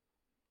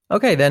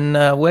Okay, then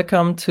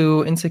welcome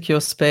to Insecure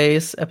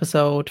Space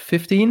episode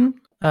 15.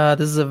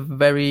 This is a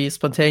very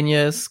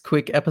spontaneous,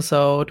 quick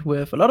episode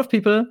with a lot of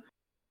people.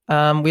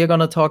 We are going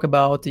to talk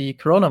about the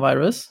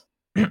coronavirus,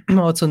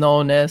 also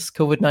known as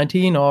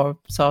COVID-19 or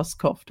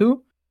SARS-CoV-2.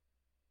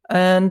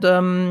 And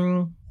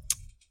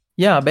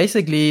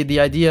basically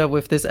the idea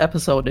with this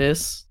episode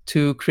is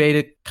to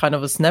create a kind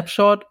of a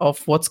snapshot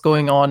of what's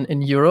going on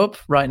in Europe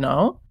right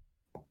now.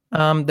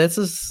 This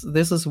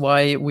is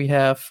why we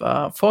have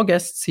 4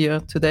 guests here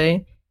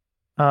today.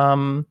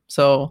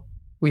 So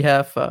we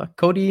have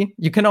Cody.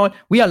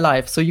 We are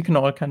live, so you can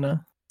all kind of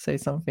say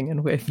something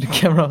and wave the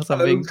camera or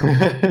something.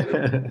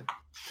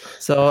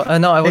 So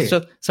no, I was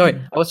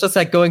just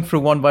like going through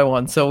one by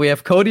one. So we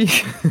have Cody.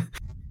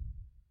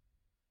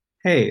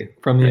 Hey,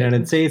 from the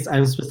United States.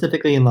 I'm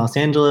specifically in Los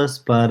Angeles,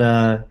 but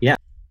yeah.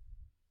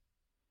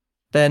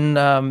 Then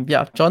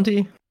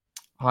Jonty.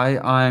 Hi,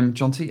 I'm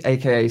Jonty,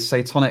 aka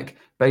Satonic,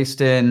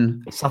 based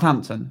in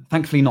Southampton.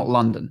 Thankfully, not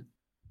London.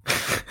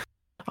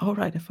 Oh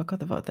right, I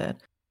forgot about that.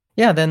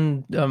 Yeah,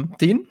 then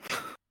Dean.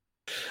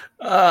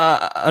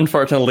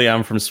 Unfortunately,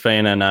 I'm from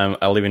Spain and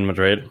I live in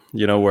Madrid.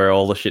 You know where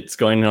all the shit's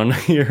going on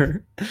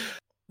here.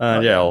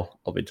 I'll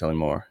be telling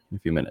more in a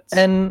few minutes.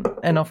 And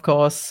of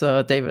course,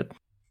 David.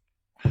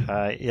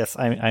 Yes,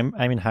 I'm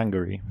in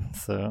Hungary.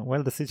 So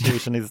the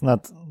situation is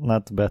not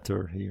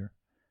better here,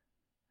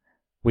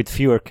 with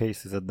fewer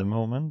cases at the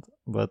moment,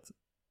 but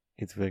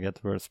it will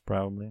get worse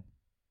probably.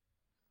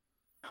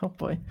 Oh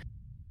boy.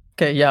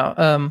 Okay, yeah.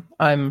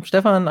 I'm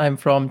Stefan. I'm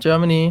from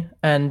Germany,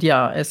 and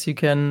yeah, as you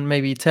can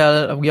maybe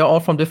tell, we are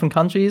all from different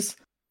countries,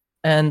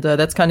 and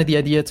that's kind of the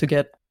idea to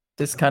get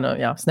this kind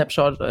of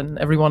snapshot, and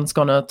everyone's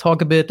gonna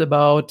talk a bit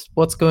about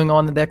what's going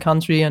on in their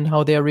country and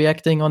how they're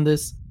reacting on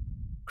this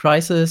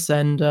crisis.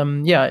 And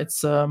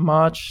it's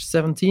March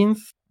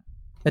 17th,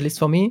 at least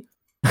for me.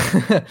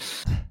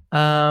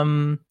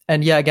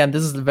 And yeah, again,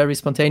 this is very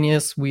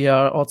spontaneous. We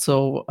are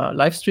also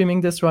live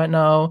streaming this right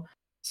now,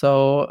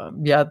 so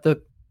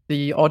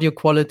the audio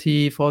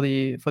quality for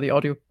the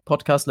audio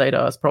podcast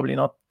later is probably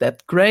not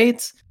that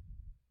great,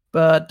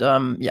 but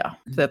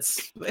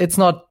it's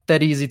not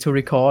that easy to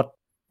record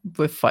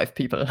with 5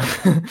 people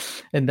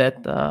in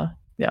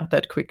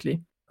that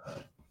quickly.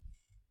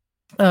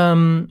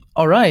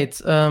 All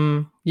right.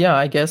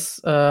 I guess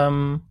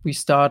we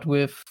start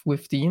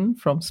with Dean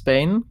from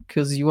Spain,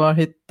 because you are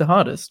hit the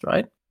hardest,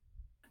 right?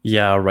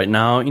 Yeah, right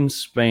now in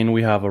Spain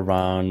we have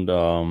around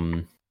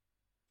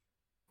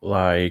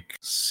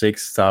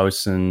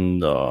 6,000.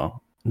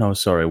 No,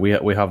 sorry, we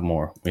have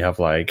more. We have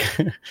like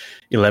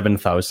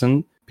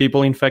 11,000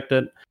 people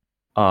infected.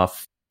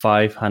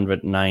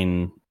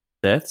 509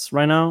 deaths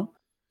right now,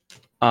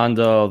 and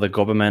the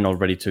government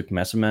already took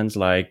measurements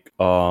like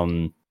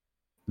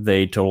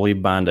they totally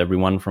banned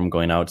everyone from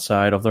going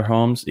outside of their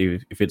homes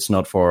if it's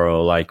not for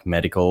like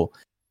medical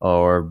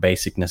or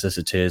basic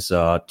necessities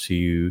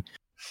to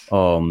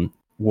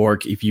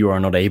work if you are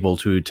not able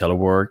to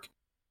telework.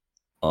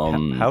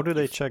 How do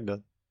they check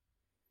that?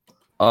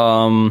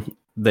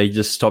 They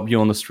just stop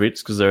you on the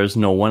streets because there's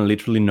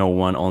literally no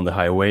one on the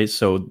highway.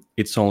 So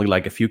it's only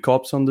like a few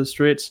cops on the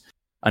streets.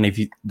 And if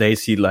they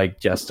see like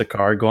just a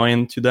car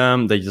going to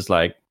them, they just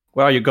like,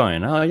 where are you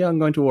going? Oh yeah, I'm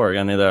going to work.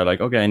 And they're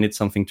like, okay, I need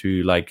something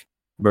to like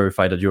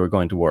verify that you're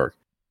going to work.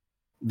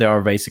 They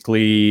are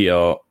basically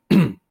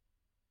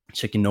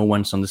checking no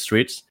one's on the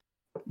streets.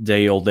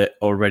 They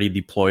already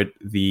deployed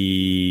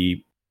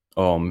the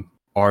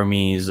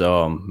army's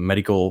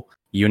medical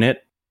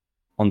unit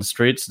on the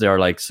streets. They are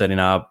like setting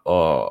up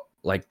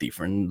like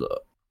different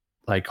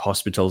like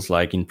hospitals,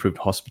 like improved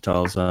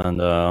hospitals, and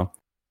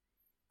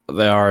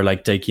they are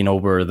like taking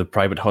over the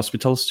private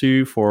hospitals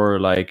too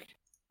for like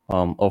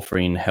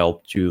offering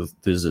help to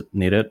those that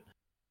need it.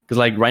 Because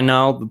like right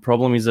now the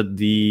problem is that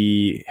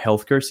the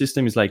healthcare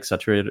system is like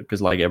saturated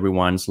because like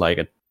everyone's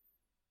like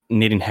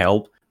needing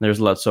help. There's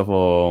lots of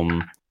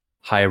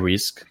high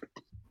risk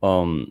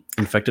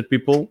infected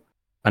people,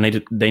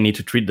 and they need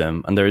to treat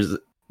them, and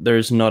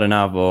there's not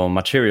enough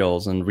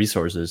materials and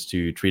resources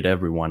to treat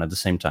everyone at the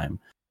same time.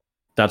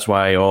 That's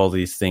why all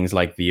these things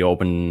like the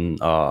open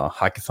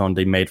hackathon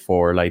they made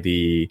for like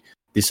the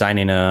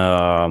designing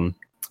a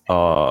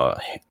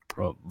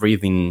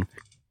breathing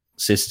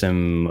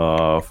system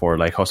for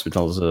like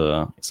hospitals,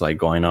 it's like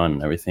going on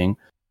and everything.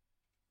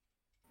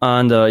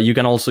 And you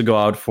can also go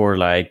out for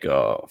like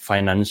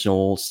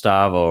financial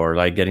stuff or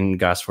like getting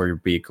gas for your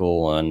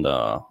vehicle and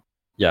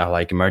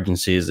like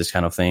emergencies, this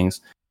kind of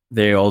things.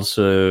 They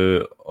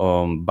also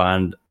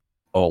banned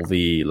all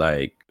the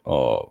like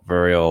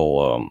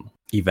burial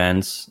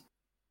events,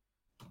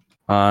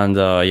 and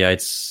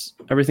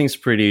everything's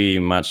pretty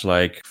much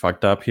like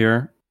fucked up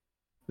here.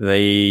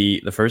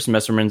 The first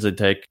measurements they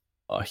take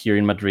here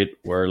in Madrid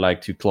were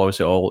like to close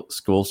all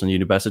schools and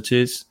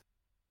universities.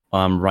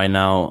 Right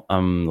now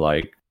I'm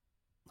like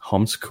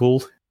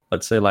homeschooled.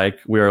 Let's say like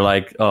we're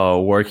like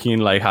working,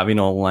 like having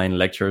online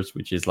lectures,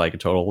 which is like a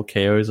total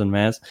chaos and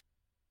mess.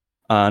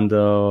 And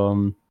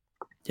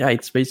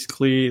it's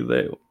basically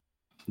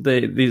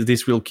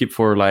this will keep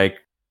for like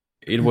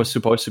it was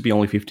supposed to be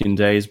only 15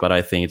 days, but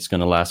I think it's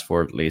going to last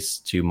for at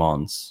least 2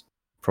 months,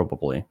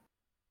 probably.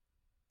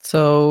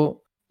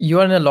 So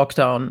you're in a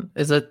lockdown.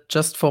 Is it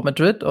just for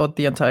Madrid or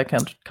the entire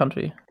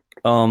country?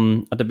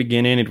 At the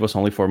beginning, it was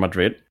only for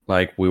Madrid.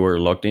 Like, we were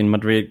locked in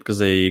Madrid because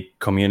the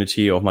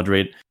community of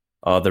Madrid,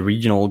 the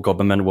regional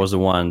government was the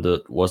one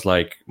that was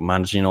like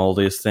managing all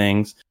these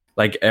things.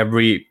 Like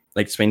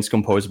Spain's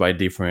composed by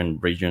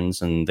different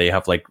regions, and they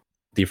have like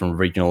different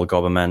regional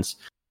governments.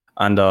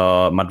 And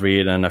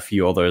Madrid and a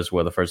few others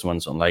were the first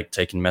ones on like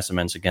taking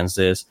measurements against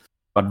this.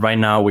 But right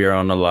now we are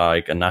on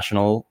a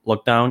national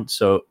lockdown,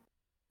 so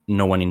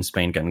no one in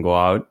Spain can go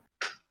out.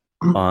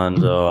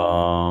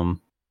 And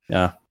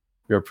yeah,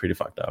 we're pretty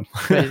fucked up.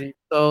 Crazy.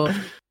 So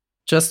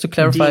just to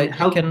clarify,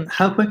 Dean,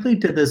 how quickly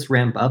did this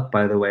ramp up,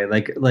 by the way?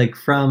 Like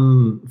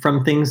from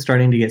things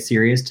starting to get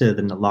serious to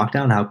the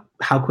lockdown,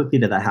 how quickly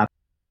did that happen?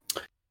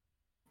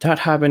 That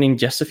happened in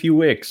just a few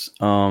weeks.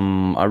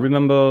 I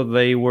remember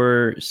they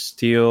were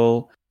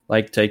still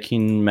like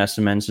taking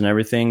measurements and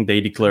everything.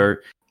 They declared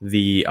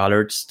the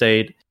alert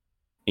state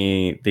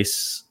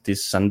this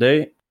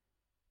Sunday,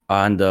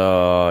 and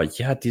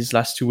these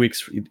last 2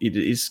 weeks it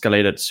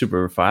escalated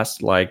super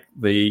fast. Like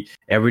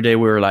every day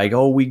we were like,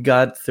 oh, we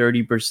got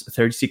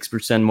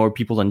 36% more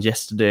people than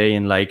yesterday,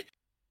 and like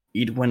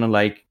it went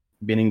like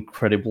been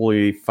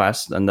incredibly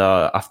fast. And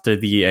after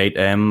the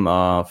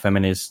 8M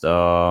feminist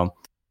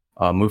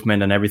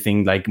movement and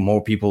everything, like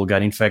more people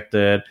got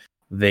infected.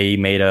 They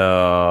made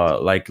a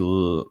right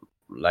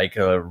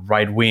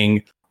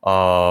wing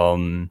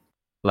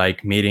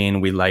like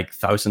meeting with like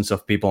thousands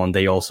of people, and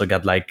they also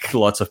got like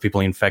lots of people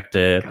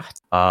infected.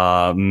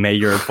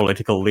 Major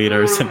political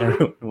leaders and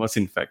everyone was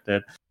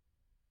infected.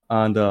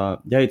 And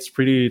it's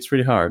pretty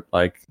hard.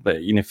 Like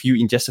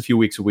in just a few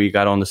weeks, we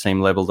got on the same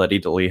level that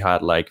Italy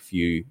had like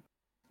a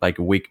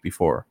week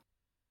before.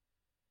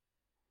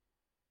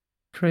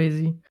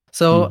 Crazy.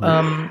 So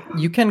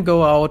you can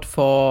go out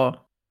for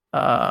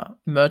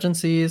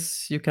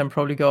emergencies. You can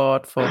probably go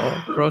out for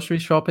grocery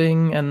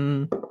shopping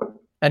and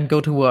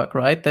go to work,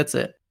 right? That's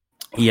it.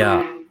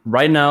 Yeah.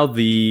 Right now,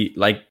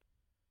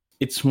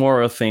 it's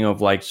more a thing of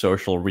like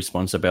social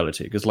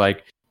responsibility, because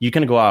like you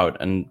can go out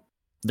and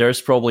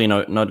there's probably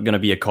not going to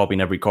be a cop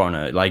in every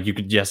corner. Like you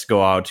could just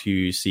go out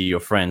to see your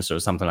friends or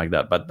something like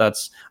that. But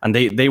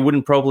they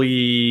wouldn't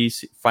probably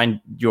find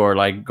you're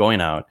like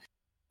going out.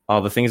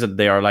 The things that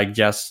they are like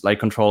just like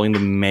controlling the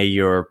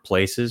major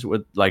places where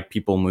like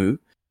people move.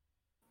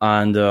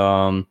 And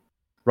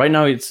right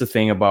now it's the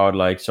thing about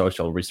like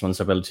social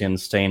responsibility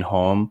and staying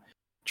home,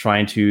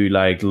 trying to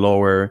like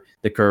lower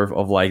the curve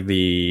of like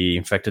the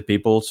infected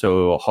people,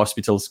 so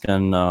hospitals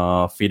can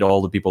feed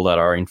all the people that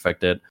are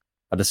infected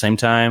at the same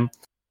time,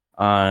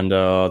 and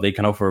they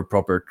can offer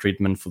proper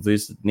treatment for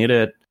those that need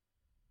it.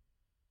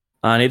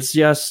 And it's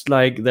just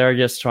like they're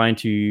just trying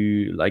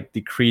to like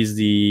decrease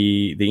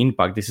the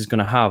impact this is going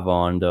to have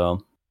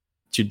on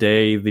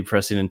today the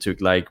president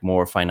took like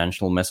more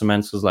financial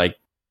measurements, because like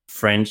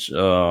French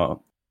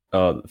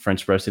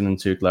president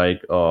took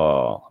like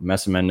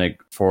measurement like,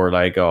 for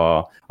like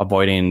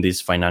avoiding this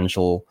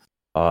financial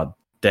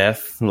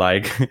death.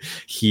 Like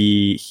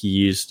he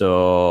used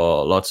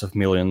lots of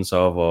millions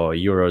of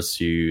euros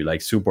to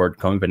like support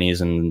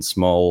companies and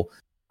small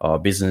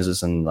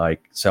businesses and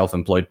like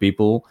self-employed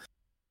people.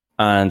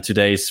 And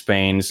today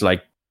Spain is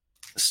like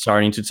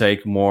starting to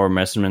take more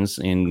measurements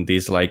in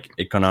this like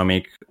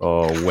economic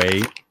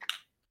way.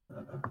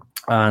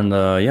 And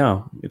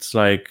it's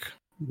like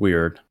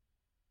weird.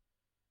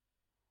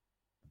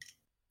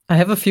 I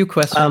have a few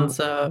questions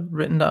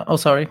written down. Oh,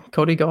 sorry,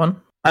 Cody, go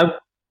on.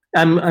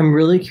 I'm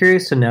really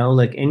curious to know,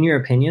 like, in your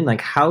opinion, like,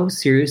 how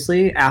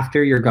seriously,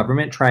 after your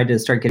government tried to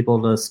start getting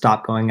people to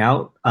stop going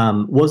out,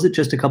 was it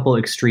just a couple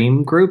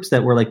extreme groups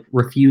that were like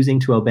refusing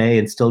to obey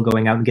and still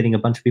going out and getting a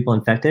bunch of people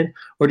infected,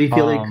 or do you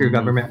feel like your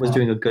government was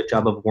doing a good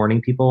job of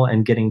warning people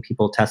and getting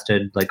people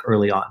tested like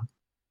early on?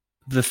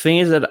 The thing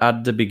is that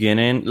at the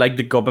beginning, like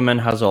the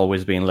government has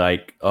always been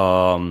like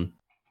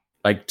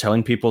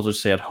telling people to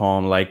stay at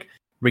home, like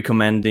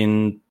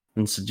recommending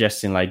and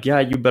suggesting like,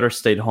 yeah, you better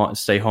stay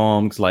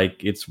home, because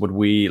like it's what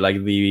we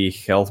like the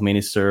health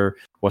minister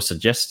was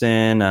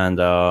suggesting. And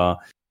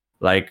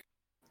like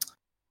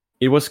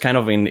it was kind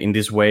of in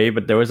this way,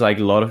 but there was like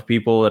a lot of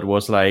people that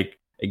was like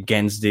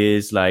against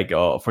this. Like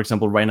for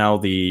example, right now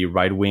the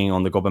right wing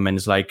on the government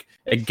is like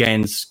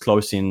against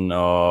closing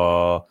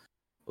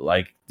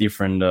like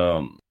different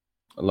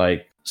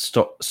like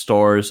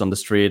stores on the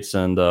streets,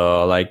 and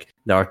like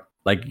there are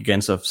like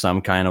against of some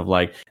kind of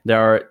like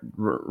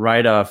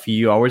right a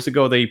few hours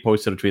ago they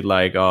posted a tweet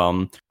like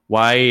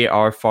why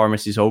are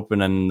pharmacies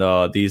open and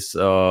these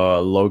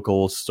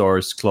local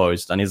stores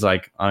closed. And it's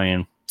like, I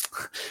mean,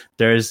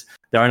 they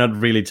are not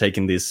really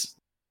taking this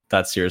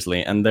that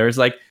seriously, and there's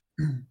like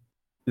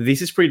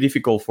this is pretty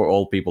difficult for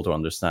all people to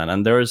understand.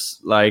 And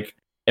there's like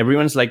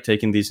everyone's like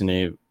taking this in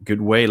a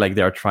good way, like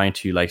they are trying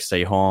to like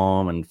stay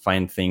home and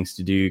find things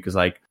to do, because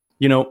like,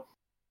 you know,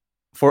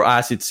 for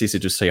us it's easy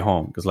to stay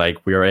home because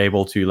like we are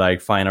able to like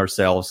find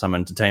ourselves some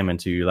entertainment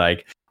to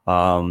like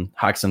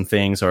hack some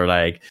things, or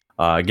like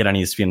get an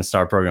ESP and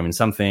start programming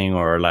something,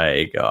 or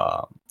like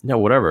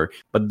whatever.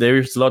 But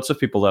there's lots of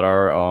people that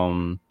are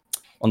on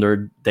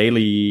their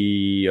daily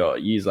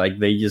use, like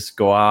they just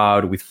go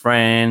out with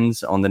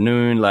friends on the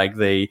noon, like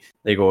they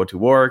go to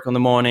work on the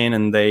morning,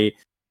 and they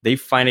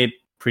find it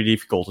pretty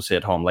difficult to stay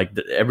at home. Like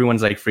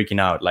everyone's like freaking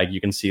out. Like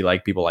you can see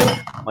like people like,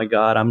 oh my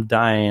god, I'm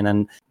dying.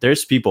 And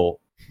there's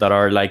people that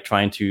are like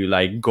trying to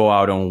like go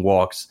out on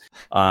walks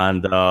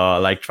and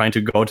like trying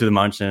to go to the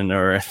mountain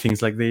or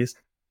things like this,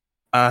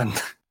 and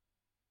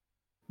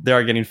they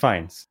are getting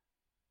fines.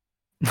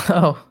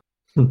 Oh,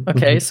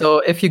 okay. So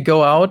if you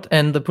go out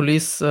and the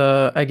police,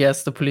 I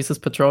guess the police is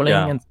patrolling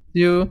Yeah. and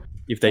you.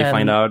 If they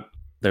find out,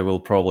 they will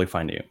probably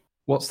find you.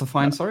 What's the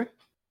fine? Sorry.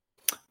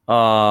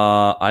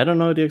 I don't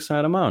know the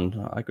exact amount.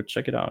 I could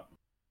check it out.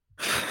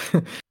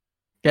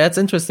 Yeah, it's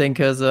interesting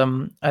because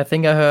I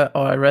think I heard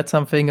or I read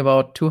something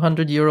about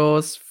 200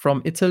 euros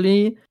from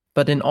Italy,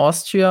 but in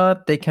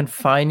Austria they can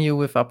fine you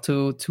with up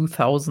to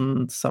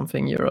 2,000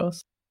 something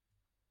euros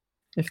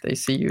if they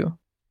see you.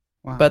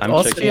 Wow. But I'm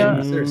Austria,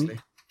 checking- Seriously.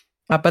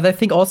 but I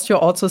think Austria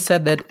also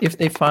said that if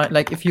they find,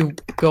 like, if you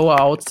go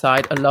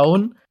outside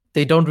alone,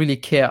 they don't really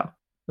care.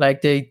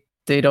 Like they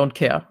don't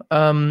care.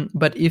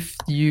 But if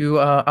you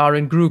are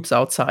in groups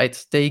outside,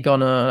 they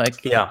gonna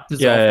like Yeah.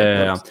 dissolve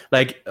that groups.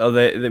 Like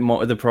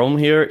the problem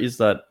here is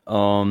that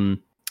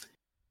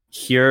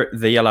here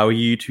they allow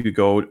you to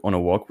go on a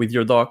walk with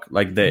your dog.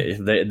 Like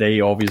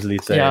they obviously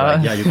say,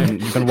 Yeah. you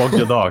can walk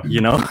your dog, you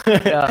know.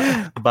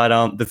 Yeah.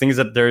 But the thing is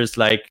that there's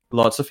like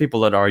lots of people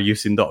that are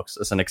using dogs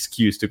as an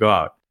excuse to go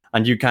out,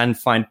 and you can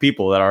find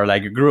people that are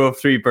like a group of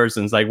 3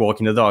 persons like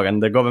walking the dog,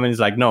 and the government is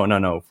like,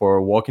 no,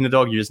 for walking the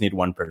dog you just need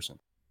 1 person,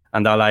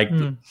 and they're like.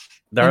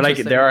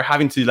 Interesting. They are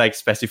having to like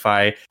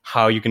specify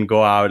how you can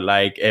go out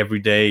like every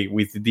day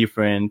with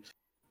different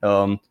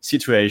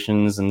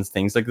situations and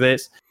things like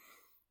this.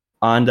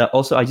 And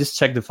also, I just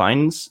checked the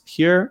fines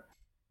here,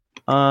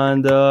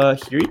 and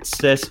here it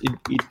says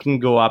it can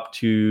go up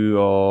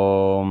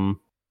to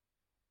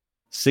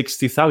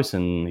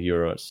 60,000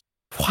 euros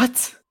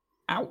What?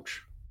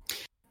 Ouch.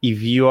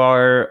 if you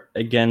are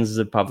against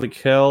the public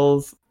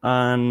health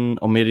and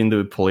omitting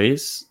the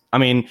police. I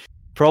mean,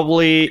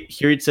 probably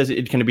here it says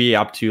it can be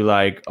up to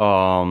like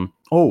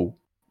oh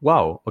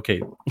wow,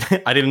 okay.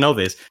 I didn't know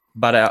this,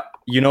 but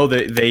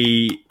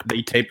they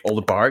taped all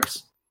the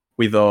parks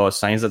with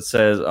signs that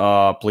says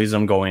please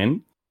don't go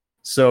in.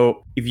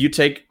 So if you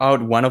take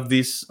out one of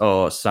these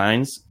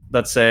signs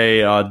that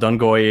say don't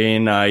go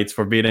in, it's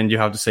forbidden, you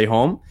have to stay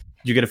home,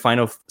 you get a fine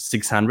of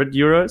 600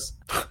 euros.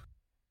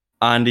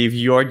 And if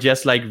you're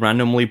just like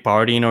randomly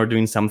partying or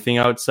doing something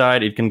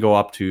outside, it can go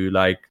up to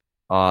like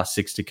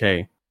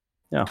 60k.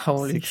 Yeah.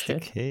 Holy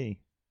shit. 60K.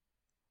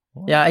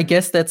 Wow. Yeah, I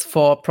guess that's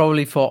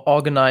probably for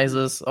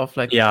organizers of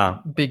like Yeah.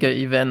 bigger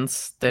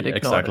events that ignore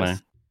Exactly.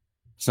 this.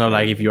 It's not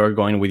like if you're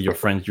going with your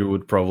friends, you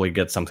would probably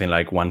get something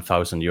like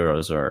 1,000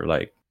 euros or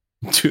like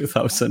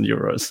 2,000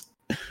 euros.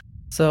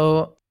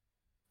 So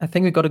I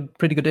think we got a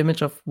pretty good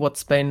image of what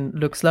Spain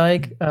looks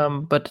like.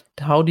 But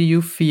how do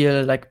you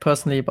feel like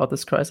personally about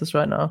this crisis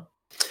right now?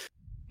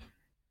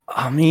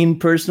 I mean,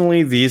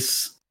 personally,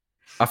 this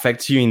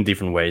affects you in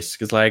different ways.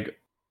 Because like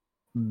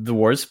the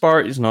worst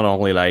part is not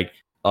only like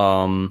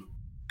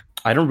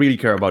I don't really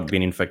care about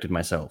being infected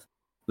myself.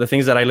 The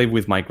things that I live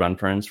with my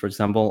grandparents, for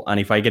example, and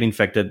if I get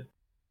infected,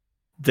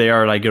 they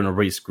are like in a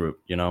risk group,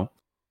 you know?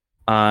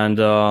 And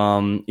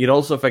it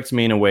also affects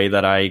me in a way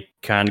that I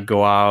can't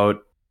go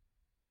out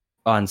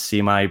and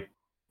see my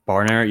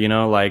partner, you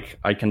know? Like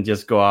I can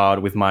just go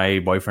out with my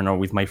boyfriend or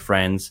with my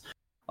friends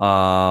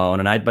on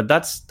a night, but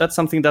that's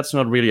something that's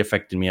not really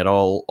affecting me at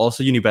all.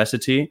 Also,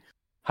 university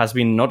has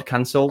been not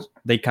cancelled.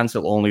 They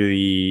cancel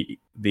only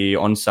the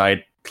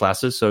on-site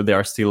classes, so they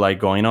are still like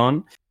going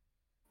on,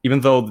 even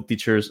though the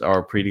teachers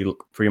are pretty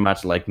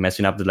much like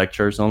messing up the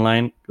lectures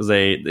online because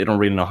they don't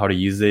really know how to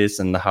use this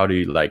and how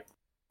to like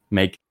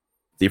make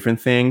different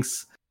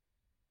things.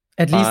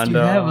 At least And, you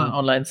have an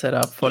online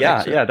setup for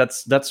lecture. Yeah,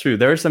 that's true.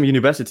 There are some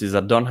universities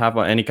that don't have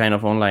any kind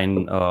of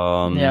online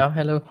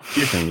hello.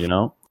 tuition, you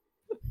know.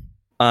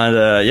 And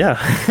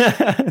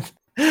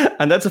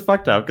and that's a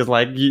fucked up because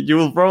like you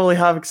will probably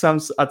have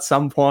exams at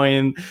some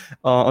point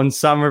on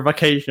summer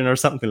vacation or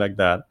something like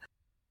that.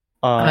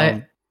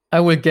 I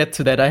will get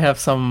to that. I have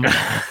some. But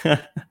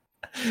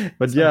yeah,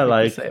 something to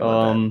like say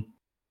about that.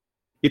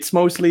 it's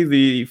mostly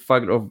the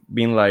fact of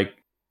being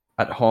like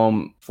at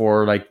home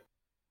for like,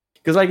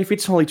 because like if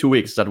it's only 2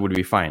 weeks, that would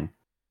be fine.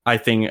 I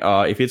think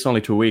if it's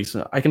only 2 weeks,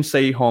 I can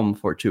stay home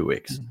for 2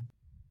 weeks.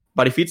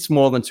 But if it's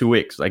more than 2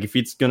 weeks, like if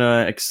it's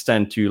gonna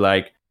extend to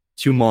like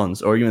 2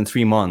 months or even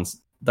 3 months,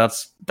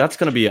 that's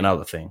gonna be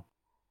another thing.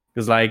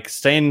 Because like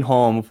staying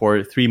home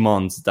for 3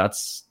 months,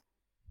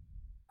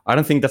 I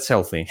don't think that's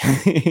healthy.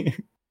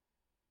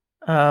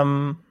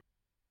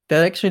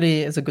 That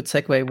actually is a good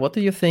segue. What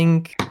do you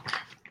think?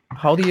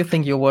 How do you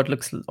think your world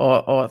looks,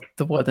 or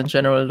the world in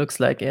general looks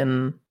like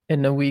in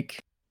a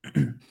week?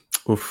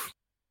 Oof.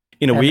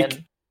 In a And week,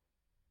 then-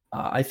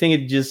 I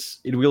think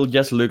it will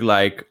just look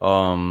like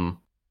a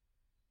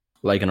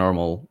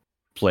normal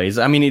place.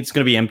 I mean, it's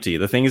going to be empty.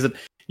 The thing is that,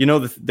 you know,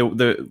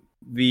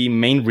 the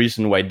main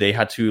reason why they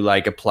had to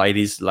like apply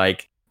these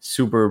like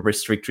super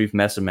restrictive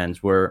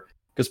measurements were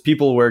because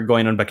people were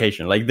going on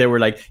vacation. Like they were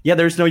like, yeah,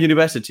 there's no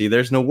university,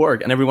 there's no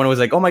work, and everyone was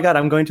like, oh my god,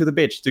 I'm going to the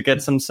beach to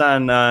get some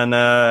sun and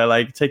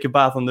like take a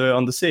bath on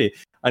the sea.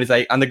 And it's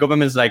like, and the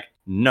government is like,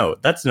 no,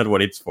 that's not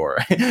what it's for.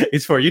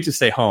 It's for you to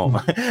stay home.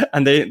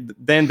 And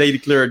then they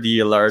declared the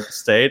alert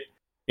state,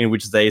 in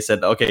which they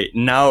said, okay,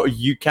 now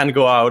you can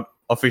go out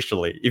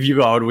officially. If you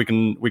go out, we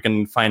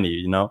can find you,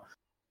 you know.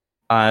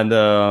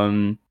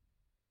 And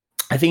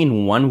I think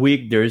in 1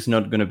 week there is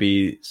not going to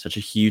be such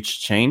a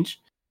huge change.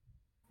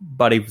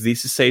 But if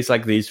this stays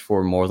like this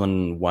for more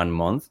than 1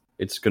 month,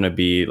 it's going to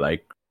be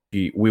like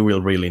we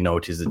will really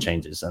notice the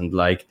changes. And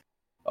like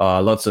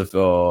lots of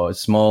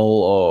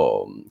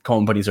small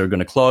companies are going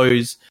to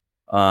close,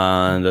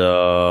 and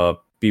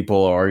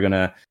people are going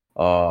to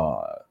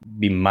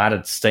be mad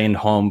at staying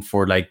home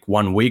for like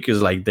 1 week,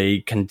 is like they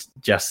can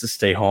just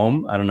stay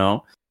home. I don't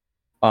know.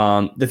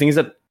 The thing is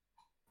that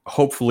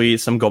hopefully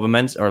some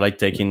governments are like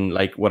taking,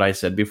 like what I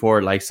said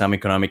before, like some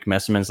economic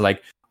measurements,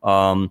 like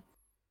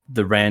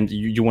the rent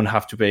you won't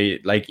have to pay.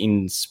 Like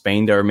in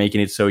Spain, they're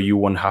making it so you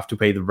won't have to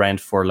pay the rent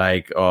for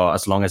like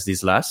as long as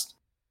this lasts,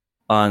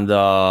 and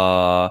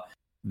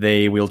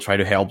they will try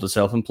to help the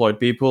self-employed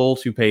people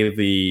to pay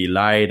the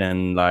light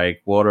and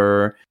like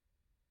water.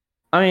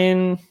 I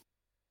mean,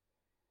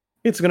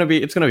 it's gonna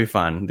be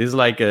fun. This is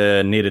like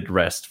a needed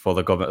rest for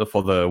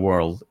the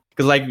world,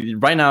 because like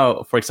right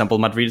now, for example,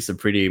 Madrid is a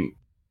pretty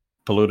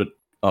polluted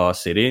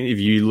city. If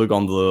you look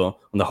on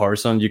the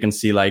horizon, you can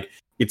see like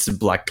it's a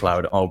black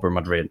cloud over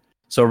Madrid.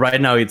 So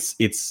right now it's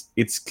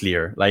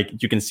clear.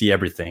 Like you can see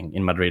everything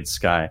in Madrid's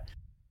sky.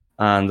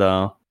 And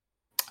I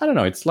don't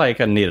know, it's like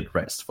a needed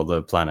rest for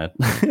the planet.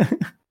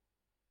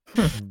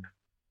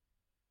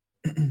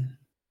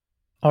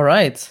 All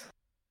right.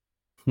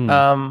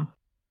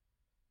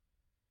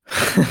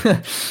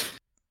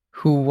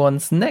 Who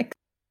wants next?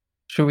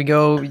 Should we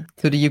go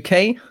to the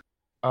UK?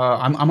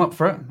 I'm up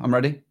for it. I'm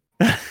ready.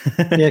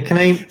 Yeah, can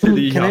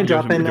I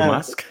drop in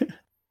mask?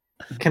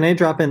 Can I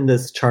drop in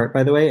this chart,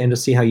 by the way, and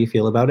just see how you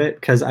feel about it?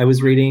 Because I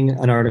was reading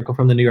an article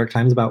from the New York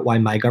Times about why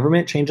my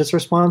government changed its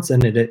response,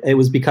 and it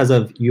was because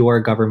of your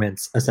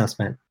government's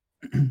assessment.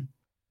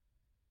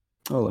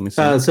 Oh, let me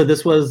see. So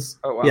this was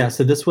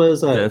So this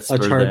was a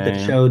chart that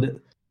showed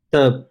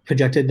the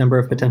projected number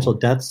of potential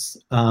deaths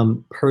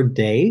per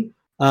day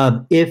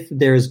if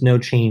there's no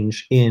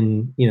change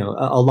in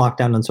a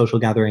lockdown on social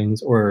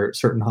gatherings or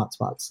certain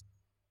hotspots.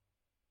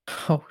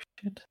 Oh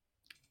shit.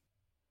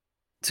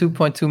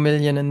 2.2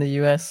 million in the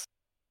US.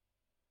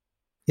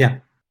 Yeah.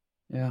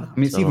 I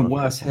mean, it's even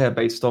worse here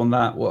based on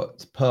that,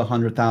 per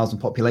 100,000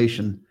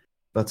 population.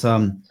 But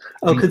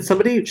could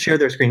somebody share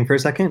their screen for a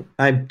second?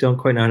 I don't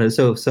quite know how to.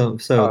 So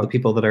the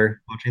people that are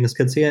watching this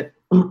could see it.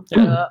 No,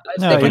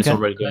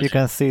 you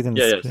can see it in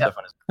the screen.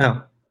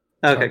 Oh,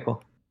 okay,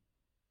 cool.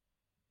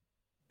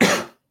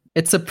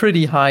 It's a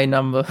pretty high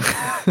number.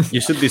 You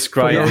should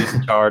describe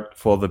this chart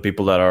for the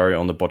people that are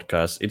on the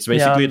podcast. It's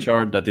basically a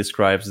chart that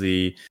describes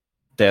the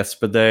deaths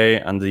per day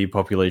and the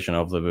population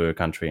of the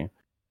country.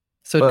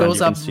 So it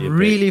goes up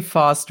really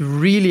fast,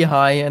 really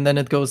high, and then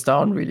it goes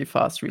down really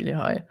fast, really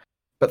high.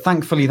 But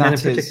thankfully, that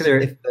is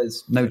if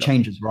there's no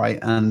changes, right?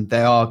 And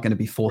they are going to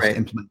be forced to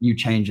implement new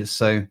changes.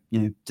 So,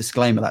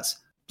 disclaimer, that's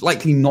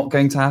likely not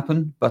going to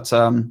happen. But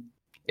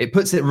it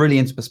puts it really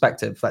into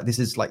perspective. Like, this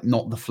is like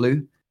not the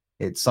flu.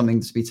 It's something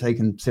to be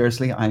taken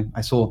seriously.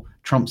 I saw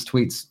Trump's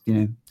tweets,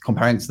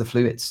 comparing it to the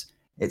flu.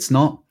 It's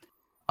not.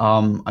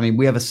 I mean,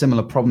 we have a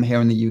similar problem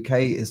here in the UK,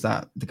 is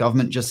that the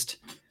government just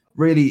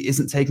really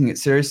isn't taking it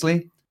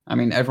seriously. I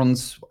mean,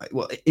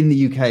 in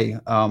the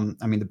UK,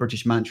 I mean, the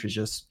British mantra is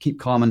just keep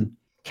calm and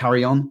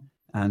carry on.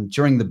 And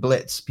during the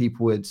Blitz,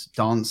 people would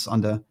dance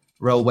under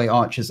railway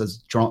arches as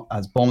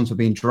bombs were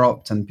being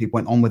dropped and people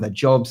went on with their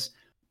jobs.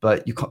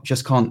 But you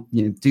just can't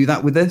do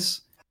that with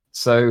this.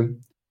 So,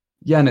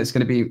 and it's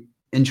going to be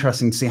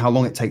interesting to see how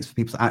long it takes for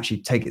people to actually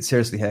take it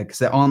seriously here, because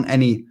there aren't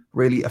any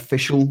really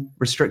official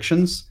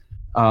restrictions.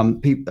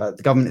 The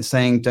government is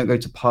saying don't go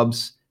to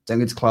pubs, don't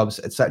go to clubs,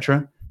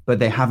 etc., but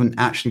they haven't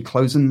actually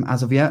closed them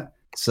as of yet.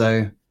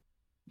 So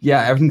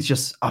everything's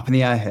just up in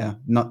the air here.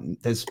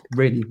 There's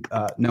really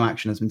no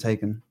action has been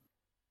taken.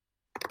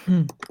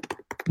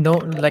 No,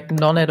 like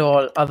none at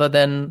all, other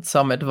than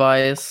some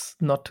advice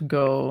not to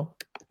go.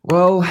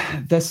 Well,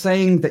 they're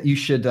saying that you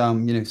should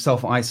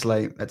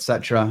self-isolate,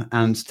 etc.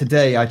 And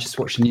today I just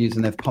watched the news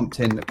and they've pumped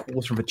in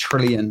 £250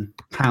 billion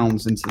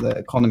into the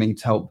economy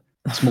to help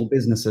small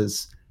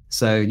businesses.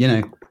 So,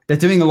 they're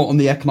doing a lot on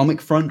the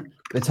economic front.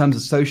 But in terms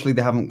of socially,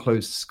 they haven't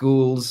closed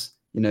schools.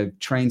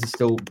 Trains are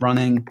still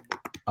running.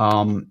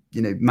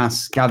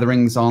 Mass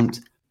gatherings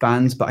aren't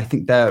banned, but I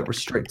think they're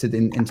restricted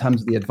in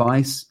terms of the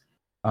advice.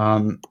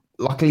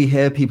 Luckily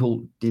here,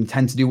 people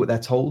intend to do what they're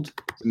told.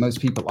 So most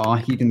people are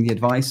heeding the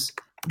advice.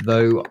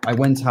 Though I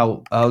went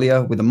out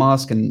earlier with a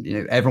mask and,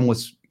 everyone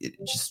was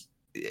just,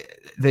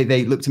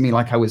 they looked at me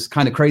like I was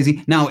kind of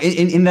crazy. Now,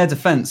 in their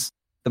defense,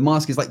 the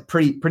mask is like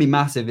pretty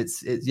massive.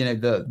 It's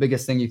the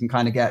biggest thing you can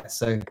kind of get.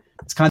 So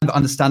it's kind of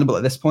understandable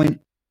at this point.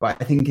 But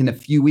I think in a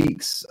few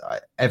weeks,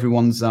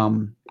 everyone's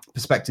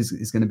perspective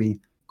is going to be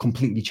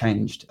completely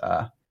changed.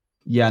 I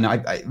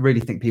really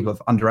think people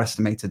have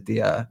underestimated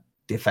the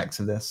effects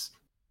of this.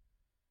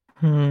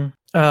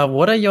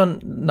 What are your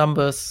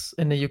numbers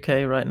in the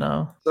UK right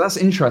now? So that's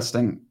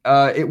interesting.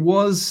 It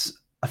was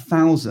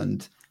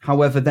 1,000.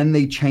 However, then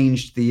they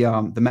changed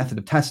the method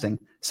of testing.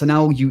 So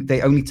now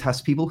they only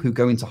test people who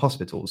go into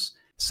hospitals.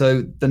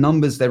 So the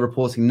numbers they're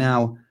reporting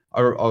now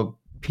are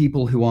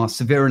people who are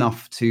severe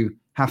enough to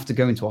have to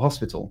go into a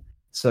hospital.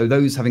 So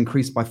those have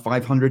increased by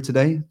 500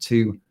 today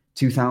to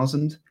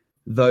 2,000.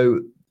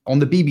 Though on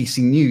the BBC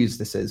News,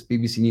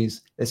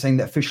 they're saying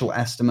the official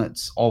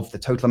estimates of the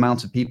total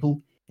amount of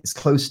people is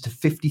close to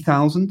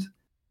 50,000.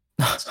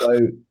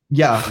 So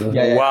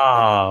yeah.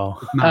 Wow.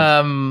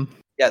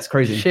 It's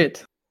crazy.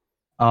 Shit.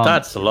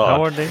 That's a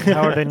lot.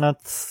 How are they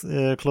not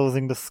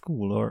closing the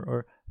school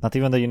or not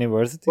even the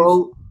university?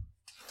 Well,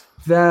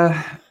 the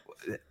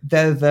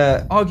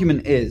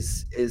argument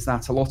is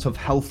that a lot of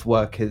health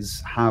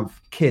workers have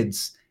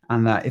kids,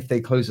 and that if they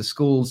close the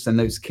schools, then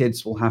those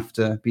kids will have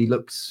to be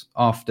looked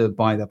after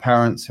by their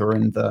parents who are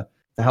in the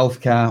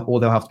healthcare, or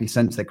they'll have to be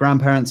sent to their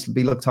grandparents to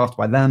be looked after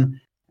by them,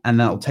 and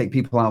that'll take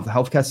people out of the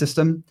healthcare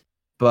system.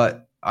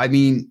 But I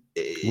mean,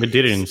 we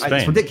did it in Spain.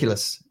 It's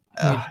ridiculous.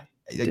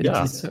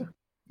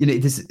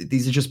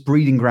 These are just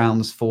breeding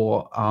grounds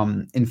for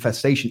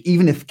infestation.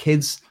 Even if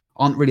kids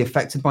aren't really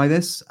affected by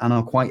this and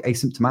are quite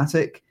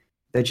asymptomatic,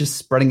 they're just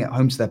spreading it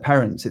home to their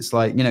parents. It's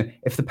like,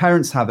 if the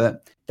parents have it,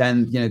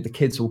 then, the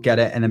kids will get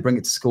it and then bring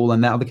it to school,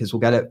 and the other kids will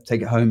get it,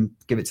 take it home,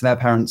 give it to their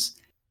parents.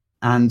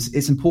 And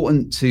it's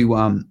important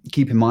to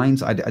keep in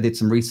mind, I did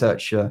some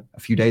research a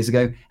few days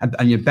ago,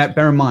 and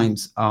bear in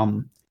mind,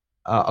 a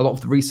lot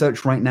of the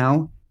research right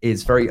now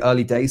is very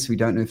early days, so we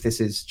don't know if this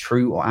is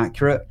true or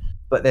accurate,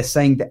 but they're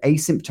saying that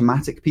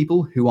asymptomatic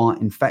people who are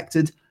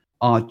infected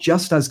are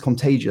just as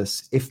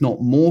contagious, if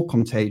not more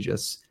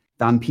contagious,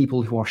 than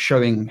people who are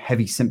showing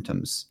heavy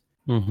symptoms.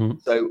 Mm-hmm.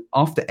 So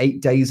after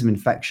 8 days of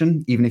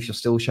infection, even if you're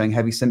still showing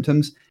heavy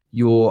symptoms,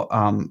 your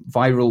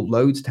viral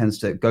load tends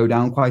to go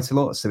down quite a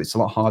lot. So it's a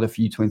lot harder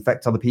for you to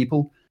infect other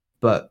people.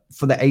 But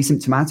for the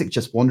asymptomatic,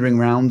 just wandering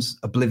around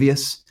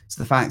oblivious to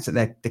the fact that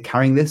they're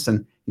carrying this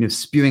and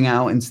spewing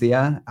out into the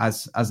air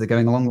as they're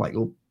going along like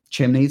little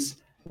chimneys,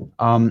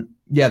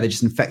 they're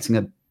just infecting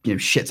a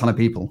shit ton of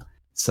people.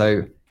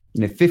 So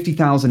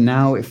 50,000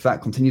 now, if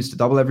that continues to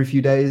double every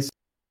few days,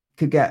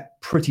 could get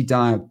pretty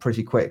dire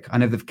pretty quick. I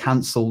know they've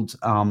cancelled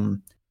non-urgent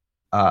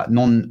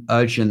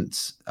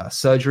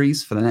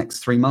surgeries for the next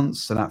 3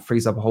 months, so that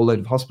frees up a whole load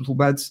of hospital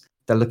beds.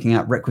 They're looking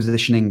at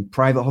requisitioning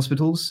private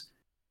hospitals,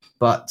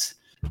 but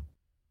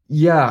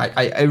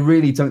I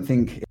really don't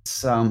think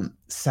it's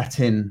set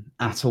in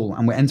at all,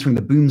 and we're entering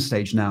the boom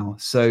stage now.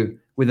 So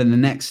within the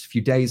next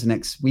few days, the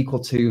next week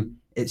or two,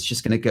 it's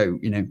just going to go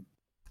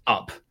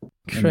up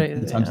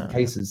in terms of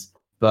cases.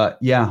 But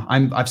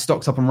I've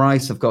stocked up on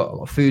rice. I've got a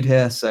lot of food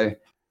here, so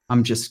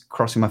I'm just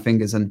crossing my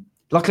fingers. And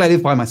luckily, I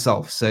live by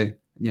myself, so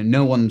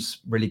no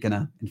one's really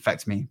gonna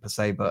infect me per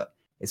se. But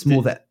it's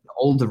more that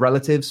older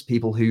relatives,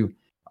 people who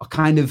are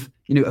kind of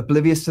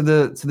oblivious to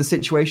the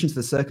situation, to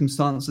the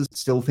circumstances,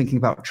 still thinking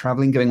about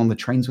traveling, going on the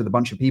trains with a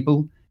bunch of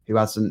people who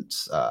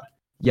hasn't.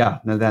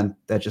 Then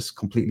they're just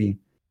completely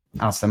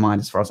out of their mind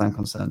as far as I'm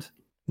concerned.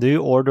 Do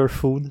you order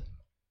food?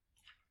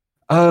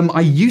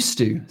 I used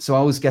to. So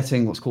I was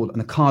getting what's called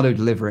an Ocado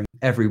delivery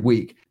every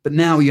week. But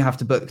now you have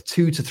to book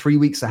 2 to 3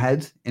 weeks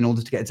ahead in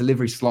order to get a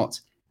delivery slot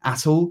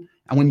at all.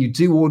 And when you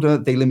do order,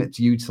 they limit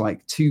you to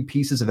like 2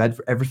 pieces of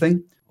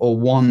everything or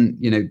 1,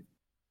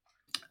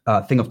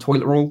 thing of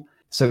toilet roll.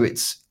 So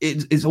it's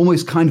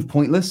almost kind of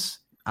pointless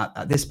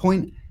at this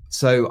point.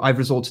 So I've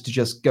resorted to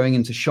just going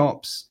into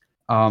shops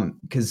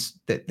because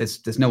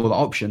there's no other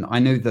option. I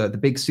know the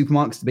big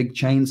supermarkets, the big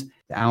chains,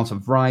 they're out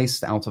of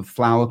rice, they're out of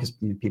flour because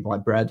people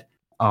like bread.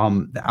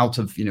 They're out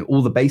of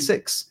all the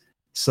basics.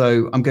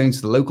 So I'm going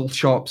to the local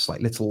shops,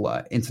 like little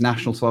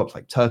international shops,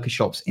 like Turkish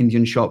shops,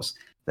 Indian shops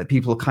that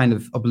people are kind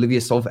of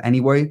oblivious of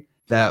anyway.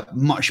 They're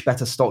much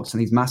better stocked than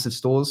these massive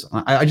stores.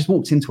 I just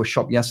walked into a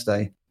shop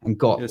yesterday and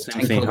got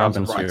 10 kilograms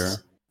of rice. Here.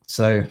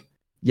 So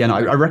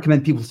I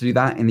recommend people to do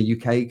that in the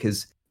UK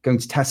because going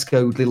to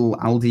Tesco, little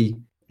Aldi,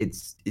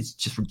 it's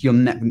just you're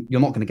not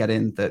going to get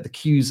in. The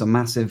queues are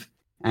massive,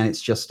 and it's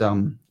just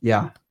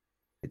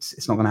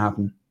it's not going to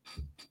happen.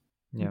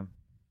 Yeah.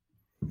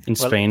 In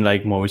Spain,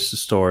 like most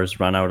stores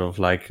run out of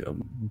like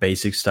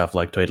basic stuff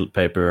like toilet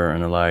paper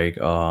and like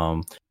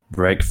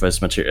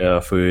breakfast material,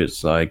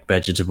 foods like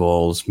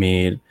vegetables,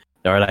 meat.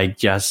 They're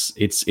like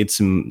it's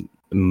a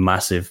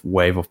massive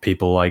wave of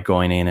people like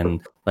going in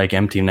and like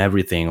emptying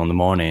everything on the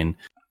morning,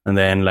 and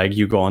then like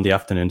you go on the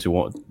afternoon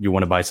to you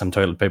want to buy some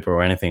toilet paper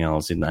or anything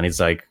else, and it's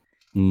like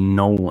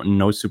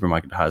no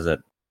supermarket has it.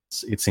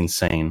 It's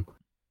insane.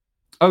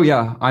 Oh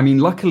yeah, I mean,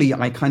 luckily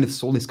I kind of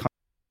saw this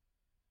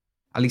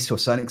at least to a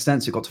certain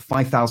extent. So it got to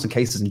 5,000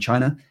 cases in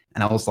China.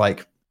 And I was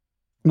like,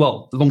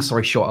 well, long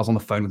story short, I was on the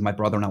phone with my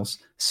brother and I was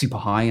super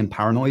high and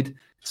paranoid.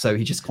 So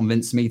he just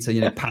convinced me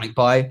to, panic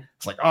buy.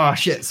 It's like, oh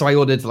shit. So I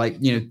ordered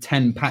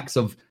 10 packs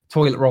of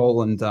toilet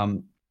roll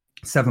and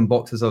 7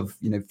 boxes of,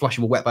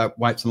 flushable wet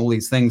wipes and all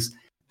these things.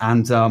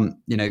 And,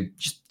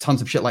 just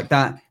tons of shit like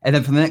that. And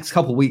then for the next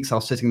couple of weeks, I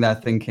was sitting there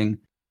thinking,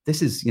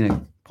 this is,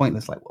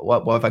 pointless. Like,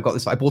 what have I got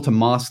this? I bought a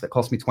mask that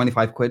cost me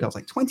 25 quid. I was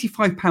like,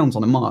 £25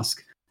 on a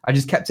mask. I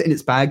just kept it in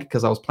its bag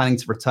because I was planning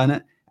to return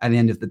it at the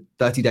end of the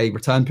 30-day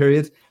return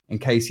period in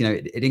case,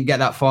 it didn't get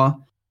that far.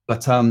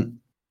 But the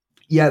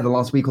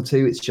last week or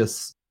two, it's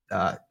just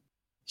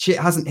shit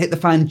hasn't hit the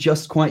fan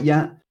just quite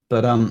yet.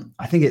 But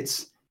I think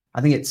it's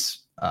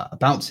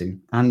about to.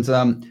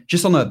 And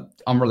just on an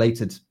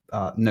unrelated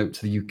note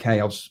to the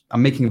UK,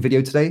 I'm making a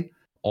video today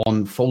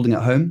on Folding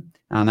at Home.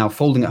 And now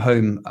Folding at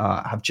Home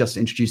have just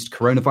introduced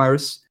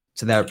coronavirus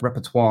to their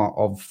repertoire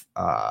of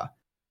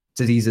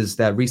diseases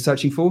they're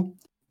researching for.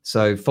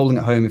 So Folding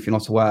at Home, if you're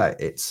not aware,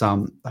 it's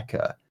you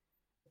could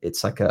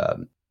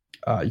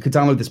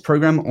download this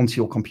program onto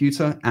your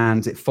computer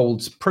and it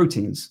folds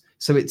proteins.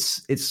 So it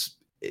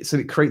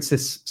creates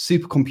this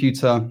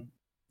supercomputer.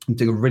 I'm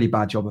doing a really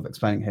bad job of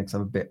explaining here because I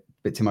have a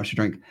bit too much to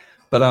drink.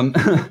 But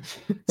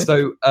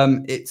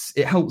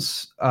it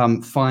helps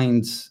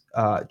find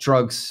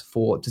drugs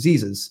for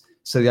diseases.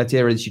 So the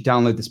idea is you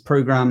download this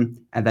program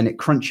and then it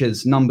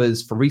crunches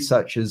numbers for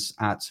researchers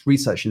at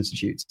research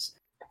institutes,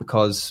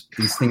 because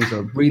these things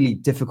are really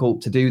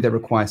difficult to do. They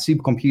require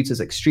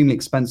supercomputers, extremely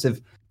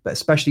expensive, but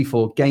especially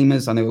for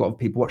gamers. I know a lot of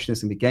people watching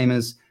this and be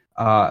gamers.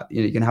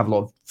 You're going to have a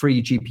lot of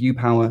free GPU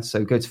power.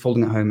 So go to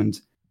Folding at Home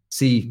and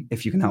see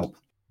if you can help.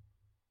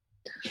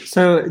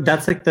 So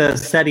that's like the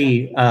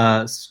SETI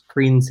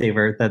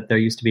screensaver that there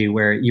used to be,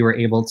 where you were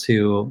able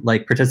to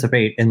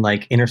participate in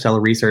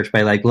interstellar research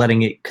by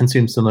letting it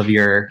consume some of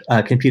your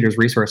computer's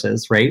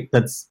resources, right?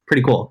 That's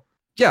pretty cool.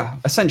 Yeah,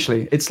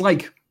 essentially. It's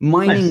like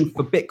mining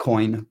for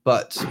Bitcoin,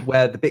 but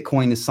where the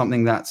Bitcoin is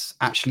something that's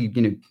actually,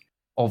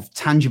 of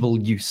tangible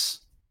use,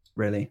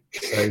 really.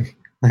 So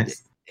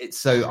nice.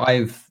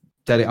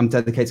 I'm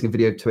dedicating a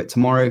video to it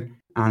tomorrow.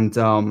 And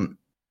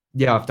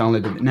I've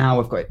downloaded it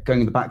now. I've got it going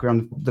in the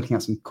background, looking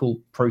at some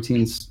cool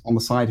proteins on the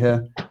side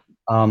here.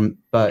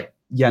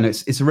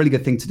 It's a really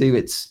good thing to do.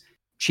 It's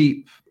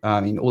cheap.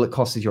 All it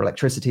costs is your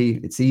electricity.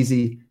 It's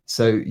easy.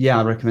 So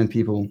I recommend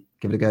people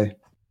give it a go.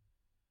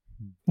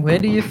 Where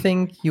do you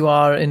think you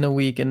are in a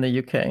week in the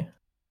UK?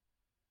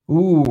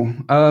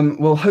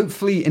 Well,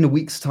 hopefully in a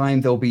week's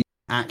time, there'll be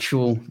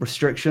actual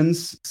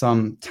restrictions,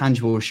 some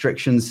tangible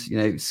restrictions,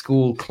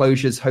 school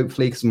closures,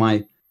 hopefully, because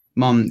my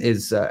mum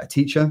is a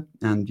teacher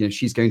and,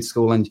 she's going to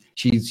school and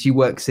she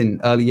works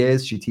in early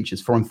years. She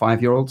teaches 4 and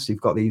 5-year-olds. So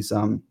you've got these 4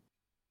 and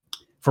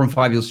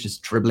 5-year-olds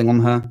just dribbling on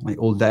her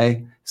all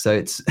day. So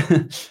it's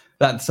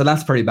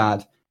that's pretty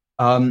bad.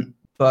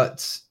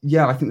 But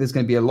I think there's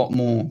going to be a lot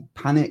more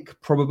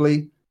panic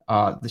probably.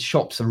 The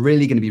shops are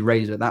really going to be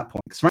raided at that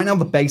point. Because right now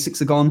the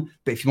basics are gone.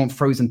 But if you want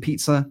frozen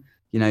pizza,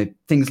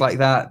 things like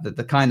that,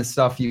 the kind of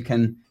stuff you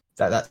can,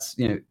 that's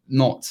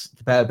not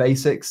the bare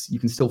basics. You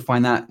can still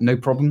find that, no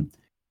problem.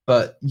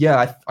 But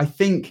I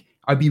think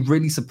I'd be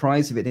really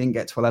surprised if it didn't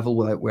get to a level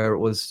where it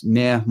was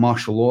near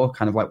martial law,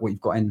 kind of like what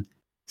you've got in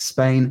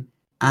Spain.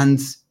 And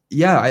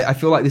I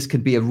feel like this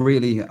could be a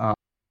really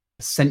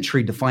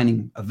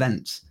century-defining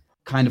event.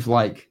 Kind of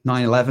like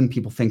 9/11,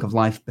 people think of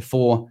life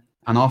before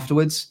and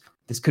afterwards.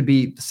 This could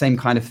be the same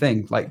kind of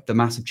thing, like the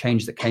massive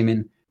change that came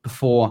in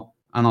before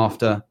and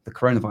after the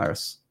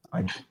coronavirus.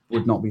 I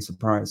would not be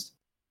surprised.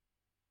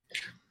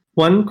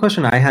 One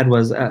question I had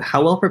was,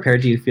 how well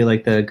prepared do you feel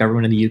like the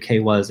government of the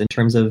UK was in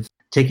terms of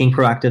taking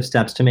proactive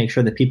steps to make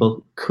sure that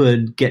people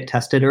could get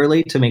tested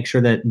early, to make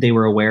sure that they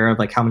were aware of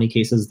how many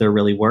cases there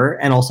really were,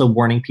 and also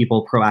warning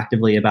people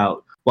proactively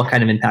about what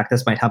kind of impact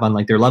this might have on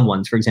their loved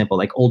ones, for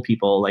example, old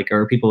people,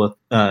 or people with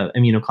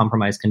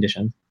immunocompromised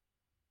conditions?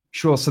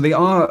 Sure. So they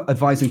are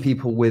advising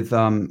people with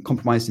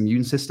compromised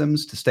immune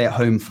systems to stay at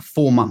home for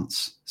 4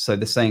 months. So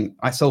they're saying,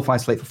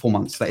 self-isolate for 4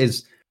 months. That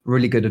is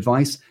really good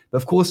advice. But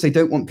of course, they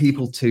don't want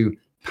people to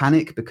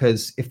panic,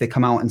 because if they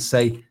come out and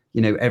say,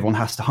 everyone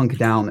has to hunker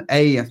down,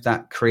 A, if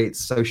that creates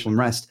social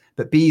unrest,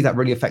 but B, that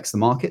really affects the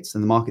markets,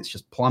 and the markets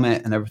just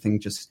plummet and everything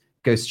just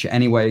goes to shit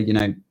anyway,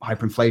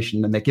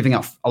 hyperinflation, and they're giving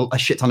out a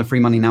shit ton of free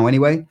money now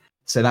anyway.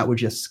 So that would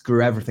just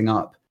screw everything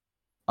up.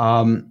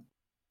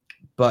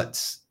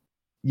 It's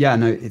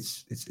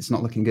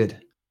not looking good.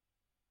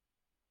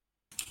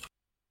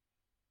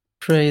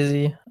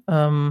 Crazy.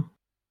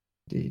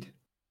 Indeed.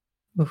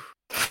 I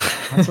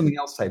had something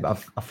else to say,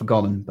 but I've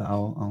forgotten, but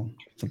I'll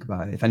think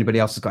about it. If anybody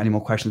else has got any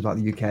more questions about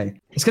the UK,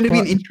 it's going to be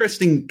an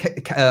interesting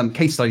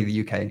case study of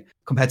the UK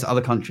compared to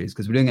other countries,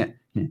 because we're doing it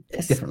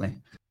differently.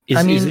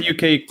 Is the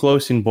UK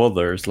closing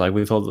borders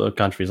with all the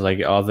countries?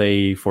 Are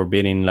they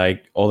forbidding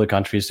all the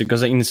countries?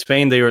 Because in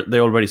Spain they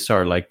already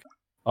started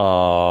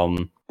not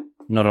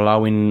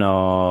allowing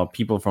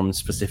people from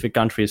specific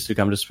countries to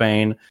come to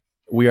Spain.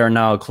 We are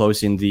now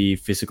closing the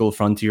physical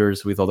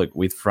frontiers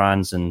with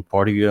France and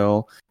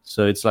Portugal.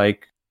 So it's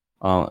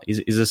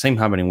is the same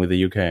happening with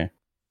the UK?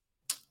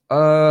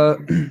 Not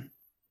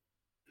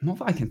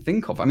that I can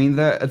think of. I mean,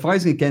 they're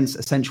advising against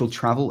essential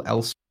travel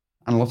elsewhere,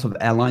 and a lot of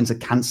airlines are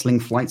cancelling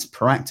flights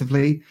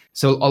proactively.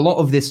 So a lot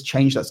of this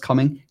change that's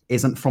coming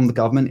isn't from the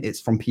government.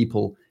 It's from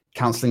people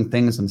cancelling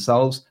things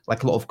themselves.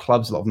 Like a lot of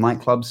clubs, a lot of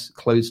nightclubs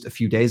closed a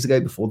few days ago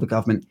before the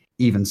government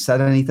even said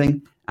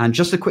anything. And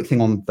just a quick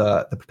thing on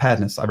the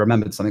preparedness, I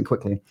remembered something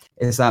quickly,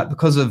 is that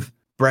because of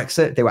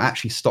Brexit, they were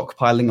actually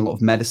stockpiling a lot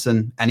of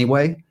medicine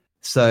anyway.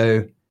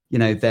 So, you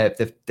know, they're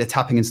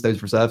tapping into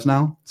those reserves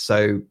now.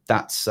 So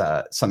that's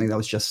something that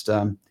was just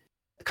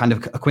kind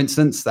of a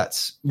coincidence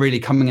that's really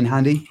coming in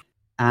handy.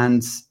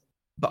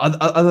 But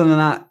other than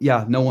that,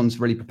 yeah, no one's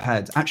really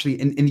prepared.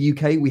 Actually, in the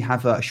UK, we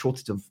have a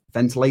shortage of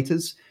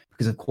ventilators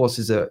because, of course,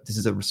 this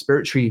is a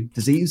respiratory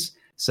disease.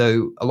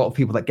 So a lot of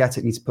people that get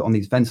it need to put on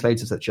these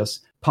ventilators that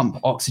just pump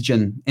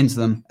oxygen into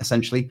them,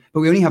 essentially. But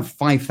we only have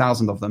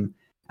 5,000 of them.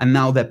 And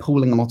now they're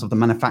pooling a lot of the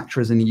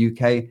manufacturers in the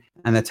UK,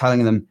 and they're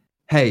telling them,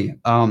 hey,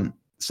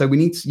 so we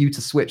need you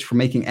to switch from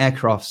making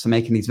aircrafts to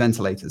making these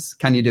ventilators.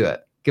 Can you do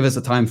it? Give us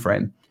a time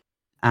frame.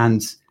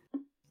 And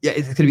yeah,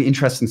 it's going to be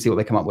interesting to see what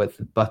they come up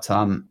with. But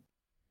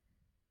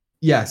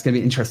yeah, it's going to be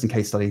an interesting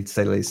case study, to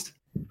say the least.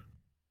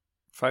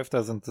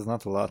 5,000 is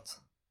not a lot.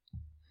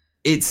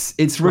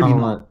 It's really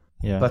not.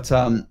 Yeah. But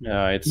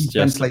yeah, it's these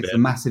just ventilators are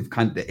massive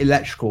kind of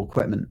electrical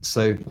equipment.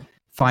 So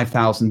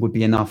 5,000 would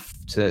be enough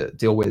to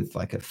deal with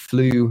like a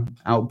flu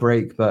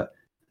outbreak, but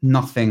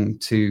nothing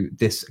to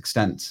this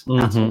extent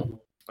at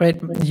all. Wait,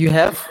 you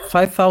have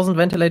 5,000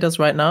 ventilators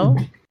right now?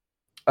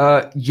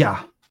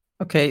 Yeah.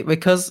 Okay,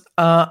 because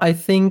I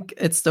think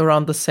it's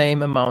around the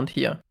same amount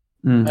here,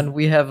 and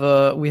we have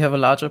a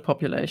larger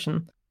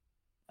population.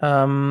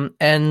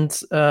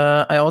 And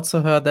I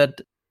also heard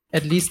that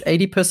at least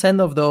 80%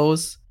 of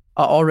those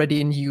are already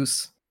in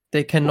use.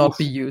 They cannot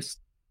be used.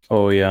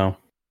 Oh yeah.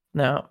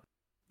 No,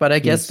 but I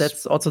guess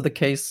that's also the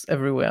case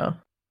everywhere.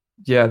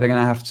 Yeah, they're going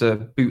to have to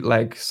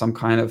bootleg some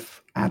kind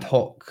of ad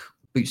hoc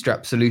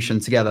bootstrap solution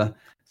together,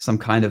 some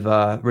kind of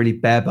really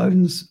bare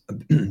bones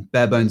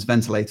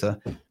ventilator.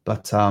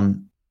 But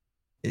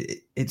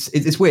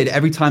it's weird.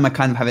 Every time I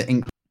kind of have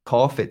an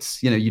cough,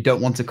 it's, you know, you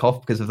don't want to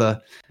cough because of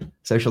the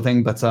social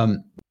thing. But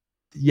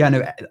yeah,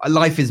 no,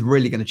 life is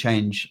really going to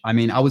change. I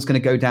mean, I was going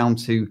to go down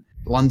to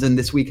London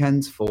this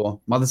weekend for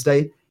Mother's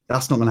Day.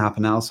 That's not going to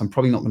happen now. So I'm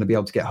probably not going to be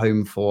able to get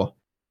home for,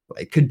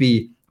 it could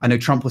be, I know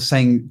Trump was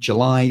saying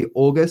July,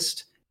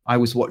 August. I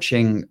was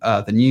watching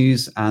the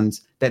news, and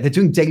they're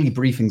doing daily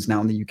briefings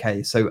now in the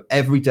UK. So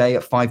every day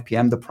at 5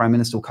 p.m., the Prime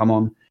Minister will come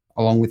on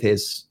along with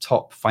his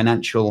top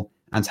financial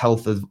and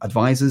health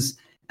advisors,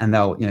 and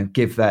they'll, you know,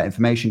 give their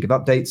information, give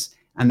updates.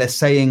 And they're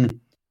saying,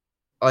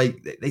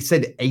 like, they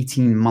said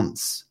 18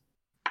 months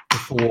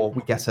before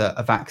we get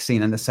a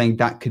vaccine. And they're saying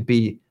that could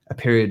be a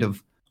period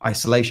of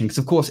isolation. Because,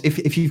 of course,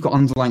 if you've got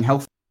underlying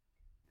health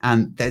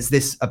and there's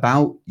this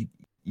about,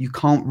 you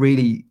can't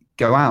really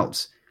go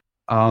out.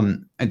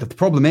 And the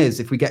problem is,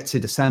 if we get to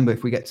December,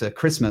 if we get to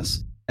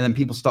Christmas, and then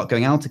people start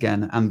going out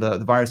again, and the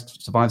virus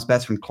survives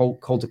better in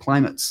colder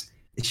climates,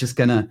 it's just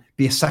going to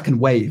be a second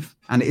wave.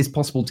 And it is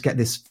possible to get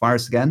this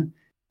virus again.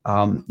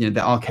 You know,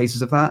 there are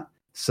cases of that.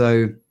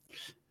 So,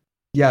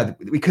 yeah,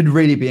 we could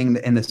really be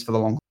in this for the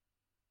long.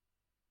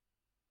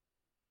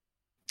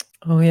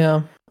 Oh,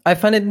 yeah. I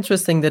find it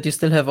interesting that you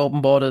still have open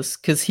borders,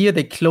 because here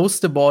they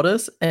closed the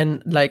borders,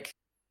 and like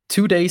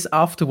 2 days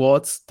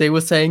afterwards, they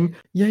were saying,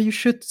 yeah, you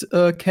should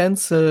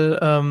cancel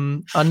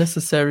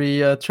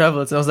unnecessary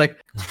travels. And I was like,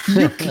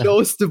 you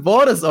closed the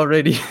borders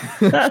already.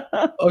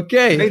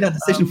 Okay. They made that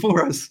decision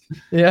for us.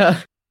 Yeah.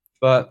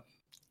 But,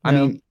 I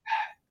mean,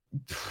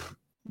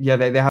 yeah,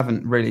 they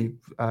haven't really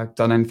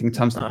done anything in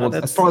terms of the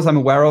borders. As far as I'm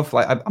aware of,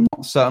 like, I'm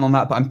not certain on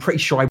that, but I'm pretty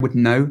sure I would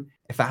know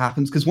if that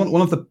happens. Because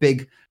one of the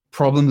big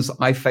problems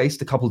I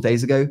faced a couple of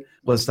days ago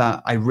was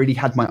that I really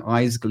had my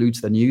eyes glued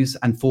to the news.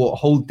 And for a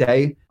whole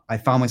day, I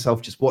found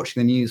myself just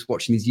watching the news,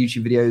 watching these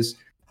YouTube videos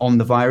on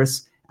the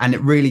virus, and it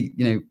really,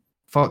 you know,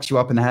 fucks you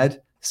up in the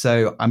head.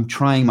 So I'm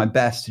trying my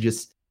best to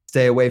just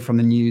stay away from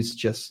the news,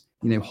 just,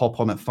 you know, hop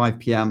on at 5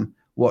 p.m.,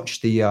 watch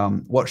the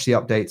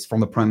updates from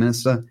the Prime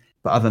Minister.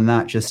 But other than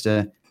that, just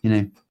you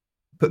know,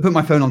 put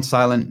my phone on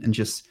silent and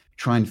just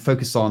try and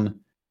focus on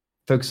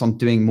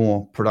doing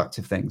more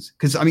productive things.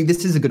 Because I mean,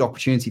 this is a good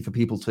opportunity for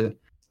people to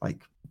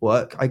like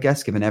work, I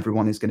guess, given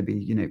everyone is going to be,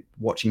 you know,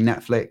 watching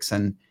Netflix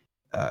and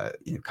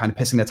you know, kind of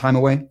pissing their time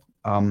away.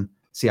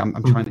 See,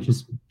 I'm trying to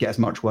just get as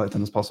much work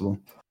done as possible.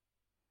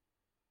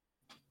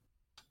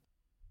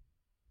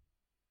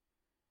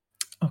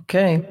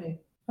 Okay.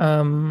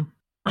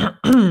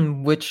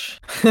 Which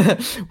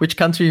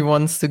country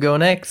wants to go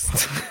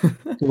next?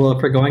 Well,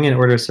 if we're going in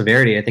order of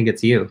severity, I think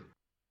it's you.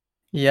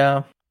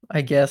 Yeah,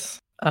 I guess.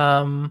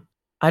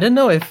 I don't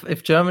know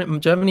if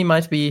Germany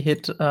might be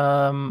hit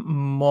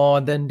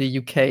more than the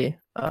UK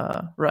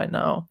right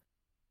now.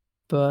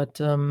 But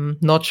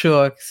not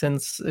sure,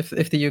 since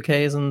if the UK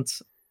isn't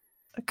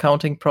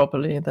accounting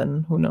properly,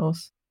 then who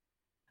knows.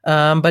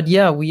 But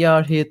yeah, we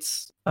are hit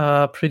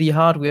pretty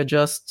hard. We are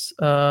just,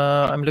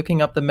 I'm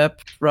looking up the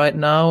map right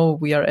now.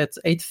 We are at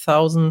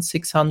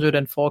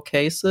 8,604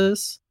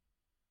 cases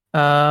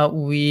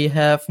We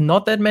have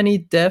not that many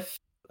deaths,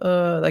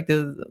 not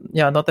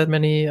that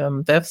many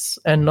deaths,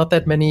 and not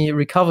that many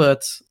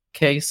recovered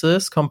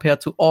cases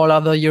compared to all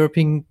other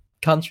European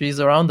countries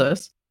around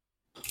us.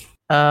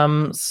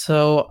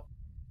 So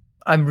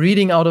I'm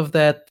reading out of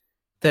that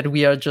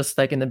we are just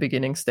like in the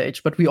beginning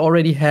stage, but we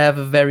already have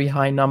a very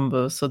high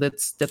number, so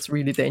that's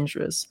really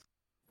dangerous.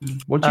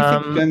 What do you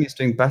think Germany is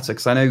doing better?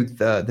 Because I know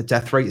the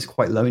death rate is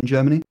quite low in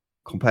Germany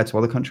compared to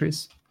other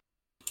countries.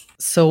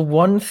 So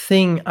one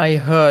thing I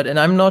heard, and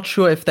I'm not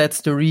sure if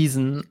that's the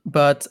reason,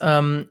 but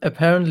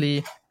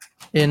apparently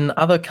in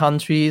other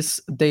countries,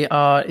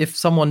 if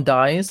someone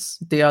dies,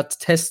 they are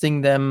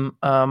testing them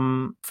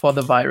for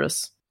the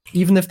virus,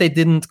 even if they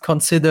didn't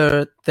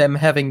consider them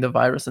having the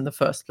virus in the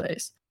first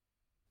place.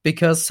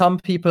 Because some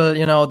people,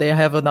 they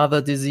have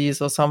another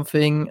disease or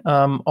something,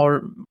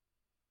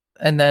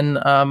 and then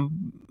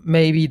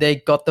maybe they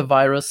got the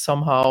virus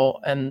somehow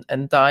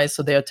and die,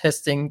 so they are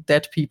testing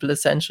dead people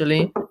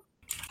essentially.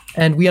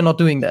 And we are not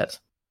doing that.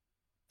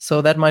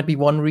 So that might be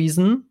one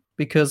reason,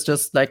 because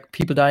just like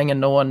people dying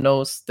and no one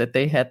knows that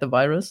they had the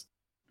virus.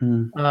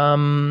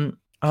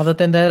 Other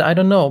than that, I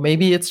don't know.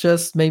 Maybe it's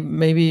just,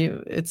 maybe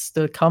it's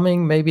still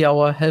coming. Maybe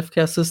our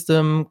healthcare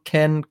system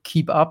can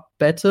keep up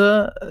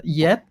better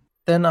yet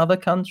than other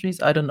countries.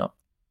 I don't know.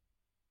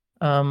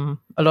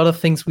 A lot of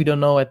things we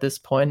don't know at this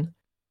point.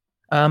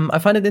 I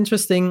find it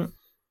interesting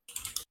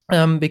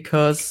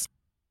because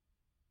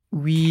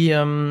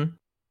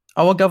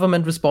our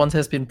government response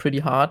has been pretty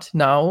hard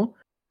now,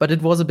 but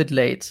it was a bit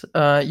late.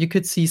 You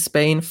could see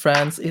Spain,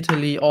 France,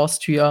 Italy,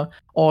 Austria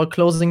all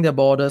closing their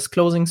borders,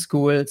 closing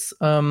schools,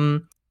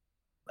 setting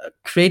up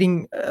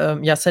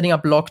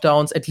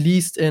lockdowns, at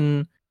least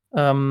in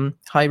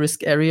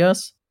high-risk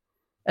areas.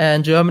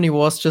 And Germany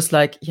was just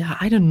like,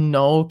 I don't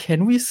know,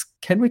 can we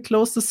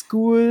close the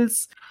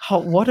schools?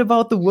 What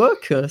about the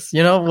workers?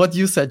 What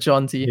you said,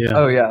 Jonty. Yeah.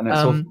 Oh yeah, no, it's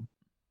awful.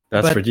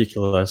 That's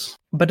ridiculous.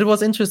 But it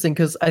was interesting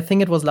because I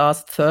think it was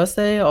last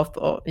Thursday. I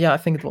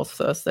think it was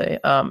Thursday.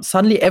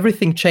 Suddenly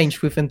everything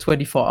changed within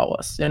 24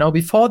 hours.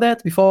 Before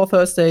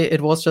Thursday, it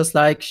was just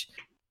like,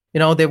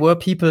 there were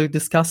people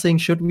discussing,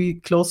 should we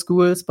close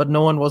schools? But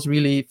no one was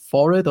really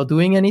for it or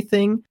doing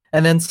anything.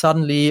 And then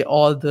suddenly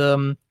all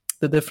the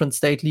different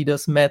state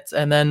leaders met.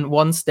 And then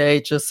one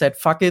state just said,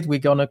 fuck it, we're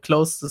going to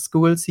close the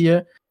schools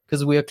here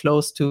because we are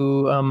close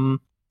to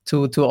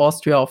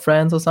Austria or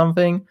France or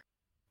something.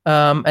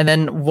 And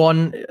then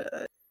one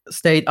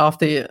state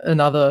after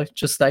another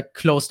just like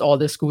closed all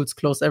their schools,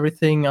 closed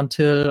everything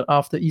until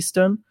after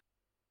Easter.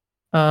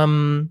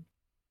 And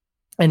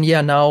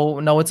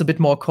now it's a bit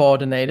more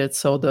coordinated.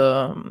 So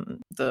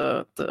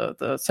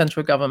the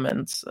central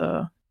government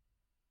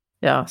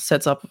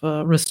sets up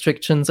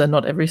restrictions, and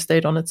not every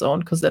state on its own,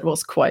 because that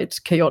was quite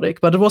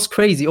chaotic. But it was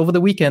crazy over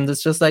the weekend.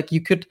 It's just like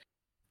you could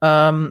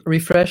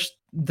refresh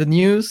the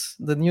news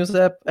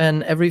app,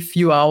 and every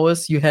few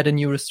hours you had a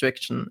new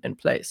restriction in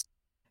place.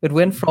 It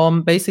went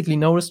from basically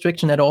no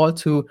restriction at all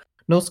to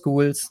no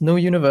schools, no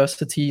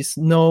universities,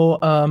 no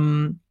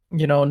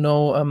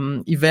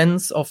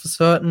events of a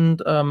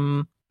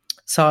certain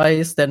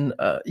size, then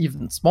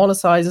even smaller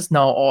sizes.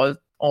 Now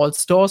all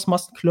stores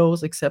must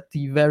close except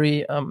the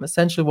very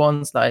essential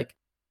ones, like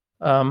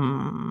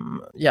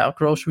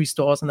grocery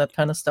stores and that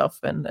kind of stuff,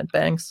 and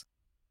banks.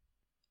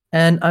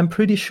 And I'm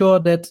pretty sure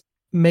that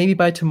maybe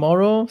by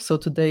tomorrow, so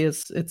today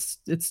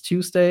it's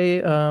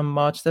Tuesday,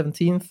 March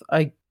 17th,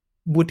 I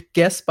would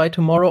guess by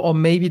tomorrow or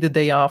maybe the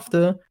day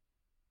after,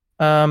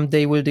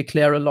 they will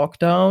declare a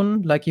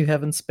lockdown like you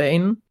have in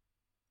Spain.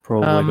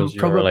 Probably because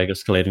you're like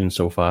escalating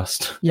so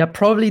fast. Yeah,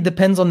 probably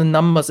depends on the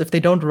numbers. If they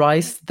don't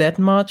rise that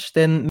much,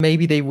 then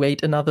maybe they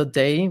wait another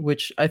day,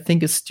 which I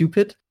think is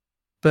stupid.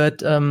 But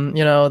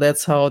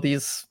that's how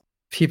these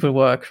people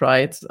work,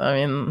 right? I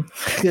mean,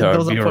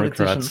 those are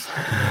politicians.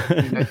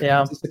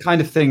 Yeah, it's the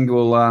kind of thing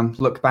we'll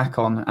look back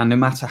on, and no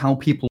matter how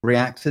people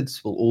reacted,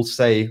 we'll all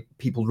say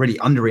people really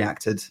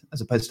underreacted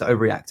as opposed to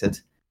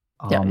overreacted.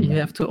 You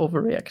have to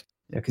overreact.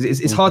 Yeah, because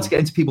it's hard to get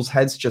into people's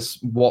heads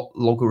just what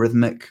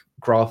logarithmic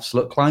graphs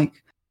look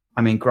like.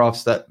 I mean,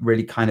 graphs that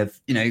really kind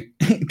of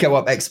go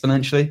up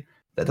exponentially.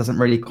 That doesn't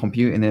really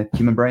compute in the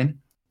human brain.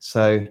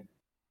 So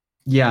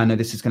yeah, I know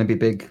this is going to be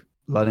a big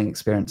learning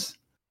experience.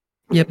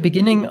 Yeah,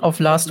 beginning of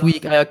last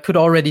week, I could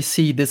already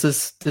see this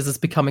is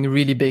becoming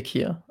really big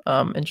here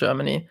in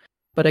Germany,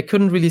 but I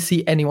couldn't really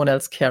see anyone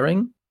else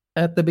caring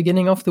at the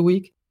beginning of the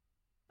week.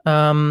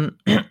 I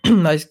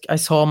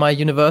saw my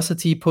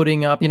university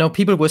putting up,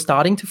 people were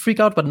starting to freak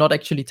out, but not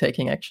actually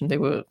taking action. They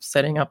were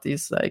setting up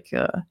these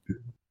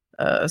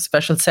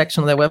special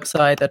section on their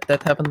website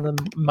that happened in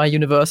my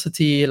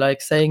university,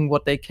 like saying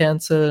what they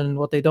cancel and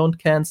what they don't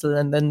cancel,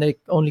 and then they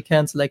only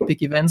cancel like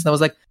big events. And I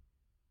was like,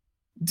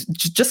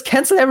 just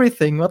cancel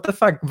everything. What the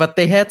fuck? But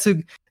they had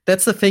to.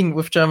 That's the thing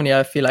with Germany,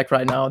 I feel like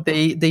right now.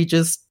 They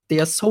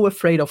are so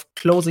afraid of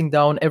closing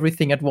down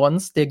everything at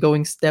once. They're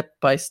going step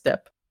by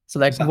step. So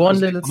like one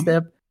little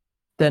step,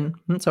 then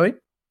sorry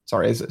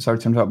to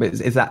interrupt, but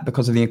is that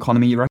because of the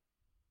economy, you reckon?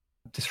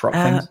 Disrupt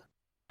things?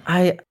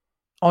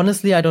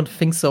 honestly, I don't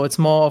think so. It's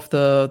more of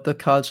the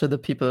culture, the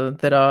people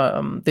that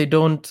are they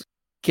don't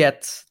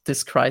get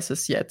this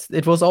crisis yet.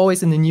 It was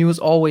always in the news,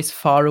 always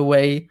far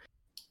away.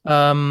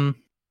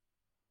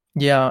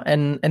 Yeah,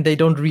 and they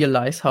don't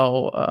realize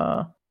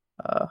how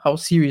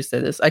serious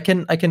that is. I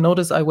can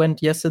notice. I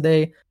went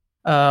yesterday.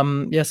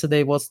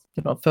 Yesterday was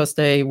first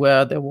day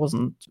where there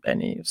wasn't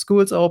any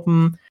schools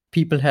open.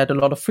 People had a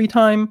lot of free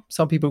time.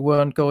 Some people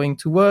weren't going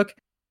to work.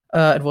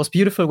 It was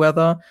beautiful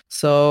weather,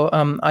 so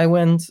I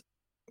went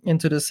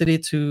into the city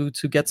to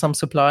get some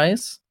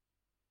supplies.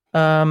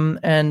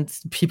 And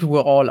people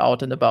were all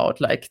out and about,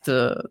 like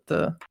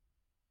the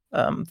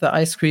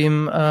ice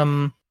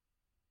cream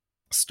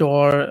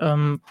store,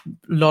 a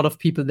lot of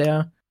people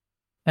there,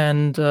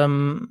 and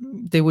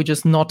they were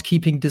just not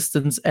keeping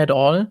distance at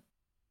all.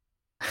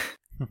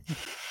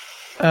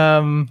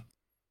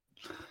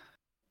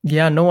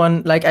 Yeah, no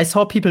one, like I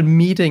saw people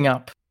meeting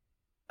up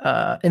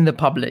in the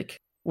public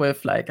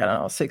with like, I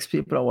don't know, 6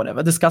 people or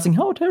whatever, discussing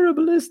how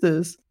terrible is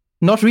this,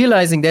 not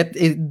realizing that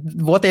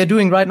what they're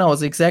doing right now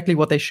is exactly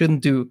what they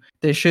shouldn't do.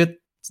 They should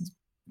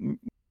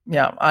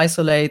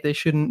isolate, they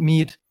shouldn't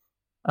meet.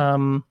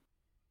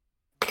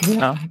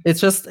 Yeah,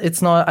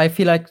 it's not, I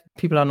feel like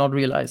people are not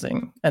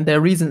realizing, and they're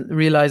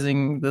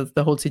realizing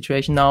the whole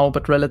situation now,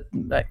 but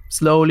like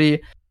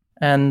slowly,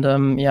 and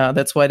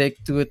that's why they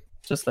do it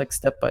just like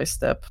step by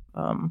step.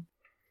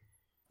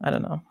 I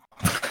don't know.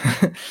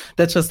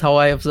 That's just how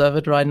I observe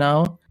it right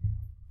now.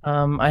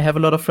 I have a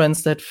lot of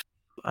friends that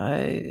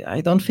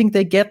I don't think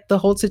they get the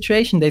whole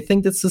situation. They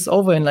think this is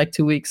over in like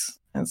 2 weeks.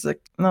 And it's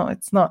like, no,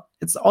 it's not.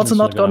 It's also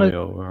not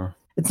gonna.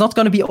 It's not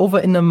going to be over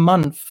in a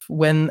month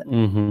when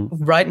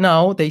right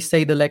now they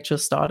say the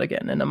lectures start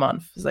again in a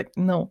month. It's like,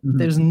 no,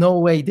 there's no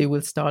way they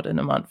will start in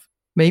a month.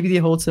 Maybe the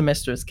whole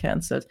semester is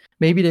cancelled.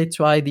 Maybe they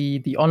try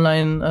the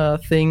online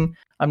thing.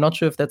 I'm not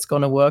sure if that's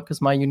going to work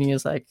because my uni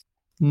is like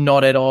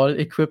not at all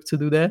equipped to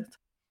do that.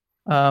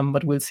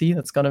 But we'll see.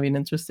 That's going to be an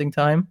interesting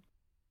time.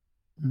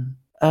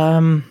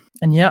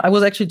 And yeah, I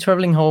was actually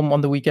traveling home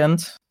on the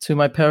weekend to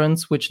my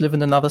parents, which live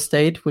in another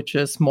state, which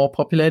is more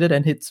populated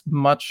and hits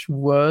much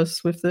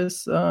worse with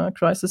this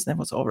crisis. And I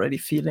was already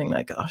feeling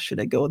like, oh, should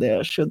I go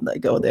there? Shouldn't I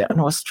go there?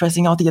 And I was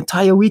stressing out the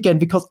entire weekend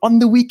because on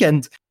the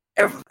weekend,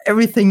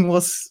 everything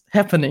was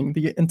happening.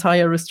 The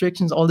entire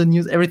restrictions, all the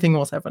news, everything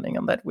was happening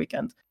on that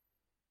weekend.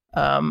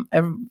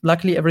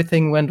 Luckily,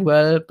 everything went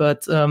well,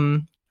 but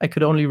I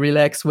could only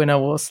relax when I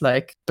was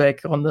like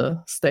back on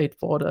the state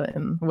border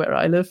in where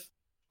I live.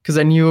 Because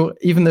I knew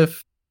even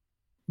if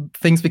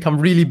things become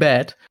really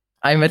bad,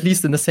 I'm at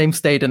least in the same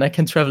state and I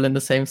can travel in the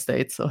same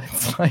state. So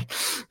it's like,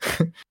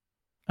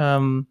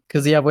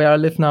 because where I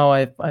live now,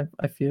 I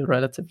feel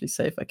relatively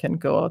safe. I can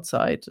go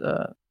outside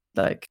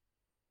like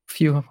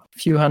few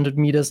hundred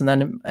meters, and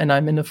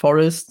I'm in a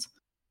forest.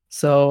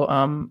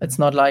 So it's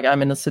not like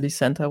I'm in a city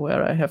center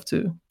where I have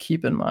to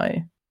keep in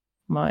my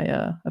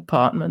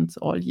apartment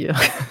all year.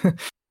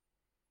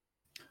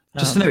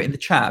 Just to note in the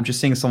chat, I'm just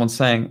seeing someone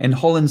saying in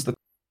Holland's the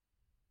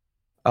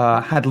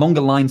had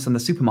longer lines than the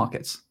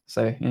supermarkets.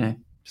 So,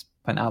 just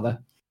putting it out there.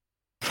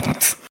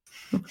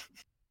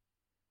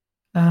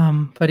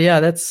 But yeah,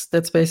 that's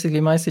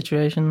basically my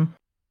situation.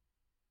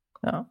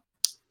 Yeah.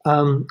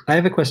 I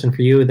have a question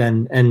for you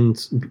then,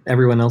 and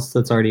everyone else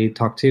that's already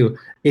talked to.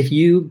 If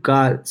you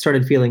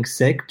started feeling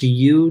sick, do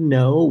you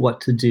know what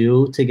to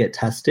do to get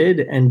tested?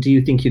 And do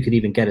you think you could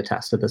even get a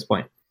test at this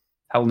point?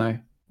 Hell no.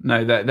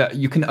 No, that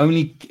you can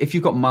only, if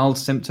you've got mild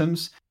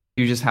symptoms,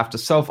 you just have to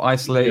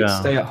self-isolate,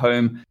 stay at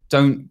home.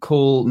 Don't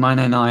call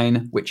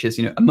 999, which is,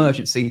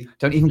 emergency.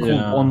 Don't even call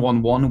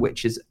 111,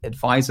 which is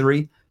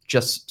advisory.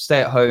 Just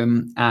stay at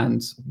home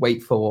and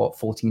wait for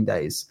 14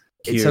 days.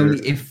 It's only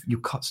if you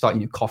start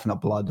coughing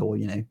up blood or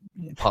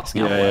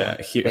passing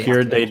out.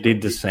 Here they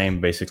did the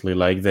same basically.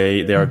 Like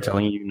they are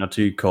telling you not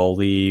to call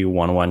the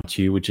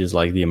 112, which is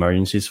like the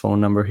emergencies phone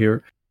number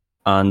here.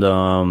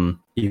 And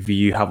if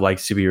you have like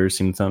severe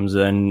symptoms,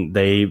 then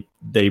they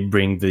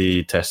bring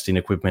the testing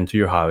equipment to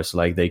your house.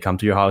 Like they come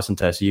to your house and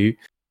test you,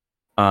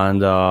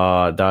 and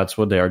that's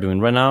what they are doing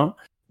right now.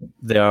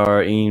 They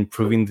are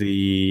improving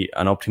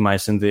and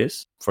optimizing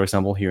this. For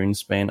example, here in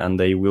Spain, and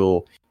they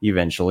will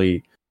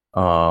eventually.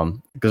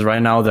 Because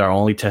right now they're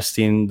only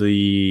testing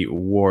the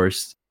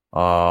worst,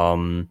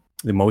 the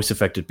most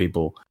affected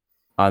people,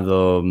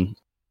 and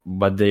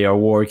but they are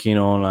working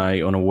on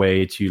a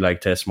way to like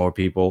test more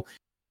people,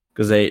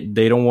 because they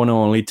don't want to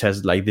only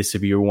test like the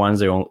severe ones.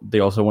 They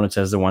also want to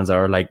test the ones that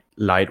are like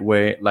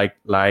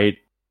light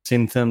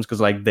symptoms,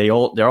 because like they're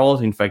all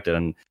infected,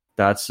 and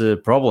that's a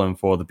problem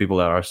for the people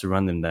that are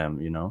surrounding them,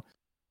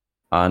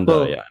 And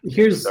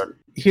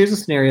Here's a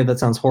scenario that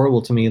sounds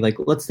horrible to me. Like,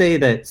 let's say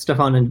that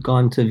Stefan had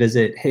gone to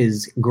visit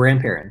his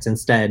grandparents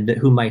instead,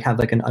 who might have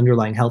like an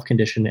underlying health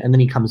condition, and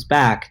then he comes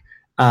back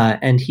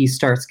and he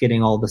starts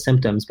getting all the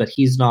symptoms, but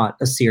he's not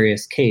a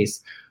serious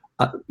case.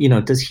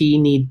 Does he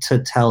need to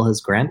tell his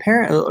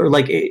grandparent? Or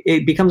like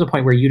it becomes a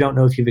point where you don't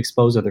know if you've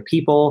exposed other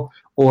people,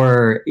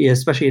 or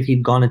especially if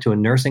he'd gone into a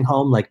nursing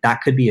home, like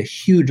that could be a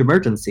huge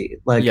emergency.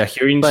 Like,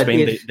 here in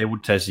Spain, they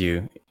would test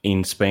you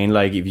in Spain,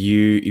 like if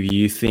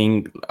you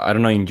think, I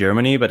don't know in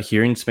Germany, but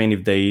here in Spain,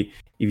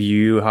 if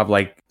you have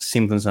like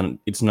symptoms and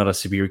it's not a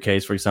severe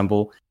case, for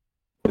example,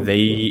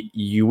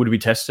 you would be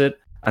tested,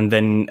 and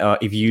then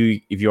if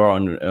you are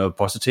on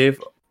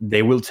positive,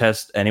 they will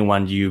test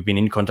anyone you've been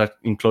in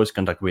close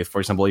contact with.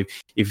 For example,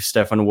 if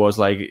Stefan was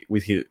like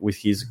with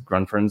his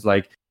grandparents,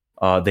 like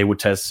they would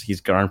test his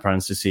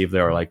grandparents to see if they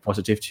are like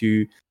positive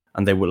too,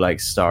 and they would like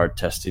start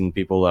testing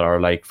people that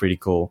are like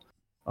critical,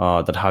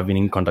 that have been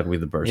in contact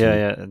with the person.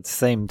 Yeah,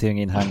 same thing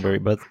in Hungary,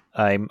 but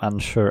I'm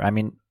unsure. I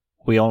mean,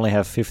 we only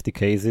have 50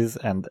 cases,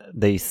 and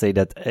they say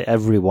that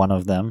every one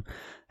of them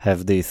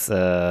have this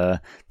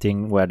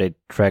thing where they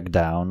track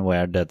down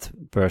where that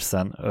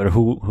person or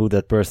who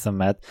that person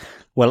met.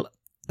 Well,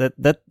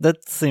 that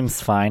seems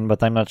fine,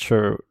 but I'm not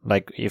sure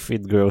like if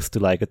it grows to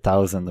like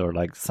 1,000 or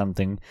like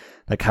something.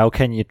 Like how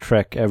can you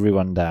track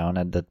everyone down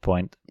at that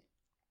point?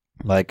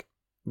 Like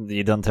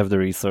you don't have the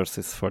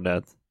resources for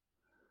that.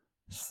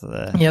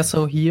 So, yeah,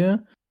 so here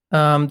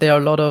there are a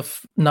lot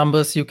of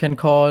numbers you can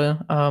call.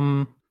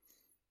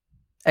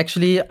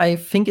 Actually, I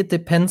think it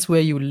depends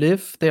where you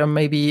live. There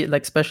may be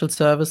like special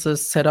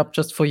services set up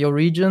just for your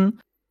region.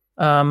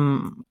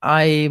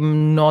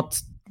 I'm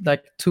not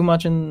like too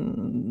much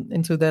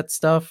into that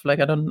stuff. Like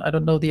I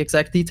don't know the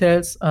exact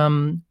details.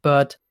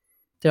 But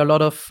there are a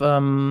lot of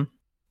phone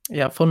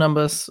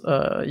numbers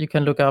you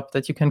can look up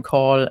that you can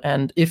call,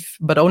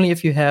 but only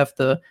if you have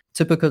the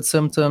typical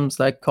symptoms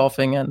like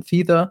coughing and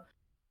fever,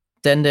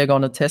 then they're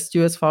gonna test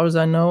you, as far as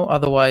I know.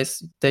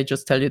 Otherwise, they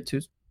just tell you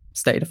to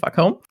stay the fuck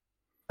home.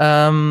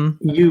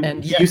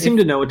 You seem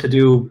to know what to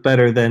do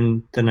better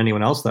than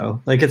anyone else,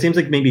 though. Like it seems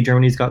like maybe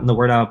Germany's gotten the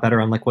word out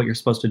better on like what you're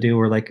supposed to do,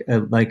 or like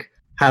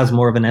has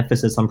more of an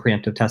emphasis on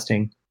preemptive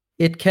testing.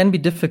 It can be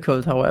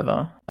difficult,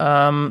 however.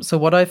 So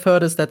what I've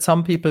heard is that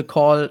some people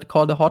call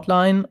the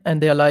hotline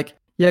and they're like,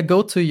 "Yeah,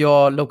 go to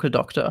your local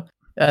doctor."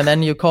 And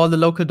then you call the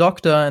local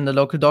doctor, and the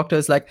local doctor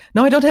is like,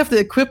 "No, I don't have the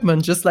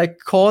equipment. Just like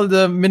call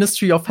the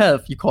Ministry of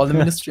Health." You call the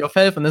Ministry of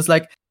Health, and it's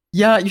like,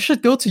 "Yeah, you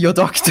should go to your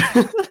doctor."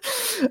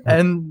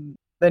 And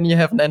then you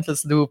have an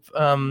endless loop,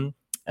 and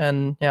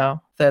yeah,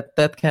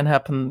 that can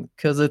happen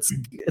because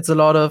it's a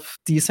lot of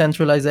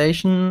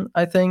decentralization,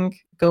 I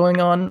think, going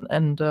on,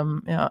 and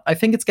I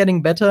think it's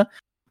getting better,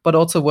 but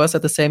also worse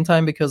at the same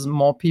time because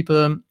more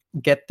people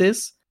get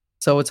this,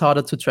 so it's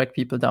harder to track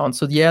people down.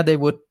 So yeah, they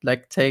would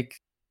like take,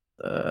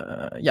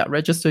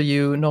 register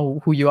you,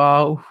 know who you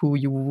are, who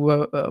you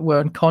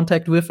were in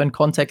contact with, and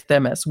contact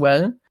them as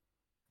well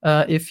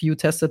if you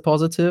tested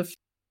positive.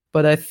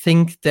 But I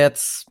think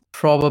that's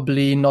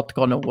probably not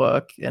going to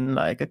work in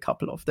like a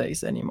couple of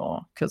days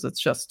anymore because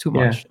it's just too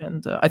much.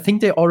 And I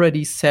think they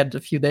already said a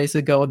few days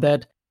ago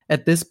that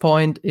at this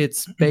point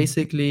it's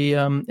basically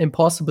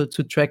impossible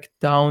to track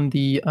down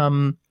the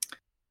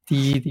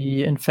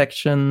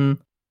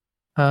infection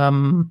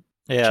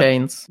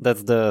chains.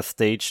 That's the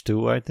stage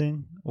 2, I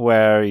think,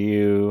 where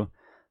you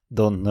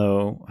don't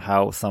know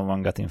how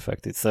someone got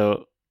infected.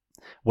 So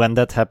when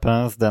that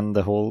happens, then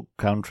the whole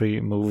country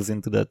moves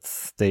into that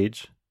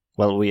stage.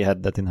 Well, we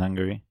had that in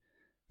Hungary.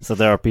 So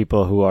there are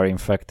people who are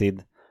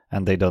infected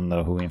and they don't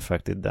know who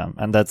infected them.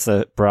 And that's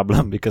a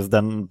problem because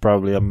then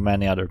probably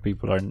many other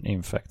people are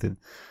infected.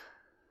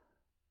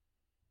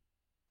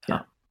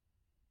 Yeah.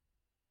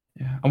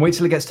 And wait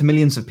till it gets to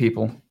millions of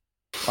people.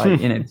 Like,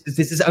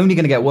 this is only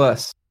going to get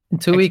worse. In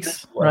 2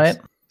 weeks, right?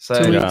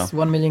 So 2 weeks,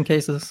 1 million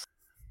cases.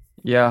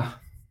 Yeah.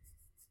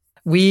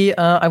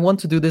 I want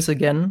to do this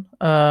again.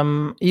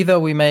 Either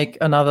we make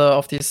another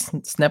of these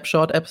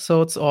snapshot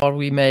episodes, or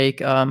we make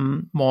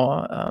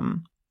more,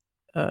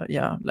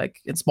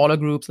 like in smaller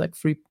groups, like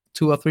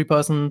 2 or 3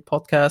 person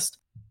podcast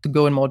to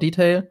go in more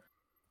detail.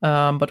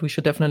 But we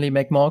should definitely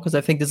make more because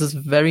I think this is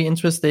very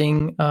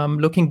interesting.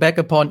 Looking back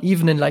upon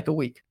even in like a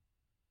week.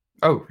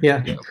 Oh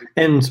yeah,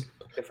 and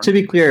to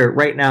be clear,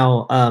 right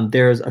now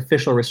there's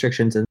official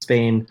restrictions in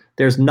Spain.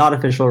 There's not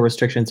official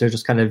restrictions. There's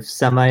just kind of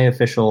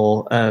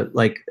semi-official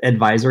like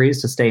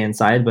advisories to stay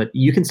inside. But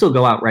you can still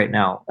go out right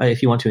now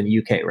if you want to in the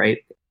UK, right?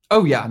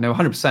 Oh yeah, no,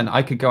 100%.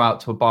 I could go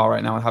out to a bar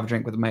right now and have a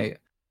drink with a mate.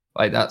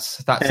 Like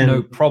that's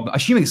no problem.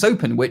 Assuming it's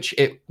open, which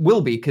it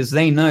will be, because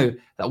they know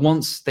that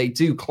once they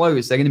do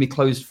close, they're going to be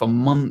closed for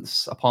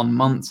months upon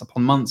months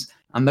upon months.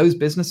 And those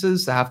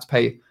businesses that have to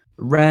pay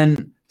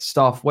rent,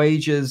 staff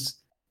wages,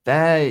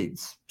 they're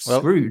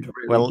screwed.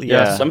 Really. Well,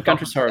 yeah. Some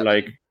countries are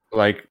like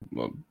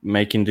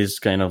making this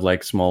kind of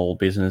like small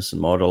business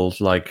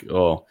models, like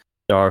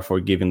they are for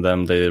giving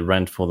them the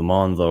rent for the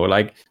month, or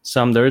like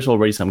there is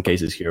already some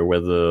cases here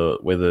where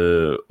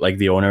the like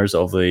the owners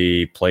of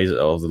the place,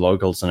 of the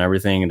locals and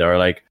everything, they're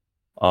like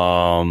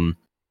for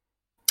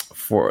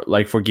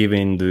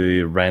giving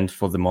the rent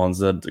for the months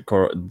that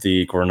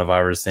the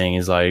coronavirus thing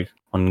is like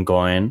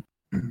ongoing.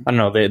 I don't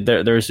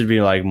know. There should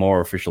be like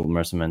more official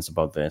measurements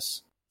about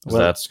this. Well,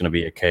 that's going to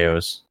be a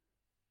chaos.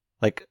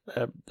 Like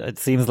it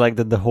seems like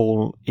that the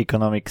whole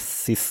economic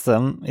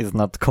system is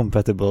not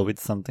compatible with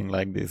something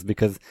like this,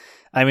 because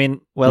I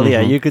mean, well, yeah,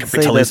 you could say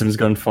that capitalism's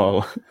going to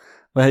fall.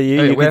 Well,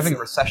 we're having a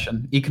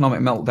recession,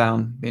 economic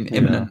meltdown being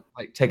imminent.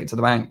 Like take it to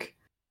the bank.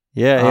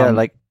 Yeah,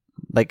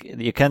 like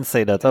you can't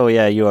say that, oh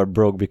yeah, you are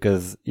broke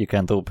because you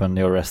can't open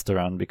your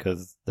restaurant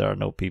because there are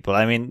no people.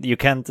 I mean, you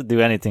can't do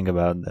anything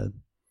about that.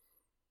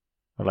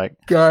 Or like,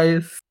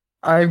 guys,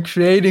 I'm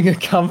creating a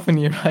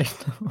company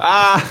right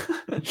now.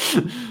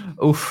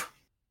 Oof.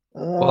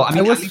 Well,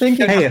 I was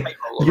thinking, hey,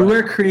 you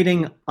were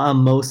creating a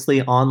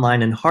mostly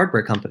online and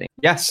hardware company.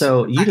 Yes.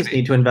 So you just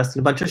need to invest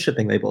in a bunch of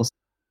shipping labels.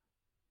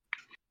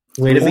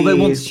 Way to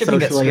be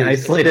socially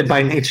isolated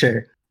by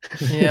nature.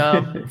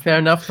 Yeah, fair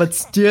enough. But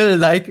still,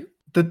 like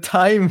the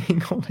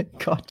timing, oh my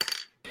god.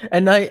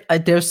 And I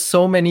there's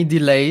so many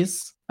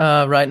delays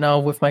right now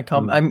with my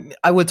company.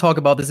 I will talk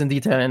about this in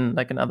detail in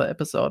like another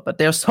episode, but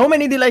there's so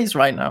many delays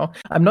right now.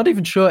 I'm not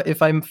even sure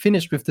if I'm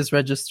finished with this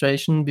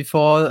registration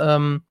before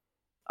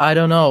I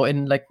don't know,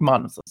 in like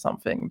months or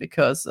something,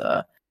 because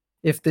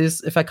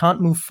if I can't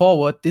move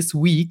forward this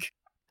week,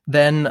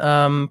 then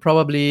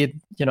probably,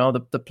 you know,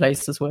 the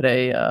places where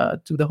they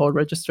do the whole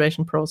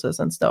registration process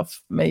and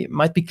stuff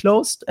might be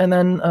closed, and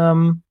then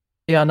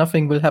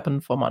nothing will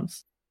happen for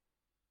months.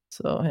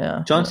 So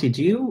yeah. Jonty,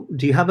 do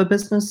you have a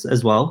business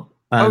as well?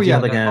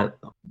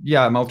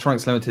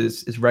 Maltronics Limited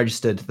is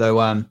registered,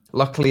 though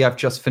luckily I've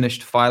just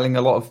finished filing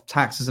a lot of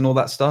taxes and all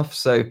that stuff,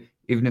 so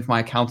even if my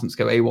accountants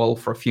go AWOL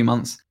for a few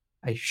months,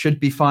 I should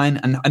be fine.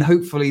 And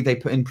hopefully they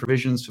put in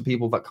provisions for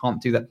people that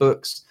can't do their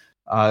books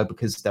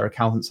because their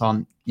accountants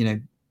aren't,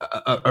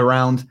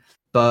 around.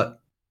 But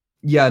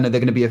yeah, no,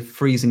 they're going to be a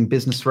freezing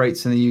business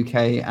rates in the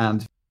UK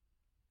and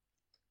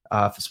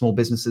for small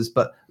businesses.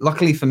 But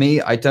luckily for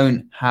me, I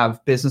don't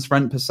have business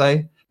rent per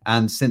se.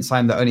 And since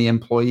I'm the only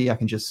employee, I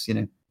can just,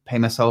 pay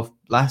myself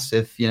less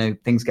if,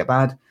 things get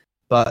bad.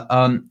 But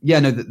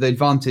the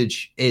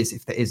advantage is,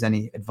 if there is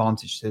any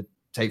advantage to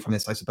take from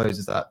this, I suppose,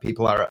 is that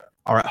people are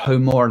at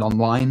home more and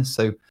online.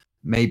 So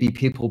maybe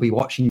people will be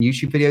watching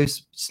YouTube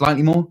videos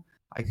slightly more.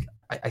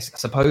 I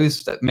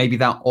suppose that maybe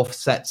that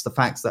offsets the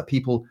fact that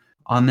people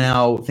are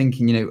now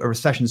thinking, a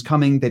recession's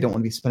coming. They don't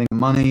want to be spending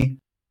money,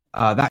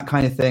 that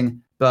kind of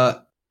thing.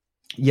 But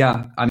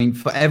yeah, I mean,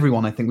 for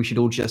everyone, I think we should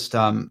all just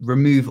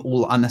remove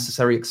all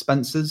unnecessary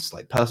expenses,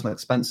 like personal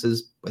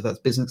expenses, whether it's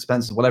business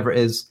expenses, whatever it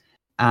is,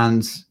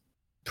 and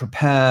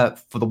prepare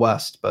for the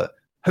worst, but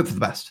hope for the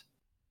best.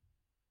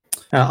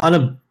 On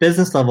a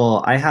business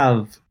level, I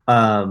have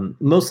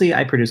mostly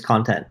I produce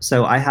content.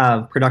 So I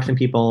have production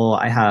people,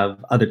 I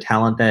have other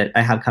talent that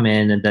I have come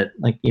in and that,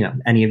 like,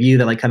 any of you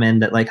that like come in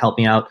that like help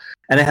me out.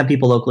 And I have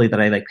people locally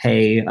that I like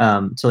pay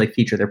to like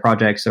feature their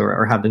projects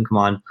or have them come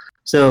on.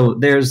 So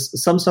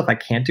there's some stuff I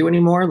can't do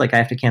anymore. Like I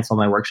have to cancel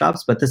my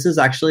workshops, but this is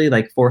actually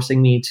like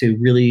forcing me to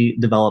really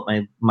develop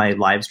my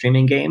live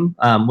streaming game,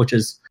 which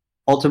is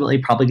ultimately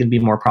probably going to be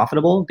more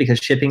profitable, because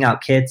shipping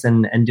out kits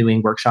and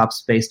doing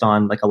workshops based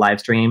on like a live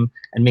stream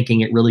and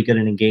making it really good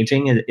and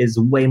engaging is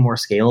way more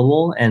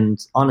scalable.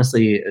 And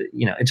honestly,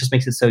 it just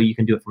makes it so you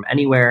can do it from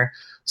anywhere.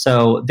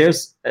 So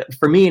there's,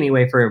 for me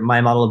anyway, for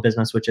my model of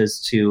business, which is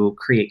to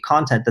create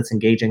content that's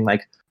engaging,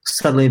 like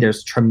suddenly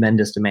there's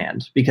tremendous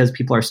demand because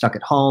people are stuck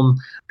at home.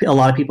 A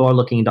lot of people are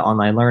looking into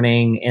online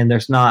learning, and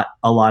there's not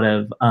a lot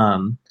of,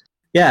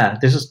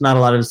 there's just not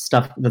a lot of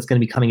stuff that's going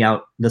to be coming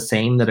out the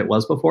same that it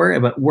was before.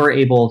 But we're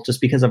able,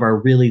 just because of our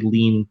really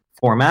lean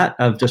format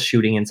of just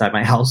shooting inside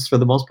my house for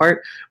the most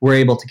part, we're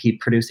able to keep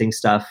producing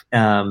stuff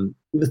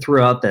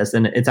throughout this.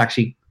 And it's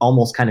actually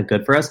almost kind of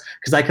good for us,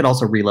 because I could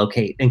also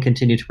relocate and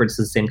continue to produce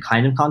the same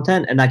kind of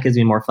content. And that gives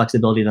me more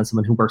flexibility than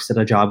someone who works at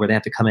a job where they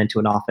have to come into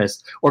an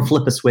office or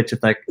flip a switch if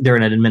they're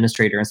an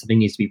administrator and something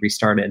needs to be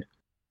restarted.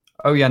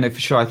 Oh, yeah, no,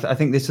 for sure. I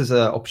think this is an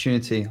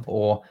opportunity,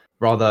 or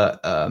rather,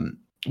 an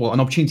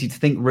opportunity to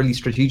think really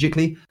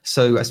strategically.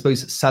 So I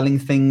suppose selling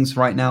things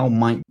right now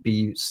might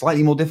be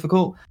slightly more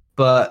difficult,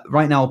 but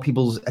right now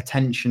people's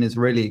attention is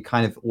really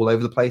kind of all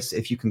over the place.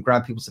 If you can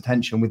grab people's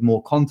attention with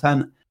more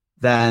content,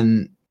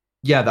 then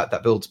yeah,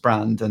 that builds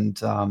brand and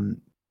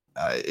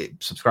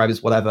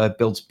subscribers, whatever,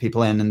 builds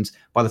people in. And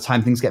by the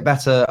time things get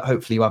better,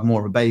 hopefully you have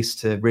more of a base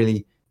to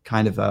really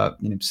kind of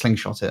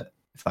slingshot it,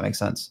 if that makes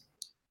sense.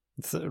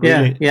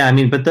 Really... Yeah. I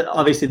mean, but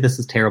obviously this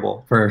is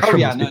terrible for. Oh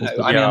yeah, no.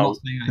 I mean, I'm not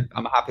saying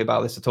I'm happy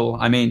about this at all.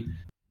 I mean,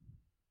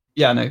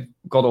 yeah, no,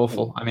 god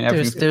awful. I mean,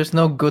 there's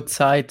no good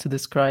side to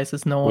this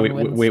crisis. No one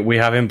wins. We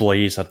have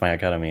employees at my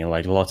academy,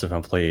 like lots of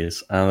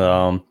employees, and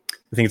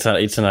I think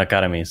it's an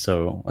academy,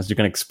 so as you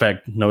can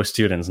expect, no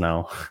students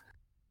now.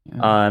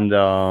 Yeah.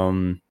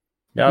 And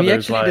we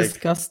actually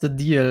discussed the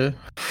deal.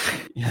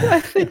 I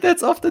think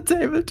that's off the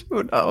table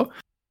too now.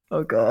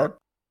 Oh god.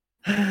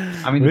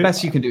 I mean, the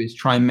best you can do is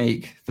try and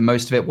make the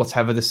most of it,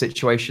 whatever the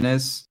situation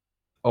is,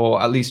 or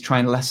at least try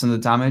and lessen the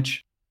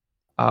damage.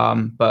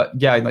 But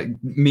yeah, like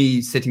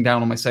me sitting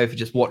down on my sofa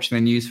just watching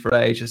the news for a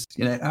day, just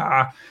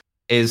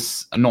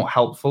is not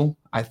helpful,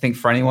 I think,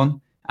 for anyone.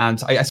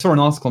 And I saw an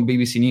article on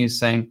BBC News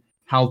saying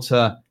how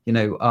to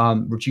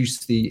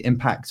reduce the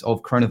impact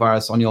of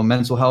coronavirus on your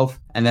mental health,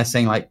 and they're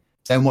saying like,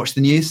 don't watch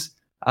the news.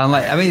 And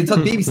like, I mean, it's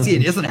on BBC.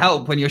 It doesn't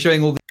help when you're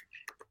showing all the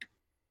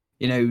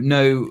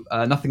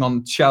nothing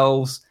on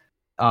shelves,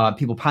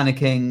 people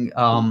panicking.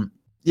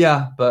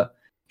 But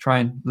try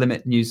and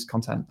limit news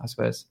content, I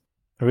suppose.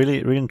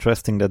 really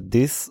interesting that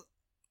this,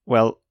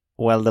 well,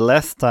 the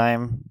last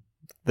time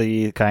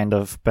the kind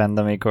of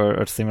pandemic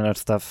or similar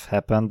stuff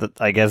happened, that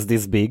I guess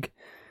this big,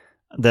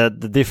 the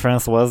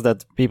difference was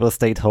that people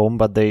stayed home,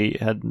 but they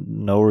had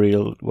no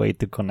real way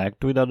to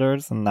connect with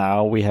others. And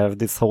now we have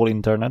this whole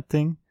internet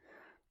thing,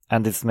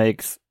 and this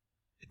makes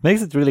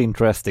it really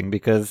interesting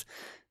because,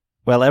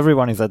 well,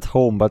 everyone is at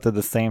home, but at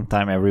the same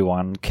time,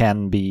 everyone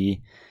can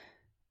be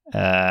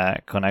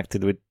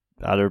connected with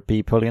other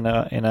people in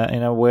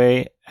a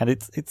way, and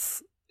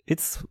it's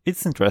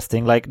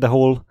interesting, like the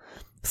whole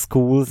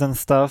schools and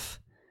stuff.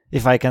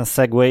 If I can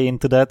segue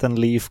into that and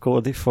leave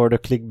Cody for the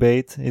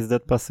clickbait, is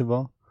that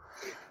possible?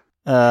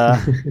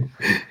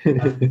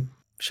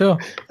 Sure.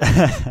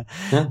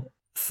 Yeah.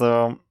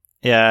 So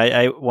yeah,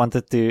 I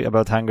wanted to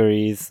about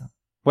Hungary's.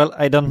 Well,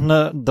 I don't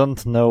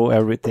know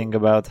everything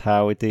about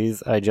how it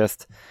is. I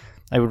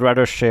would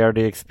rather share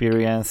the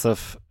experience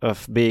of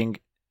being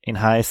in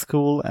high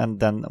school and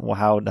then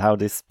how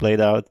this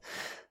played out.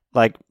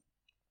 Like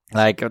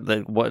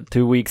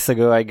 2 weeks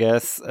ago, I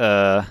guess.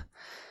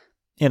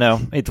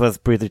 It was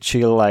pretty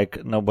chill.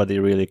 Like nobody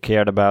really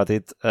cared about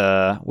it.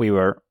 We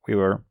were.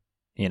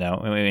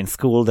 In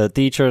school, the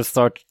teachers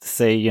started to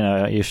say,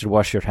 you should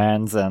wash your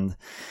hands, and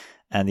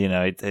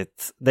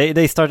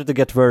they started to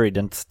get worried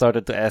and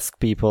started to ask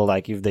people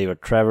like if they were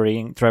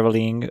traveling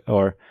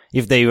or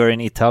if they were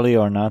in Italy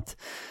or not,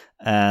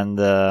 and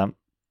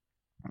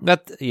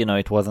but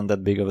it wasn't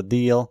that big of a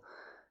deal.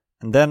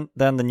 And then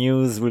the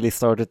news really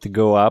started to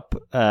go up,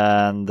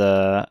 and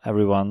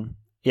everyone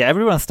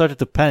started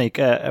to panic.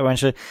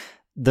 Eventually,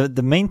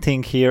 the main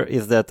thing here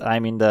is that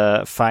I'm in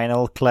the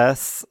final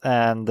class,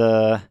 and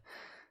the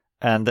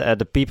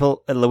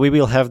people, we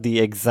will have the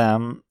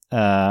exam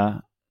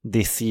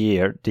this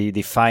year,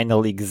 the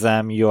final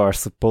exam you are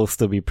supposed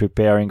to be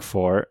preparing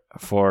for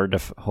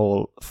the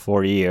whole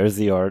 4 years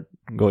you are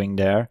going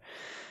there,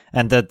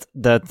 and that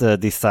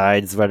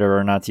decides whether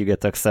or not you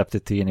get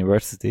accepted to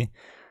university.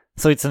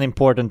 So it's an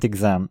important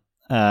exam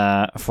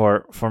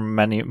for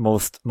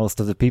most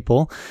of the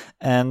people,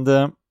 and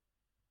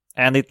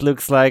it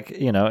looks like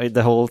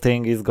the whole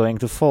thing is going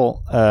to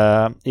fall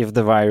if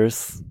the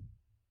virus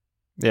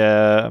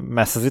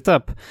messes it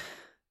up.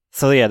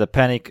 So yeah, the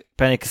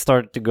panic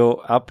started to go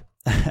up,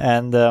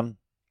 and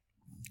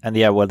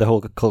yeah, well, the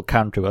whole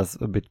country was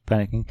a bit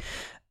panicking.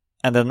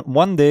 And then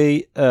one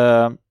day,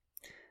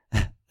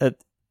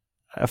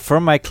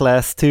 from my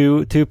class,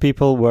 two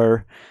people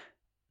were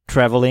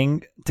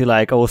traveling to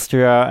like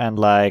Austria and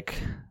like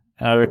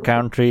another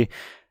country,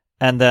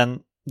 and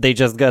then they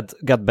just got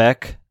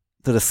back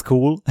to the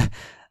school,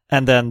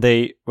 and then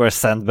they were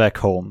sent back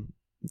home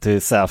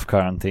to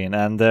self-quarantine.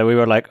 And we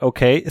were like,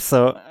 okay,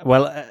 so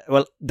well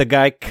the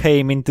guy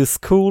came into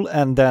school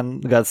and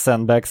then got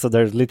sent back, so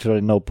there's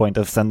literally no point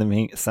of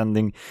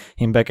sending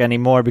him back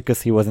anymore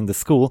because he was in the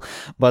school.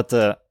 But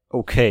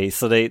okay,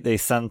 so they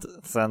sent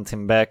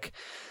him back,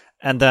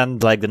 and then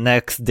like the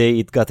next day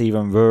it got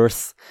even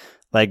worse.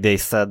 Like they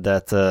said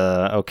that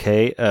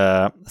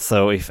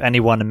so if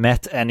anyone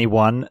met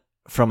anyone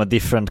from a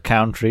different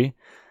country,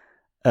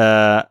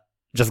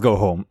 just go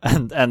home.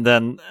 And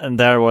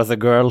there was a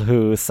girl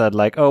who said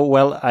like, oh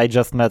well, I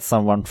just met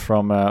someone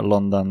from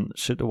London.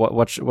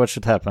 What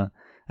should happen?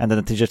 And then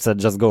the teacher said,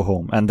 just go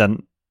home. And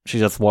then she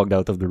just walked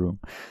out of the room.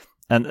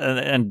 And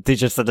the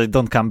teacher said, they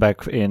don't come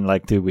back in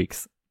like 2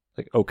 weeks.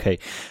 Like, okay.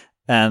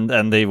 And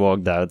they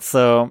walked out.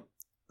 So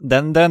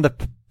then the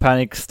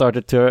panic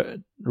started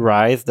to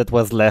rise. That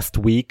was last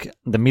week,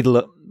 the middle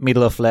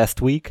of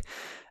last week,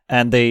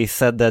 and they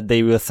said that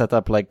they will set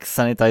up like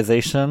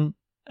sanitization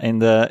in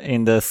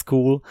the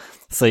school,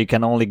 so you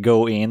can only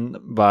go in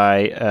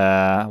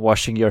by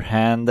washing your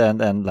hand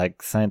and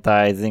like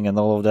sanitizing and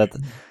all of that.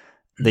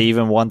 They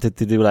even wanted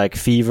to do like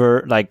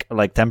fever, like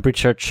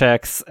temperature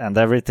checks and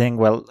everything.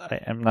 Well,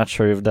 I'm not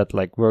sure if that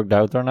like worked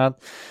out or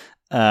not.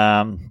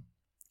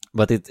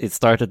 But it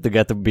started to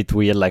get a bit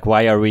weird. Like,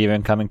 why are we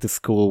even coming to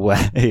school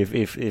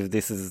if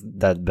this is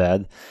that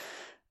bad?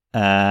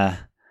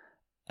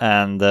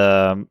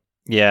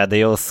 Yeah,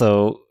 they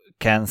also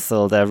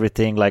canceled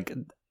everything. Like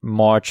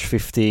March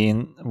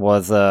 15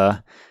 is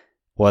a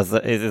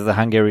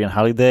Hungarian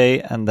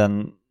holiday, and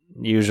then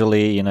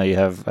usually you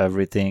have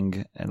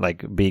everything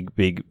like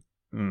big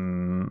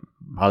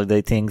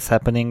holiday things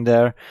happening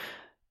there,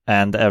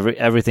 and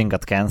everything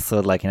got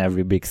canceled like in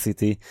every big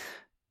city,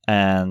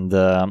 and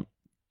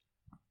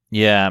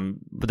yeah,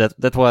 but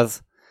that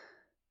was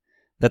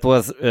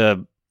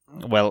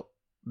well,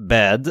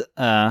 bad.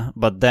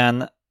 But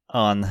then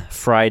on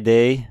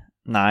Friday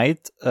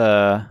night,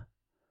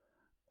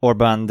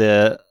 Orban,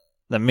 the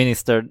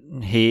minister,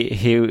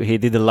 he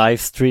did a live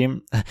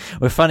stream.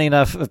 Well, funny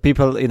enough,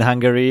 people in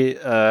Hungary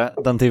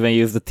don't even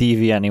use the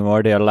TV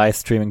anymore. They are live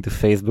streaming to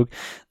Facebook.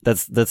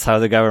 That's how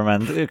the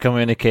government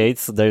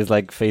communicates. There's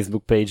like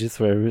Facebook pages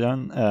for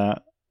everyone.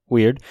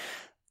 Weird.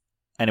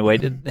 Anyway,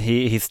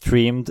 he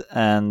streamed,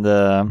 and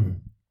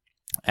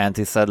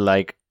he said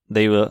like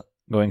they were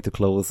going to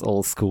close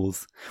all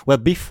schools. Well,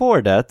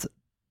 before that,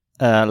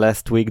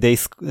 last week they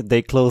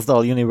closed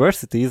all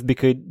universities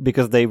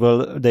because they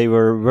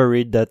were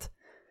worried that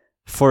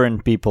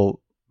foreign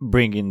people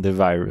bring in the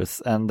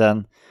virus, and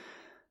then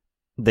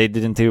they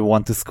didn't even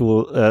want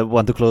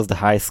to close the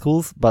high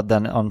schools. But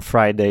then on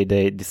Friday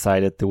they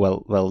decided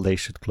to they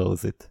should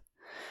close it.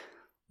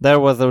 There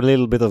was a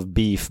little bit of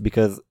beef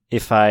because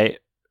if I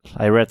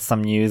read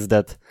some news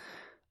that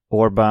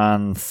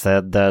Orban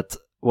said that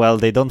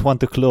they don't want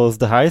to close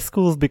the high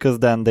schools because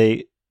then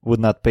they would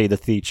not pay the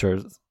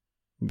teachers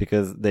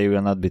because they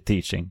will not be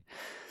teaching.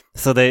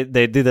 So they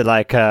did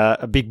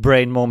a big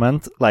brain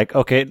moment, like,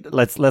 okay,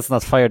 let's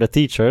not fire the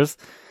teachers,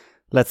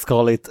 let's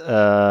call it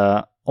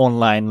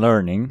online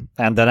learning,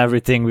 and then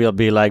everything will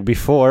be like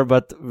before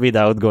but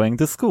without going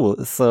to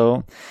school.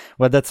 So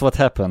that's what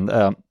happened.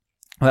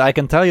 I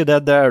can tell you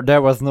that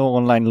there was no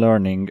online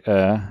learning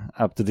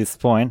up to this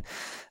point,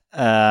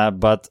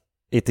 but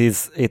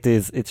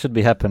it should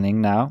be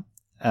happening now,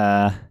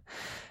 and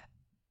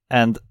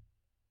I'm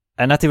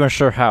not even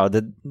sure how.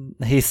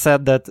 He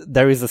said that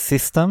there is a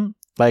system,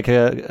 like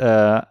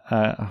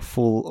a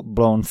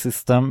full-blown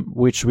system,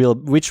 which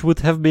would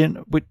have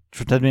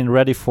been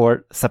ready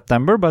for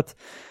September, but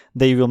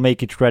they will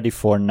make it ready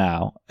for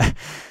now.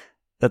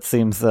 That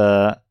seems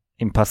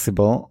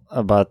impossible,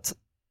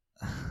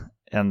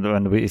 and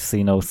when we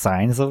see no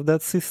signs of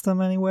that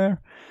system anywhere,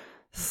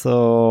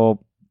 so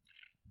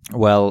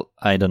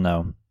I don't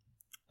know.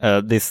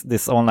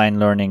 This online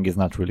learning is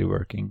not really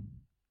working.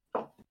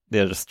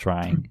 They're just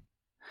trying.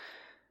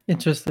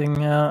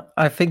 Interesting.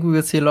 I think we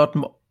will see a lot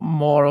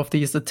more of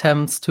these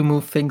attempts to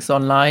move things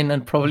online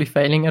and probably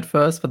failing at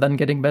first, but then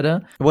getting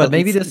better. Well, but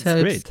maybe this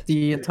helps great.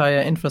 The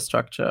entire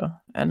infrastructure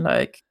and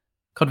like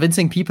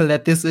convincing people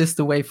that this is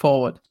the way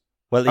forward.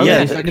 Well,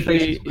 yeah,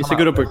 it's a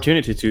good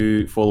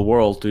opportunity for the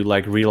world to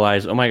like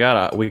realize, oh my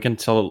god, we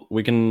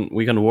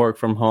can work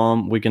from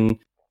home, we can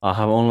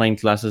have online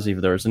classes if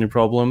there's any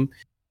problem.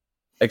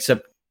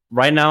 Except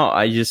right now,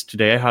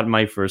 today I had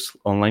my first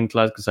online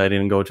class because I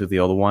didn't go to the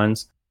other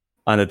ones.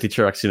 And the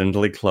teacher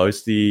accidentally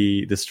closed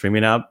the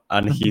streaming app,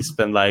 and he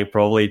spent like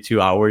probably 2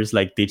 hours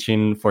like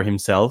teaching for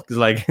himself because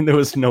like there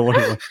was no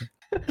one.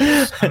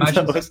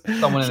 Imagine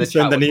someone in the chat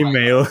sent an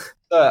email.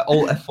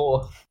 Alt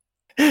F4.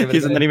 He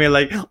sent an email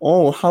like,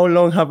 "Oh, how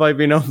long have I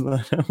been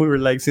on?" We were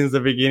like, "Since the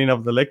beginning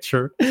of the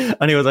lecture,"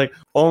 and he was like,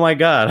 "Oh my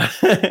god,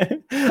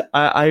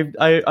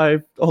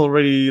 I've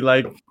already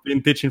like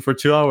been teaching for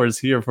 2 hours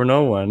here for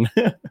no one."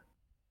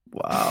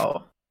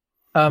 Wow,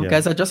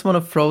 guys, I just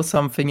want to throw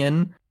something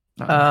in.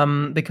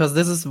 Because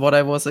this is what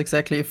I was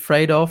exactly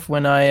afraid of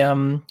when I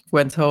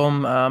went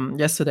home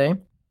yesterday.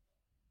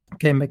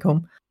 Came back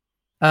home.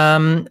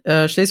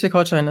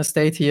 Schleswig-Holstein, a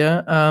state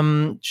here,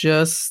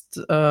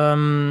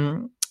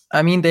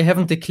 I mean, they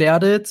haven't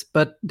declared it,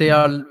 but they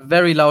are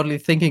very loudly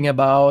thinking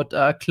about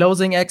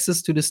closing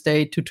access to the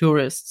state to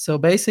tourists. So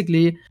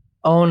basically,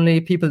 only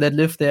people that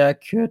live there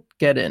could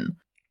get in.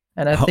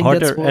 And I think are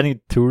there any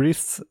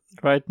tourists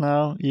right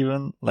now?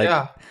 Even like.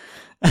 Yeah.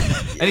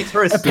 Any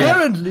tourists?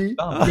 Apparently.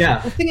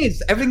 Yeah. The thing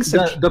is, everything's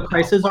so cheap. The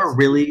prices are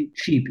really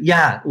cheap.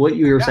 Yeah, what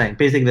you were saying.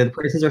 Basically, the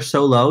prices are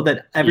so low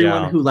that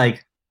everyone who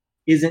like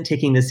isn't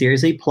taking this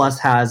seriously, plus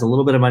has a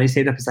little bit of money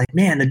saved up, is like,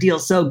 man, the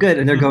deal's so good,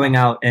 and they're going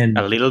out and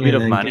a little bit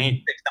of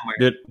money.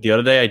 The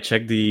other day, I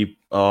checked the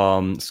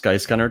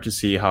Skyscanner to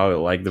see how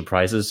like the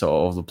prices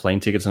of the plane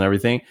tickets and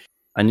everything.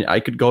 And I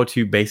could go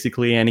to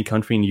basically any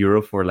country in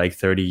Europe for like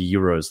 30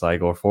 euros,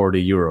 like, or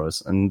 40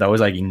 euros. And that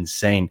was like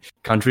insane.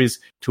 Countries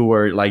to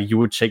where like you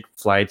would check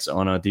flights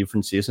on a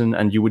different season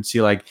and you would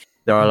see like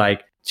there are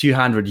like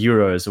 200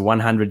 euros,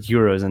 100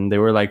 euros, and they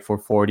were like for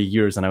 40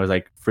 years. And I was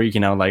like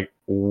freaking out, like,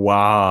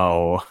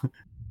 wow,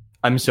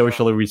 I'm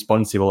socially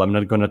responsible. I'm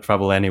not going to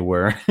travel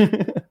anywhere.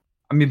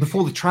 I mean,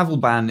 before the travel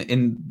ban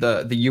in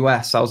the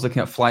US, I was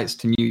looking at flights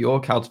to New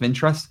York out of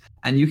interest,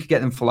 and you could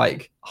get them for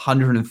like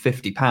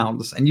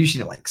 £150 and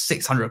usually like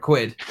 600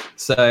 quid.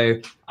 So,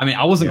 I mean,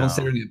 I wasn't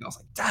considering it, but I was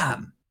like,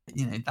 damn,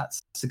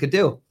 that's a good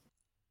deal.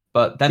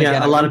 But then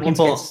again, a lot of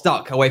people get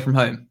stuck away from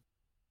home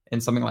in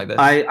something like this.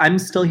 I'm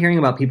still hearing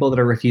about people that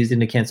are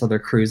refusing to cancel their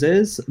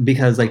cruises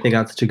because like they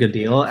got such a good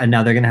deal, and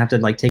now they're going to have to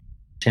like take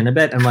in a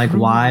bit. And like,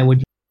 why would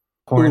you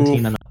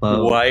quarantine on a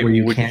boat where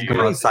you can't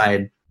go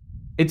outside?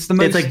 It's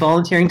like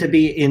volunteering to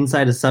be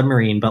inside a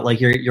submarine, but like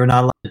you're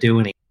not allowed to do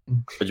anything.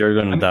 But you're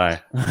going to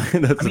die.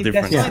 That's the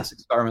difference. They're science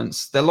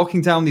experiments. They're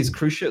locking down these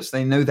cruise ships.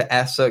 They know the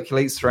air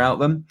circulates throughout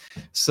them.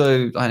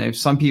 So I know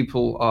some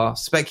people are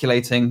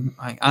speculating.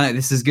 I know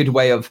this is a good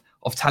way of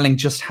telling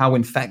just how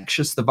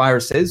infectious the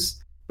virus is,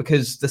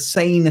 because the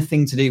sane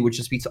thing to do would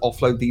just be to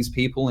offload these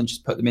people and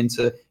just put them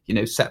into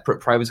separate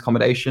private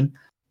accommodation.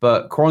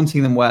 But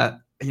quarantine them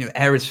where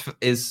air is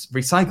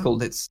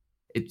recycled.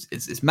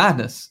 It's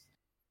madness.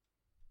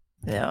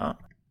 Yeah,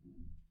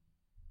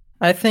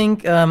 I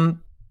think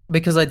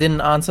because I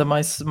didn't answer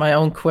my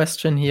own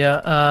question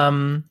here,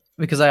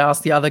 because I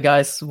asked the other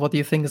guys, what do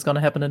you think is going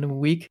to happen in a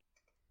week?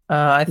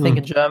 I think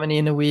in Germany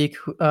in a week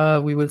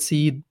we will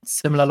see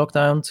similar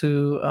lockdown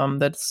to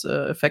that's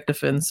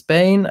effective in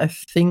Spain. I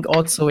think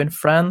also in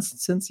France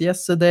since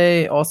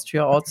yesterday,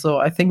 Austria also.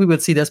 I think we will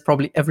see this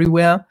probably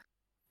everywhere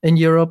in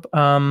Europe.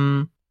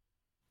 And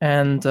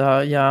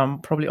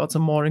probably also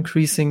more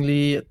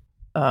increasingly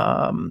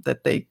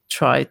that they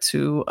try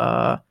to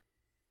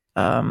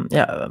what's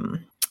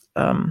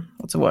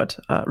the word?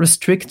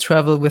 Restrict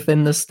travel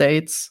within the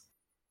states.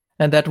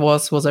 And that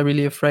was I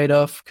really afraid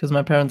of, because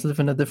my parents live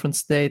in a different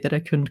state, that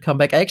I couldn't come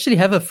back. I actually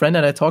have a friend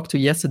that I talked to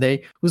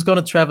yesterday who's going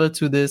to travel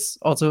to this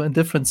also in a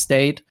different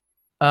state.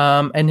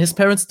 And his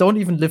parents don't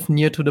even live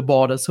near to the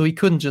border, so he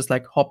couldn't just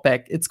like hop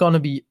back. It's going to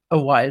be a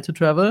while to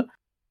travel.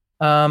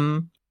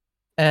 And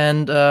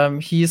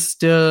he's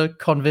still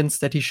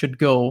convinced that he should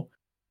go.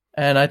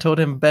 And I told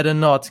him better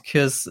not,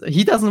 because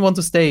he doesn't want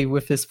to stay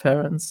with his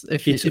parents.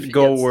 He should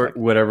go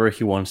wherever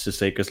he wants to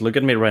stay. Because look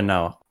at me right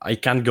now. I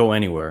can't go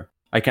anywhere.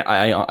 I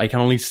can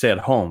only stay at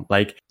home.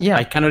 Like,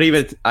 I cannot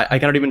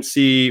even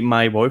see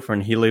my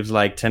boyfriend. He lives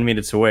like 10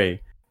 minutes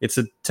away. It's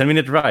a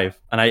 10-minute drive,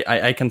 and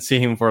I can see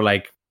him for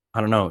like,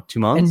 I don't know, 2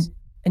 months.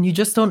 And you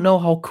just don't know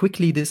how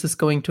quickly this is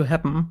going to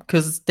happen,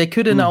 because they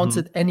could announce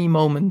it any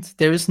moment.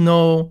 There is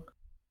no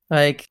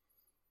like,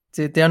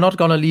 they're not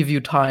gonna leave you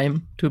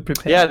time to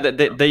prepare. Yeah,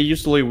 they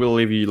usually will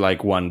leave you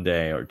like 1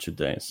 day or 2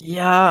 days.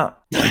 Yeah,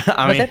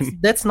 I mean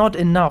that's not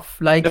enough.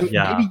 Like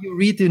maybe you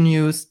read the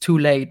news too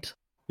late.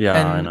 Yeah,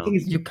 and I know.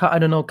 You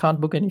can't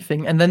book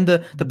anything. And then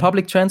the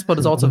public transport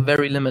is also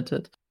very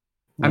limited.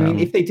 I mean,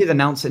 if they did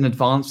announce it in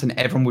advance, then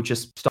everyone would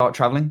just start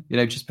traveling,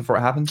 just before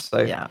it happens.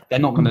 So they're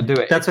not going to do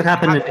it. That's what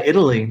happened in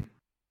Italy.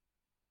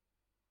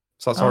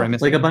 So sorry, I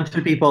missed like a bunch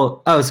of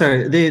people. Oh,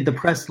 sorry. The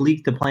press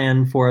leaked the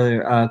plan for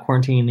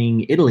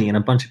quarantining Italy, and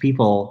a bunch of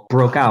people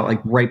broke out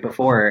like right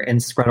before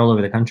and spread all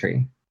over the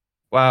country.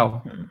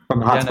 Wow. From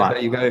the hotspot.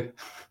 There you go.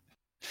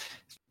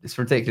 It's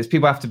ridiculous.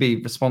 People have to be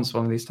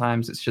responsible in these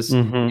times. It's just,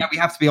 we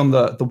have to be on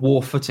the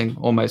war footing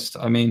almost.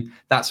 I mean,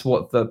 that's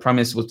what the Prime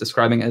Minister was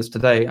describing it as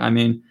today. I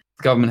mean,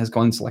 the government has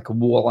gone into like a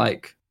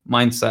warlike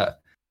mindset.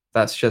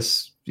 That's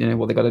just,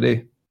 what they got to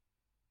do.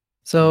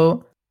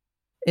 So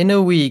in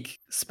a week,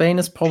 Spain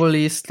is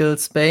probably still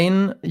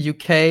Spain.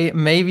 UK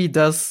maybe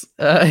does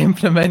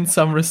implement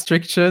some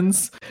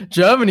restrictions.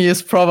 Germany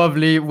is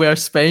probably where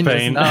Spain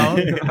is now.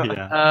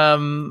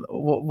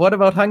 What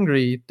about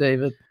Hungary,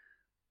 David?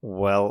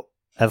 Well,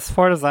 as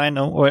far as I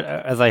know, or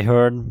as I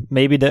heard,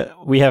 maybe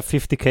we have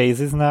 50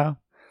 cases now.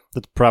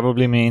 That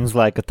probably means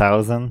like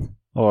 1,000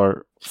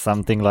 or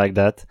something like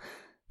that.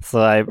 So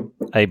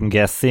I'm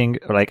guessing,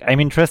 like, I'm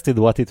interested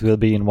what it will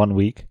be in 1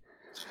 week.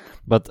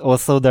 But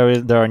also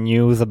there are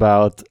news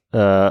about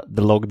the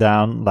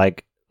lockdown,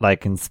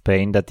 like in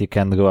Spain, that you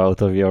can't go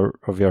out of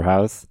your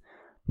house.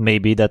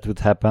 Maybe that would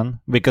happen,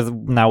 because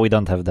now we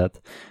don't have that.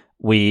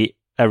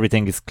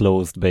 Everything is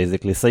closed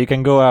basically, so you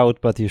can go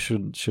out, but you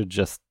should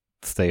just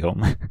stay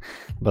home.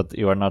 But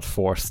you are not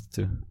forced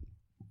to.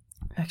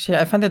 Actually,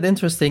 I find it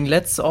interesting.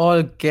 Let's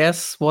all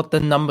guess what the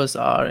numbers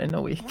are in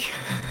a week.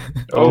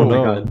 Oh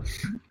my god.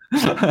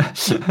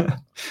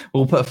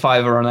 We'll put a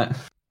 $5 on it.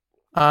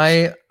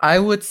 I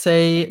would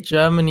say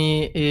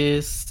Germany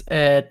is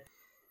at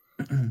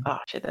oh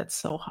shit, that's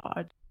so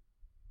hard.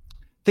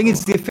 Thing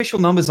is, the official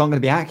numbers aren't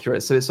going to be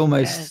accurate, so it's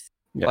almost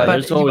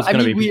there's always going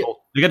to be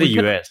people. Look at the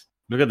US.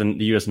 Look at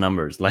the US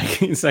numbers.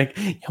 Like, it's like,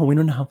 we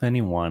don't have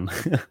anyone.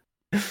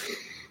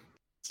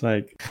 It's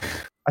like,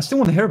 I still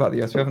want to hear about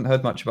the US. We haven't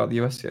heard much about the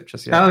US yet.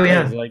 Just yet. Oh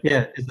yeah,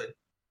 Is it?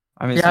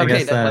 I mean,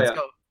 okay,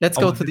 let's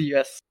go to the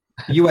US.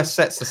 The US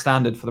sets the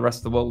standard for the rest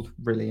of the world,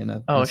 really.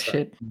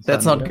 Shit,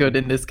 that's not good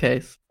in this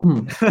case.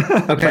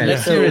 Okay,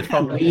 let's hear it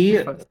from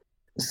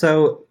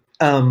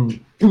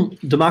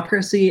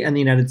democracy in the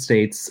United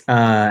States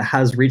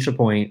has reached a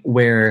point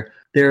where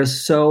there's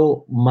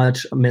so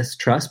much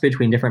mistrust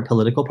between different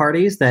political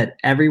parties that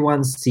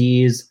everyone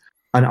sees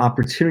an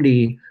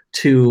opportunity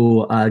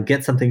to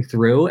get something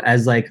through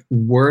as like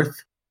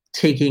worth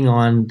taking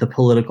on the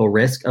political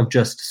risk of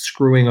just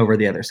screwing over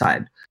the other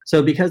side.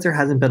 So because there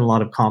hasn't been a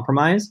lot of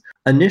compromise,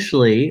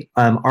 initially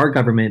our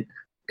government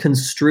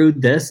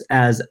construed this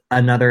as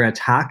another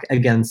attack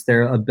against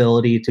their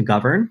ability to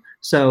govern.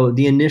 So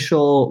the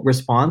initial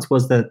response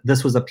was that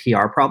this was a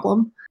PR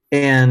problem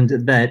and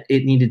that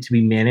it needed to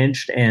be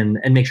managed and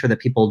make sure that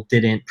people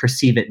didn't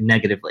perceive it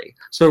negatively.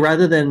 So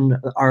rather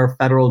than our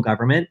federal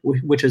government,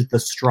 which is the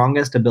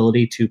strongest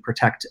ability to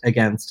protect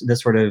against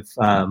this sort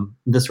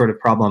of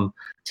problem,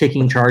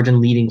 taking charge and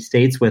leading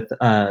states with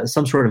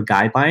some sort of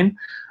guideline,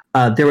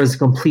 there was a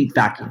complete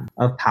vacuum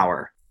of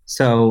power.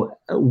 So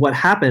what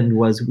happened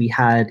was we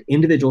had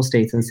individual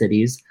states and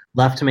cities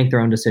left to make their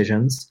own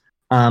decisions.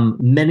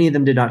 Many of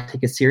them did not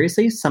take it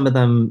seriously. Some of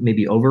them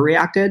maybe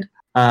overreacted.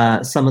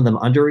 Some of them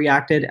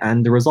underreacted.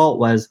 And the result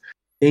was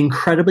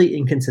incredibly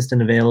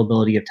inconsistent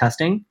availability of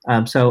testing.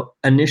 So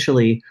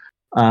initially,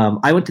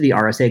 I went to the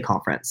RSA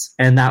conference,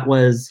 and that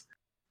was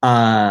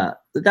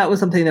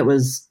something that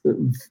was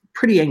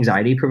pretty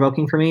anxiety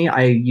provoking for me.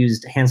 I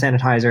used hand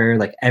sanitizer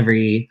like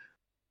every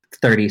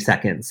 30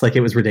 seconds. Like,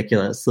 it was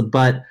ridiculous.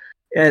 But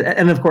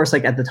and of course,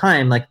 like at the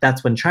time, like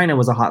that's when China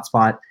was a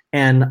hotspot,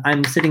 and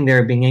I'm sitting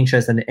there being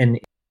anxious, and in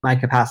my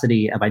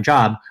capacity at my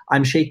job,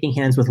 I'm shaking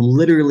hands with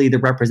literally the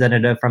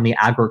representative from the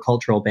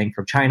agricultural bank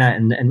from China,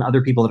 and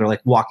other people that are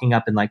like walking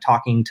up and like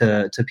talking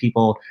to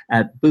people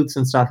at booths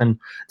and stuff, and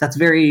that's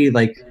very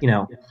like, you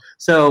know,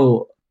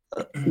 so.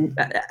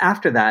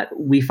 After that,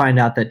 we find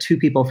out that 2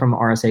 people from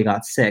RSA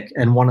got sick,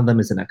 and one of them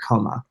is in a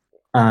coma.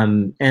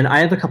 And I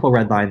have a couple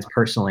red lines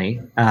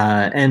personally.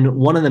 And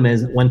one of them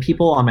is when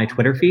people on my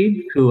Twitter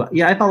feed, who,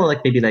 I follow like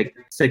maybe like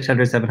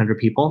 600, 700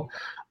 people.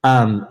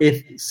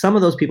 If some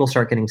of those people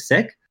start getting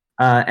sick,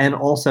 and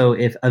also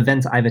if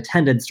events I've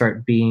attended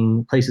start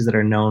being places that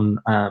are known,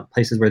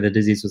 places where the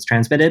disease was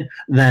transmitted,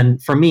 then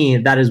for me,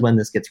 that is when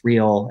this gets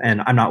real,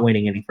 and I'm not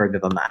waiting any further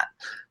than that.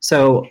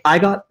 So I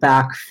got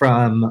back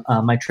from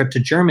my trip to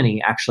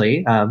Germany,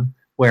 actually,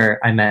 where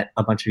I met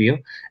a bunch of you.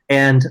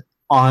 And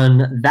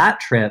on that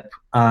trip,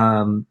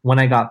 when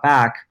I got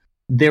back,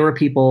 there were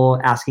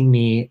people asking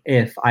me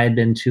if I had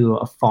been to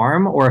a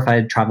farm or if I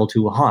had traveled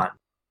to Wuhan.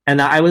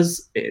 And I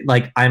was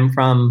like, I'm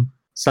from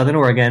Southern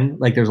Oregon,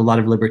 like there's a lot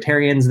of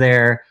libertarians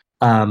there.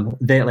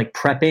 They like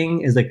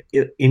prepping is like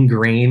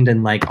ingrained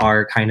in like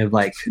our kind of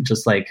like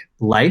just like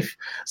life.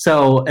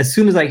 So as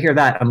soon as I hear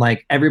that, I'm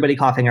like, everybody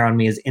coughing around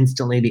me is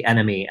instantly the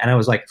enemy. And I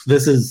was like,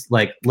 this is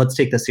like, let's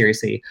take this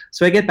seriously.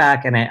 So I get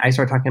back and I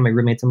start talking to my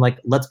roommates. I'm like,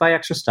 let's buy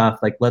extra stuff.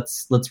 Like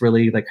let's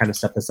really like kind of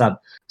step this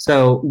up.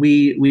 So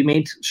we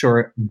made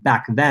sure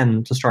back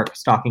then to start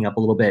stocking up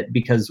a little bit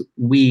because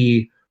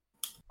we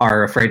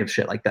are afraid of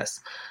shit like this.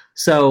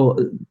 So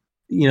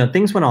you know,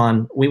 things went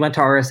on. We went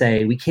to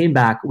RSA. We came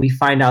back. We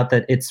find out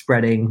that it's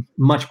spreading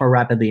much more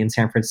rapidly in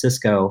San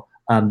Francisco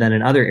than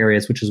in other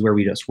areas, which is where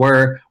we just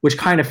were, which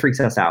kind of freaks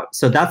us out.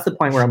 So that's the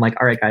point where I'm like,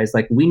 all right, guys,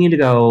 like we need to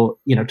go,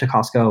 you know, to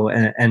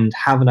Costco and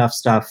have enough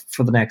stuff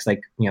for the next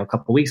like, you know,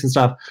 couple of weeks and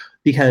stuff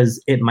because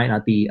it might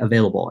not be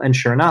available. And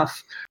sure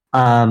enough,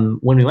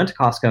 when we went to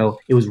Costco,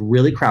 it was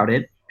really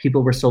crowded.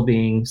 People were still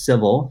being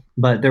civil,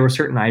 but there were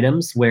certain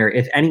items where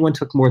if anyone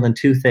took more than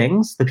 2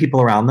 things, the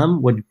people around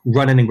them would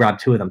run in and grab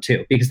 2 of them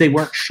too, because they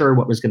weren't sure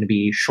what was going to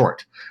be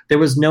short. There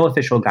was no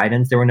official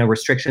guidance. There were no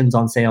restrictions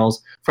on sales.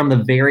 From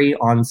the very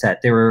onset,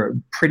 there were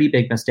pretty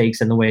big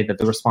mistakes in the way that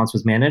the response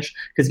was managed,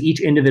 because each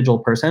individual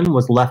person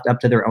was left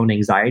up to their own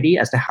anxiety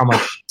as to how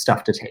much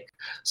stuff to take.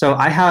 So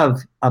I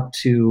have up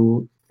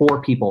to 4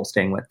 people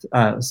staying with,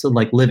 so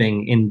like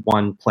living in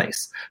one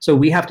place. So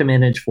we have to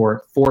manage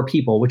for 4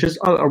 people, which is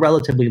a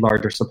relatively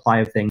larger supply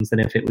of things than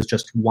if it was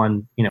just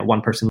one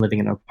person living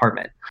in an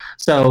apartment.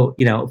 So,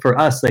 you know, for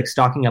us, like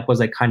stocking up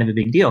was like kind of a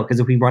big deal because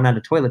if we run out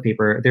of toilet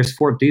paper, there's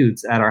 4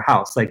 dudes at our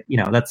house. Like, you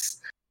know,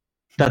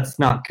 that's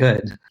not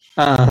good.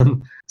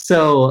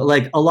 So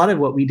like a lot of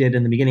what we did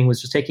in the beginning was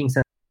just taking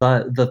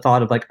the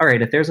thought of like, all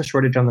right, if there's a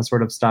shortage on this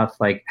sort of stuff,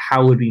 like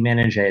how would we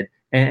manage it,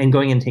 and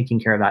going and taking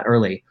care of that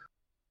early.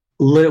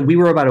 We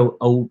were about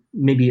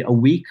maybe a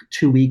week,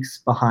 2 weeks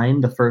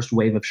behind the first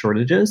wave of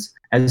shortages.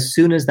 As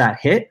soon as that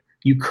hit,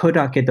 you could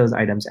not get those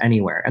items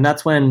anywhere. And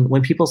that's when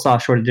people saw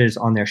shortages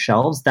on their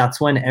shelves, that's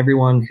when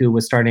everyone who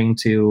was starting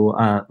to,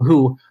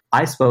 who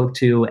I spoke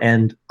to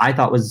and I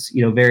thought was,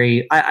 you know,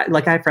 very, I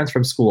have friends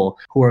from school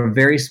who are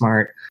very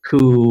smart,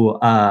 who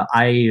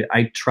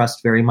I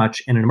trust very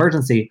much in an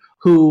emergency,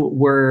 who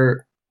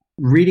were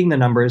reading the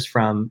numbers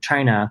from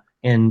China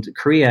and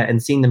Korea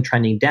and seeing them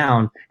trending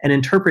down and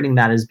interpreting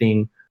that as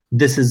being,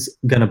 this is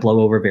going to blow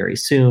over very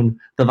soon.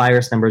 The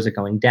virus numbers are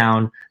going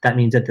down. That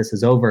means that this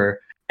is over.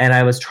 And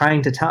I was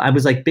trying to I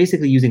was like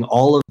basically using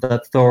all of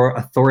the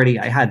authority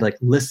I had, like,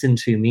 listen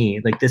to me.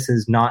 Like, this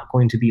is not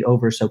going to be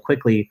over so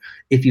quickly.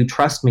 If you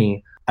trust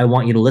me, I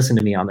want you to listen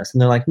to me on this.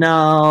 And they're like,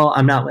 no,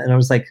 I'm not. And I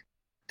was like,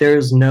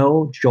 there's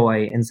no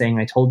joy in saying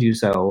I told you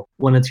so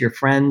when it's your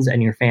friends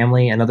and your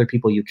family and other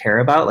people you care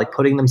about, like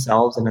putting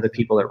themselves and other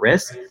people at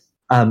risk.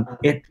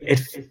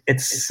 It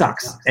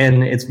sucks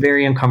and it's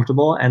very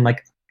uncomfortable. And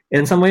like,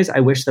 in some ways, I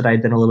wish that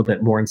I'd been a little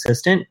bit more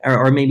insistent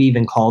or maybe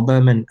even called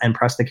them and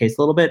pressed the case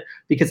a little bit,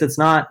 because it's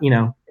not, you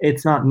know,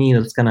 it's not me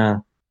that's going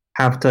to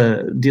have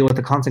to deal with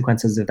the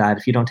consequences of that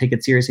if you don't take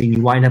it seriously and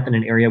you wind up in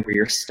an area where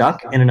you're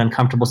stuck in an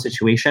uncomfortable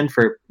situation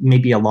for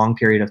maybe a long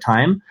period of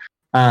time.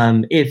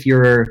 If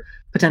you're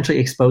potentially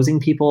exposing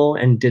people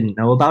and didn't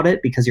know about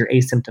it because you're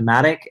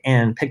asymptomatic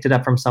and picked it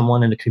up from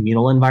someone in a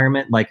communal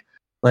environment, like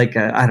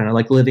I don't know,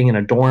 like living in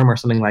a dorm or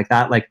something like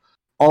that, like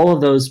all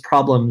of those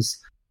problems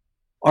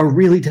are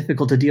really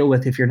difficult to deal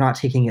with if you're not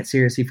taking it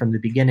seriously from the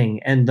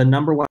beginning. And the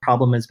number one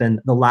problem has been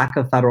the lack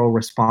of federal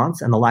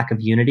response, and the lack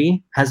of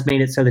unity has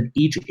made it so that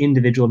each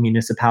individual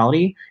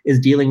municipality is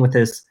dealing with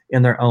this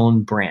in their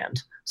own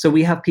brand. So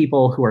we have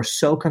people who are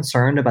so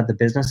concerned about the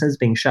businesses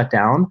being shut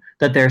down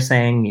that they're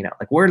saying, you know,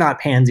 like, we're not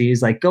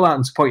pansies, like, go out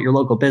and support your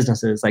local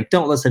businesses, like,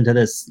 don't listen to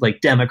this like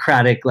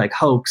democratic like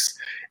hoax.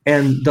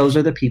 And those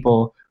are the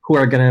people who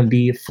are going to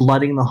be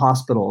flooding the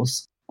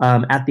hospitals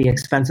at the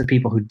expense of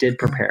people who did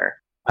prepare.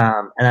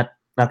 And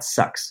that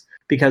sucks,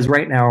 because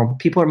right now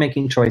people are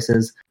making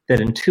choices that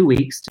in 2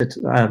 weeks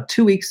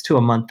to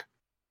a month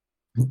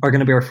are going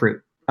to bear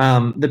fruit.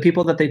 The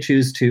people that they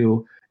choose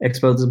to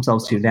expose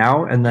themselves to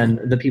now, and then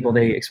the people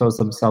they expose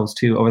themselves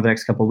to over the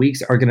next couple of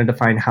weeks are going to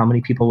define how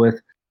many people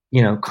with,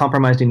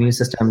 compromised immune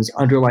systems,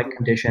 underlying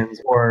conditions,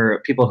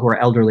 or people who are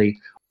elderly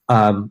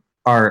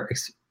are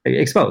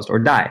exposed or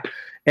die.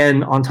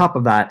 And on top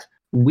of that,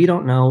 we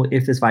don't know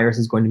if this virus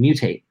is going to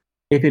mutate,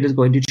 if it is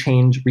going to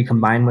change,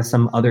 recombine with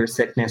some other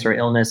sickness or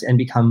illness and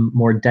become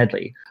more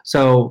deadly.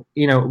 So,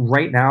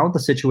 right now the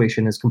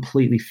situation is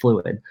completely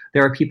fluid.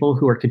 There are people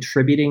who are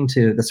contributing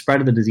to the spread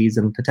of the disease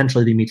and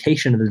potentially the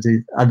mutation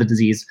of the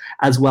disease,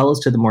 as well as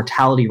to the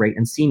mortality rate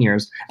in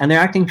seniors. And they're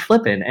acting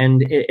flippant,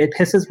 and it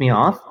pisses me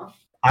off.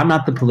 I'm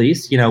not the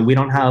police. We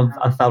don't have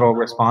a federal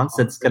response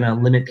that's going to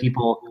limit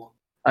people.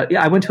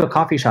 I went to a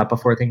coffee shop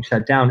before things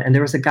shut down, and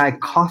there was a guy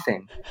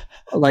coughing.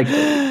 Like,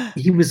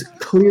 he was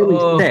clearly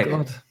sick.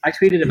 God. I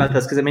tweeted about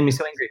this because it made me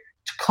so angry.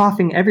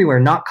 Coughing everywhere,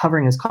 not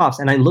covering his coughs.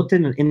 And I looked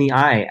him in the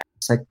eye.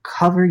 It's like,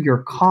 cover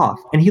your cough.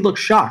 And he looked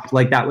shocked.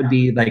 Like, that would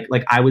be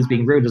like I was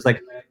being rude. It's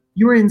like,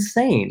 you were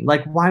insane.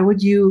 Like, why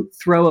would you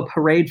throw a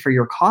parade for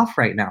your cough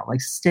right now?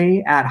 Like,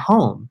 stay at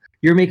home.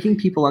 You're making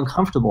people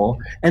uncomfortable.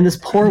 And this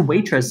poor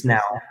waitress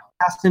now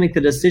has to make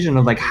the decision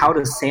of how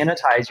to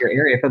sanitize your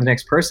area for the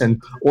next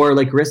person, or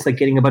risk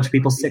getting a bunch of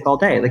people sick all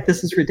day.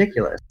 This is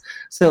ridiculous.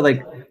 So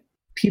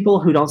people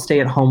who don't stay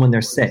at home when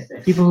they're sick,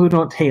 people who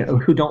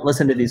don't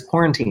listen to these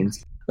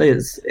quarantines,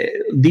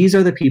 these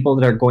are the people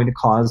that are going to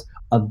cause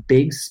a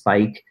big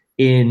spike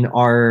in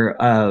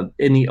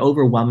the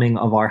overwhelming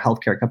of our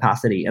healthcare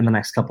capacity in the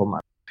next couple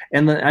months.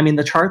 And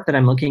the chart that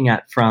I'm looking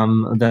at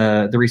from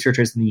the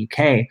researchers in the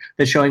UK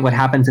that's showing what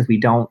happens if we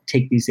don't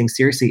take these things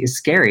seriously is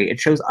scary. It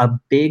shows a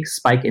big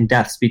spike in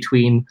deaths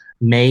between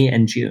May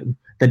and June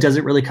that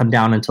doesn't really come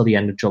down until the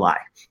end of July.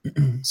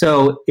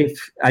 So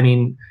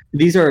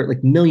these are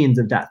millions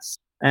of deaths,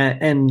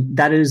 and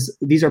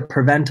these are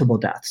preventable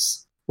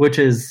deaths, which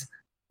is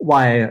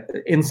why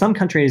in some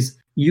countries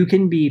you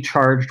can be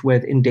charged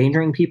with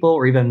endangering people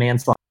or even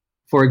manslaughter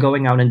for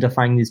going out and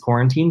defying these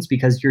quarantines,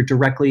 because you're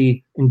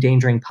directly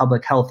endangering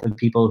public health of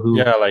people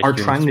who are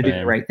trying to do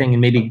the right thing.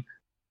 And maybe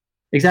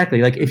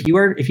exactly, if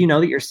you know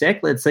that you're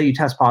sick, let's say you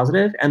test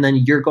positive, and then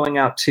you're going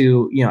out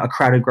to a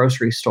crowded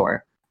grocery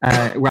store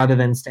rather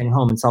than staying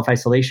home in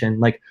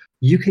self-isolation,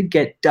 you could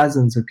get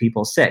dozens of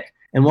people sick,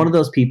 and one of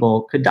those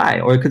people could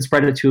die, or it could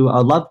spread it to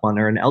a loved one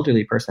or an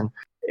elderly person.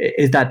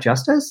 Is that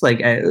justice?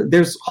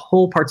 There's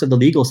whole parts of the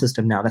legal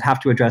system now that have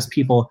to address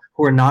people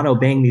who are not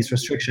obeying these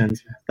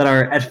restrictions that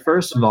are at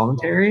first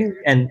voluntary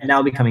and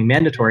now becoming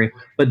mandatory.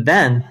 But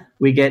then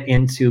we get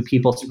into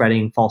people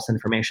spreading false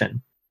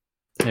information.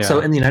 Yeah.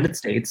 So in the United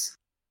States,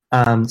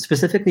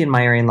 specifically in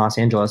my area in Los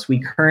Angeles, we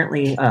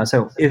currently,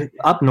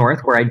 up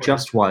north where I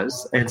just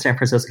was in San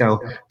Francisco,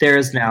 there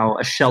is now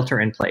a shelter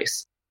in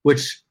place,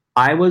 which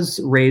I was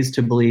raised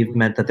to believe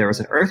meant that there was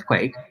an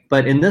earthquake,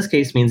 but in this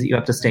case means that you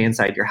have to stay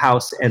inside your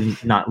house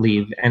and not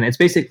leave. And it's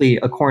basically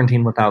a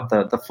quarantine without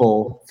the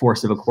full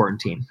force of a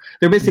quarantine.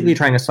 They're basically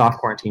trying a soft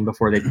quarantine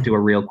before they do a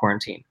real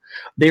quarantine.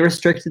 They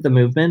restricted the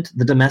movement,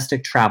 the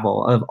domestic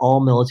travel of all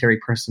military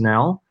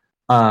personnel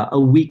a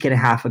week and a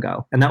half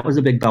ago. And that was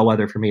a big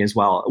bellwether for me as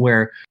well,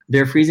 where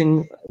they're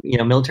freezing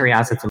military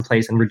assets in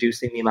place and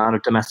reducing the amount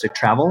of domestic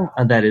travel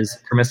that is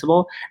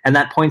permissible. And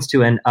that points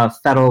to a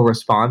federal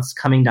response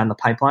coming down the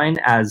pipeline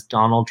as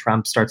Donald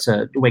Trump starts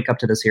to wake up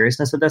to the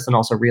seriousness of this and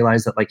also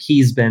realize that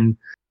he's been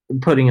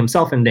putting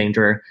himself in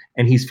danger,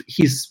 and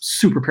he's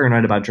super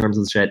paranoid about germs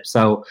and shit.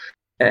 So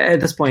at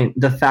this point,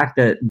 the fact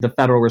that the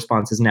federal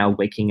response is now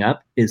waking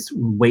up is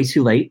way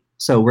too late.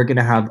 So we're going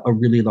to have a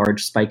really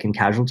large spike in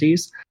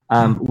casualties.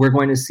 We're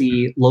going to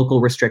see local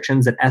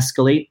restrictions that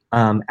escalate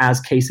as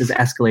cases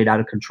escalate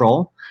out of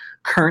control.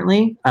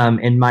 Currently,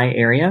 in my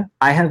area,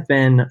 I have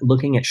been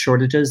looking at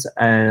shortages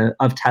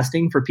of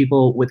testing for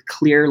people with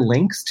clear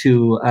links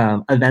to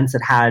events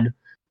that had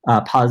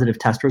positive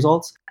test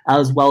results,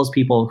 as well as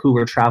people who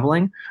were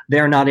traveling. They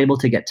are not able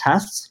to get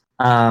tests.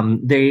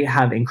 They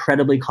have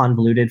incredibly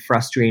convoluted,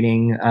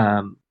 frustrating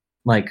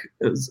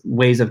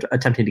ways of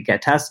attempting to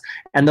get tests,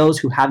 and those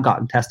who have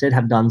gotten tested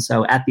have done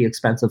so at the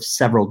expense of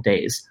several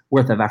days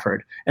worth of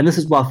effort. And this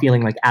is while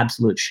feeling like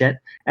absolute shit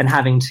and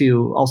having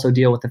to also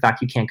deal with the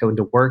fact you can't go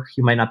into work,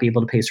 you might not be able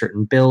to pay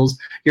certain bills,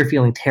 you're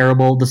feeling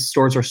terrible, the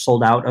stores are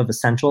sold out of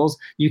essentials,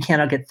 you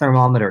cannot get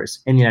thermometers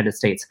in the United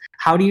States.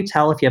 How do you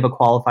tell if you have a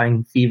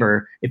qualifying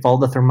fever if all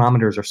the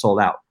thermometers are sold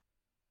out?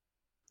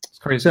 It's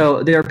crazy.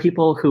 So there are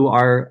people who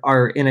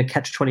are in a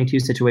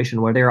catch-22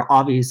 situation where they are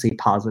obviously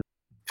positive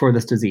for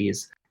this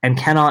disease and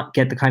cannot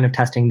get the kind of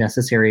testing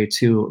necessary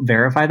to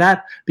verify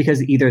that,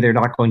 because either they're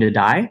not going to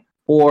die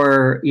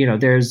or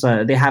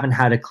they haven't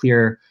had a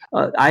clear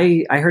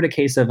I heard a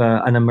case of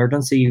an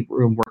emergency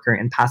room worker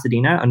in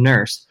Pasadena, a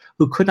nurse,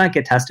 who could not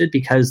get tested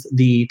because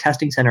the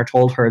testing center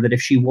told her that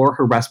if she wore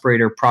her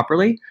respirator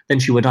properly, then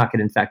she would not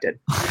get infected.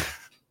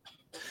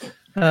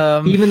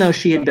 Even though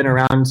she had been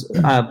around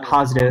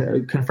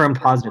confirmed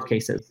positive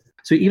cases.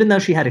 So even though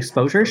she had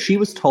exposure, she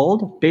was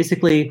told,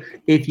 basically,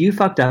 if you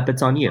fucked up,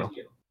 it's on you.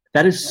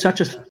 That is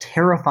such a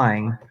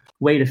terrifying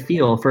way to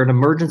feel for an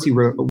emergency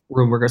room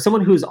worker,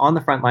 someone who's on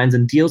the front lines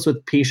and deals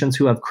with patients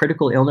who have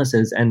critical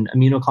illnesses and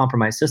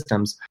immunocompromised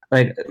systems.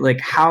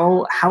 Like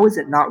how is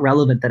it not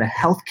relevant that a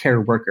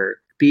healthcare worker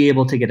be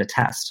able to get a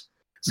test?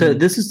 So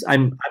this is,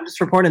 I'm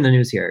just reporting the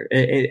news here.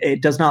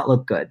 It does not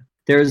look good.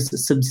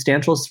 There's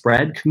substantial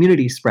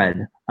community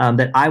spread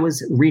that I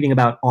was reading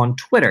about on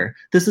Twitter.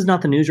 This is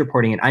not the news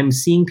reporting it. I'm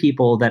seeing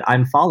people that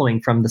I'm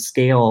following from the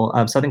scale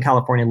of Southern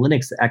California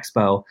Linux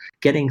Expo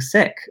getting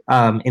sick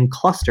in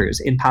clusters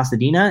in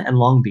Pasadena and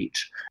Long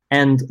Beach.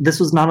 And this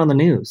was not on the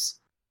news.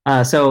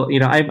 So,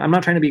 I'm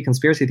not trying to be a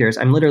conspiracy theorist.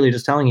 I'm literally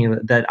just telling you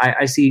that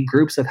I see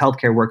groups of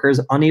healthcare workers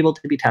unable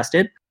to be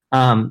tested.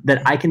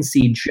 That I can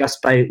see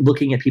just by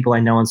looking at people I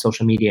know on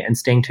social media and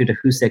staying true to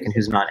who's sick and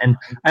who's not. And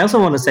I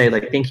also want to say,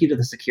 thank you to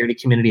the security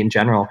community in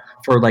general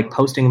for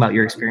posting about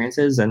your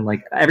experiences, and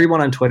everyone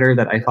on Twitter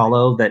that I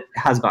follow that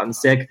has gotten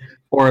sick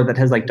or that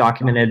has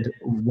documented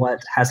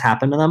what has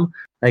happened to them.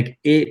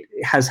 It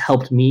has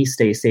helped me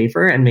stay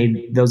safer and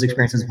made those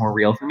experiences more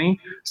real for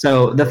me.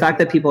 So the fact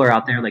that people are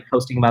out there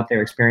posting about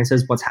their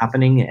experiences, what's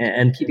happening,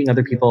 and keeping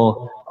other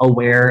people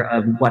aware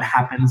of what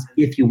happens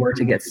if you were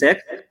to get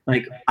sick.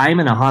 I'm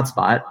in a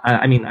hotspot.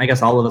 I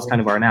guess all of us kind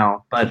of are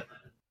now, but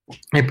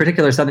in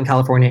particular, Southern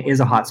California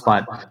is a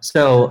hotspot.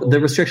 So the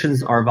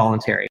restrictions are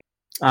voluntary.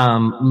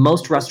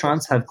 Most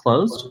restaurants have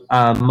closed.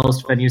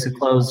 Most venues have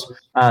closed.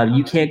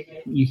 You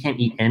can't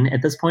eat in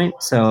at this point.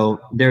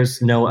 So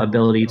there's no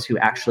ability to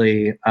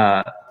actually.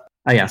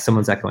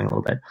 Someone's echoing a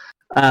little bit.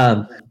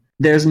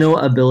 There's no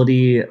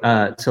ability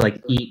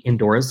to eat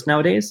indoors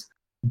nowadays.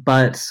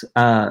 But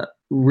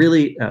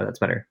really, that's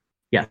better.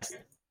 Yes,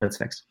 that's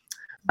fixed.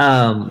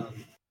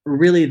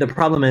 Really, the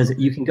problem is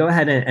you can go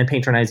ahead and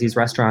patronize these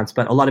restaurants,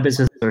 but a lot of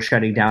businesses are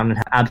shutting down and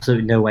have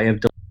absolutely no way of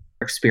delivering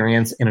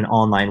experience in an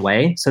online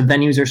way. So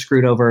venues are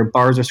screwed over,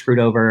 bars are screwed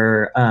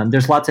over.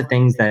 There's lots of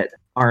things that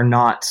are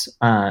not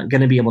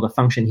going to be able to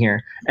function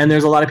here. And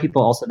there's a lot of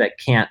people also that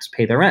can't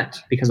pay their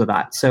rent because of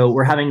that. So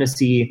we're having to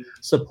see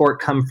support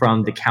come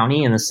from the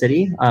county and the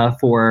city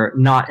for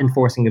not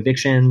enforcing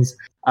evictions.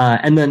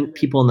 And then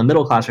people in the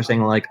middle class are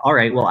saying all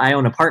right, well, I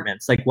own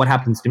apartments. What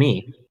happens to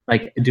me?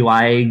 Do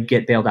I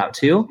get bailed out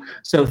too?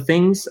 So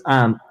things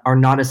are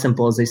not as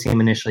simple as they seem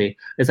initially.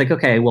 It's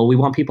okay, well, we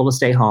want people to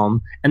stay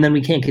home, and then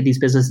we can't get these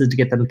businesses to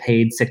get them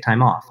paid sick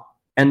time off.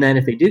 And then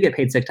if they do get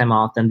paid sick time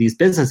off, then these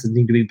businesses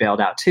need to be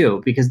bailed out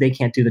too, because they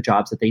can't do the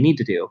jobs that they need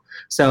to do.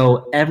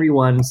 So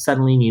everyone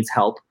suddenly needs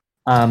help.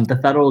 The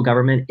federal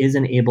government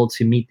isn't able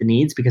to meet the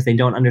needs because they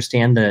don't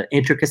understand the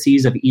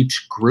intricacies of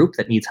each group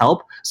that needs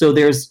help. So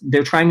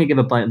they're trying to give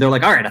a blanket. They're all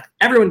right,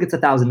 everyone gets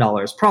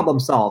 $1,000, problem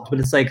solved. But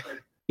it's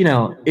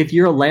if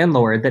you're a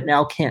landlord that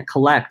now can't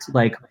collect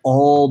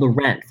all the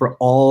rent for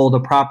all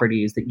the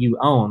properties that you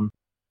own,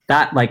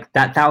 that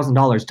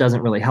 $1,000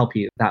 doesn't really help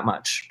you that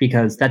much,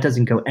 because that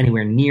doesn't go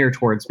anywhere near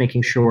towards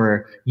making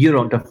sure you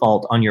don't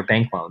default on your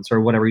bank loans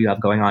or whatever you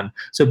have going on.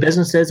 So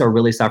businesses are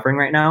really suffering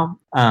right now,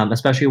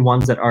 especially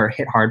ones that are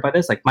hit hard by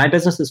this. My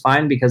business is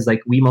fine because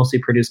we mostly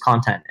produce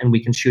content and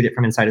we can shoot it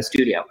from inside a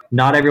studio.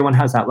 Not everyone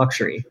has that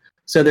luxury.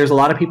 So there's a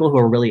lot of people who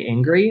are really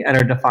angry and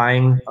are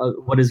defying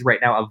what is right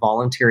now a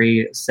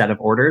voluntary set of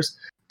orders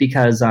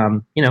because,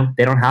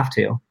 they don't have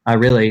to.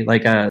 Really,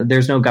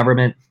 there's no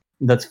government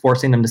that's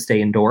forcing them to stay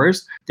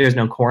indoors. There's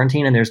no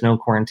quarantine, and there's no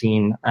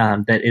quarantine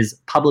that is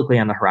publicly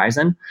on the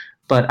horizon.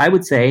 But I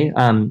would say,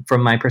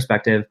 from my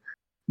perspective,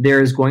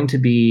 there's going to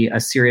be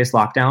a serious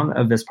lockdown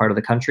of this part of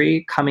the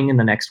country coming in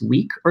the next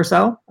week or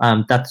so.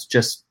 That's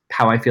just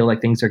how I feel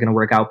things are going to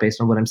work out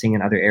based on what I'm seeing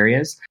in other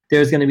areas.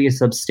 There's going to be a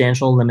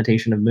substantial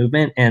limitation of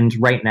movement. And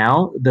right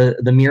now,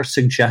 the mere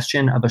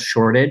suggestion of a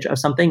shortage of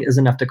something is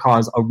enough to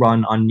cause a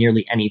run on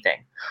nearly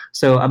anything.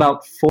 So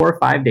about 4 or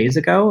 5 days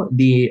ago,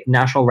 the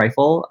National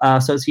Rifle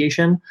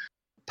Association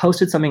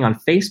posted something on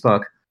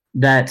Facebook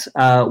that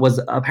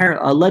was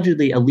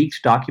allegedly a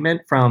leaked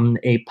document from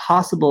a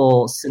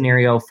possible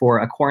scenario for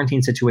a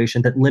quarantine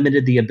situation that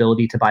limited the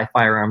ability to buy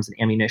firearms and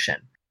ammunition.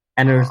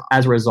 And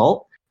as a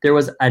result, there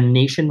was a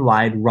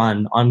nationwide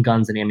run on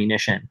guns and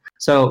ammunition.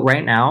 So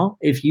right now,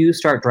 if you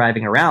start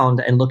driving around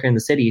and look in the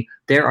city,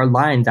 there are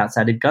lines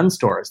outside of gun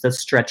stores that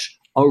stretch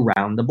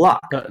around the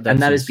block.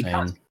 And that is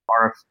because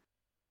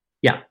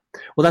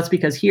that's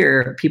because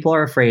here people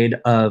are afraid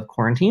of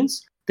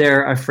quarantines.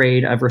 They're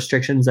afraid of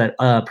restrictions that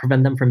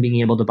prevent them from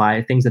being able to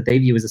buy things that they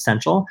view as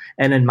essential.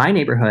 And in my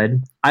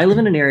neighborhood, I live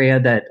in an area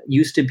that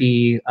used to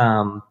be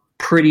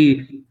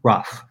pretty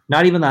rough.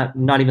 Not even that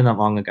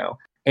long ago.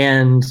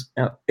 And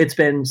it's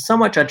been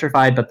somewhat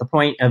gentrified, but the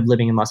point of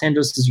living in Los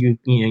Angeles is you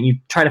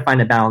try to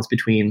find a balance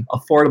between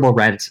affordable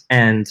rent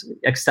and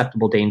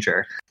acceptable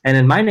danger. And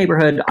in my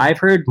neighborhood, I've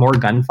heard more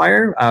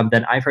gunfire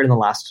than I've heard in the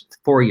last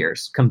 4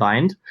 years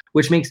combined,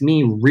 which makes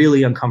me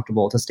really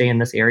uncomfortable to stay in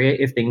this area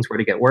if things were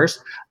to get worse.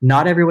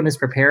 Not everyone is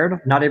prepared.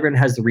 Not everyone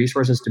has the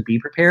resources to be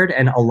prepared.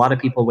 And a lot of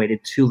people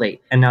waited too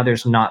late. And now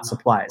there's not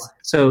supplies.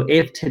 So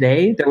if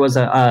today there was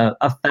a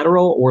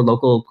federal or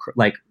local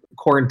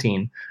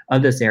quarantine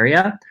of this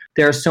area,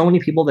 there are so many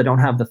people that don't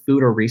have the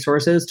food or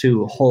resources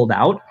to hold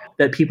out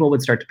that people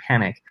would start to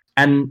panic.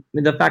 And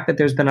the fact that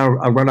there's been a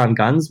run on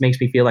guns makes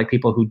me feel like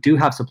people who do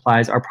have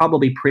supplies are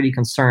probably pretty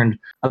concerned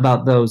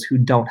about those who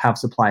don't have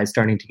supplies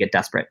starting to get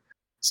desperate.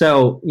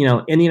 So,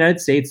 in the United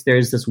States,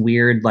 there's this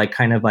weird,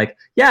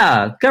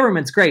 yeah,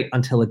 government's great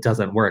until it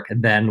doesn't work,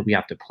 and then we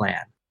have to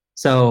plan.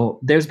 So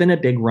there's been a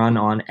big run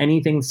on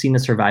anything seen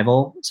as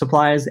survival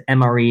supplies,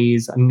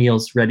 MREs,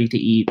 meals ready to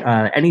eat,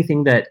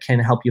 anything that can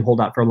help you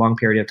hold out for a long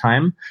period of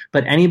time.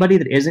 But anybody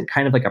that isn't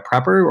kind of like a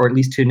prepper or at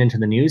least tuned into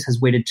the news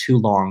has waited too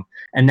long.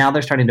 And now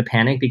they're starting to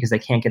panic because they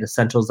can't get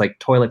essentials like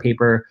toilet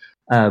paper,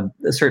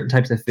 certain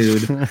types of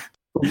food.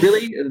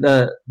 Really,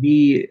 the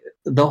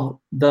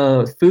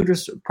food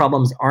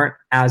problems aren't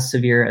as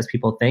severe as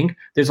people think.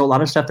 There's a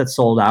lot of stuff that's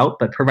sold out,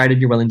 but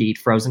provided you're willing to eat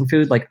frozen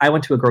food. Like I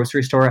went to a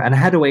grocery store and I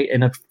had to wait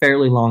in a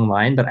fairly long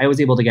line, but I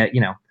was able to get,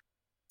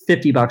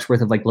 $50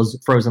 worth of like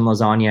frozen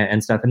lasagna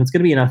and stuff. And it's going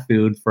to be enough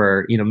food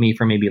for, me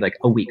for maybe like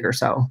a week or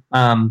so.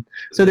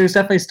 So there's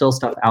definitely still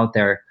stuff out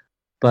there,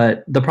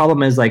 but the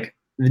problem is like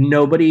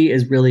nobody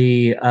is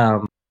really,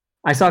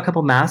 I saw a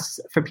couple masks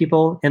for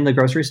people in the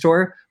grocery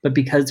store, but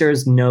because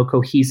there's no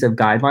cohesive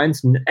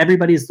guidelines,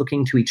 everybody's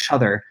looking to each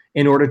other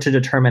in order to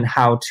determine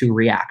how to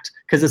react.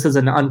 Because this is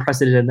an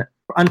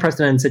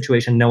unprecedented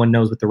situation. No one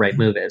knows what the right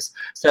move is.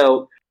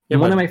 So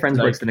one of my friends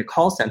works in a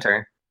call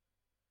center.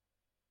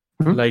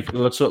 Like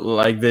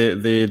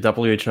the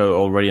WHO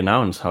already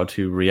announced how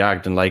to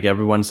react, and like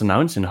everyone's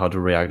announcing how to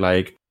react,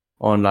 like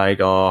on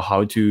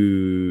how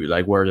to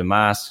like wear the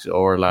masks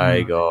or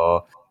like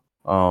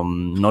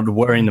not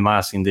wearing the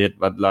mask indeed,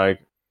 but like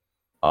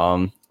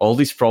all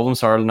these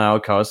problems are now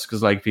caused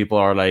because like people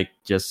are like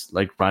just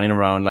like running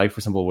around, like for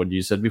example what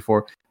you said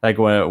before, like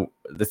when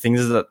the thing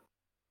is that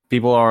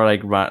people are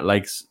like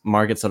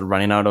markets are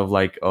running out of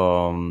like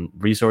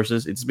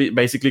resources. It's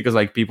basically because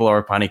like people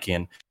are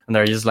panicking and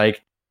they're just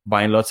like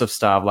buying lots of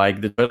stuff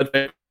like the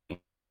toilet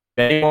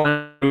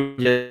paper.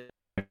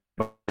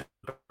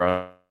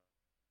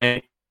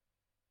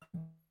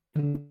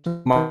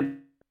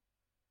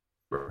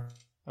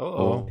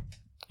 Oh,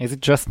 is it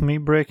just me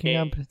breaking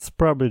up? It's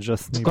probably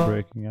just me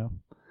breaking up.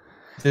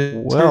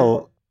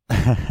 Well,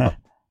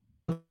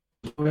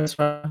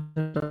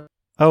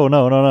 oh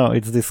no!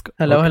 It's this.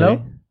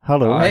 Hello.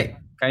 Hey,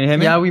 can you hear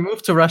me? Yeah, we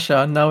moved to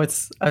Russia. Now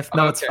it's it's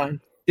fine.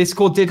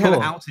 Discord did have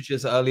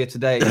outages earlier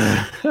today.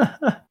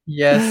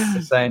 Yes,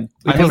 insane.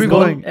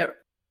 Everyone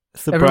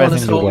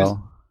surprisingly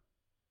well.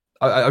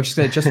 I was just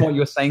going to just what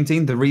you were saying,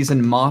 Dean. The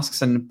reason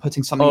masks and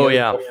putting something over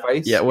your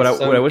face. Yeah, what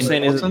I was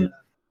saying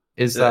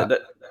is that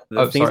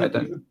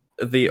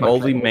all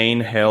the main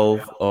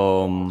health.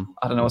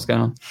 I don't know what's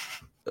going on.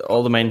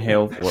 All the main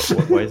health.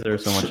 Why is there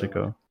so much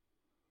echo?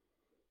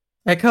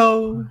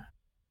 Echo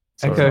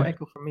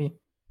for me.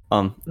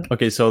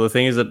 Okay, so the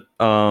thing is that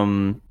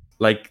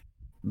like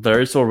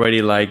there's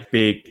already like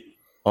big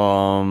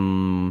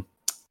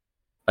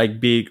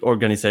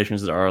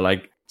organizations that are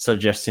like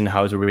suggesting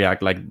how to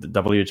react, like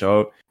the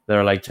WHO.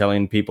 They're like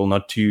telling people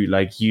not to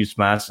like use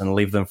masks and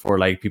leave them for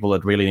like people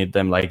that really need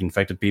them, like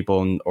infected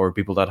people or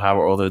people that have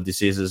other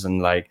diseases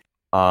and like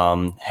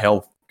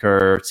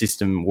healthcare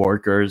system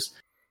workers.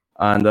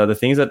 And the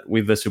thing is that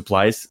with the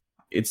supplies,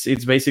 it's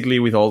basically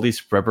with all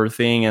this prepper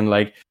thing and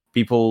like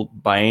people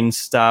buying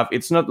stuff.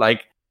 It's not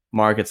like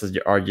markets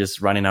are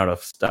just running out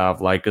of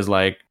stuff, like because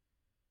like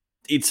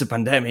it's a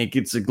pandemic,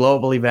 it's a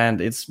global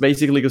event. It's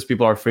basically because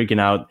people are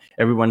freaking out.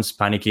 Everyone's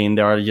panicking.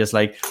 They are just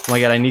like, oh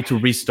my God, I need to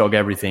restock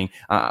everything.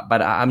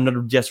 But I'm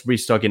not just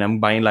restocking. I'm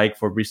buying like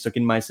for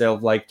restocking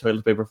myself, like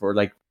toilet paper for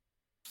like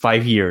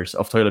 5 years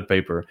of toilet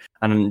paper.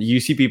 And you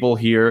see people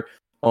here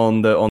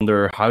on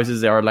their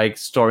houses, they are like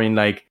storing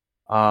like,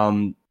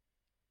 not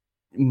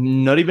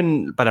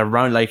even, but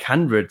around like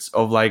hundreds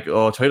of like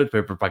toilet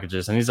paper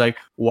packages. And it's like,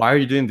 why are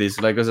you doing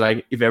this? Like, because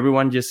like if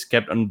everyone just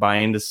kept on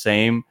buying the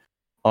same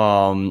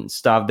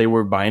stuff they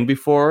were buying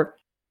before,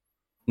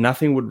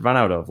 nothing would run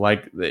out of.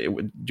 Like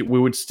we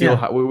would still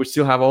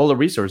have all the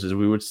resources.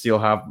 We would still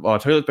have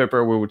toilet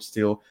paper. We would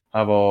still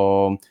have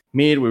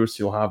meat. We would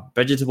still have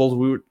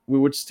vegetables. We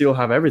would still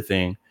have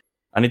everything.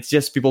 And it's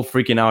just people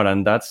freaking out,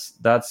 and that's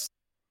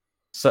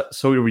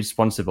so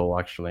irresponsible,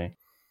 actually.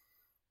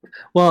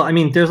 Well, I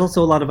mean, there's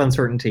also a lot of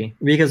uncertainty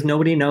because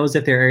nobody knows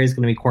if their area is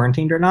going to be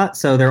quarantined or not.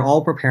 So they're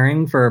all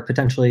preparing for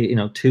potentially,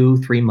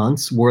 2-3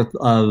 months worth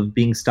of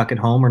being stuck at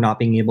home or not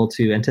being able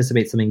to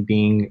anticipate something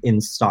being in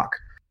stock.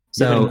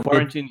 So in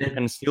quarantine, you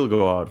can still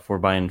go out for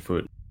buying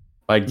food.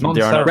 Like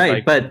they are not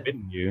right, but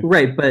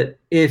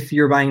if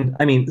you're buying,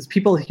 I mean,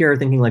 people here are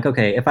thinking like,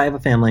 okay, if I have a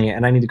family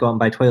and I need to go out and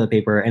buy toilet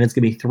paper and it's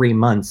going to be 3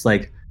 months,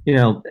 like,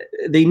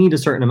 they need a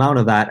certain amount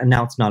of that, and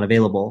now it's not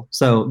available.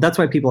 So that's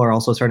why people are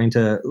also starting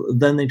to,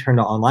 then they turn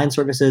to online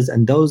services,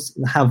 and those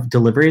have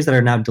deliveries that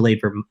are now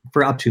delayed for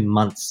up to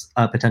months,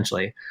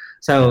 potentially.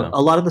 So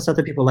a lot of the stuff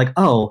that people are like,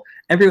 oh,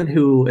 everyone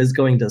who is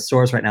going to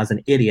stores right now is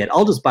an idiot.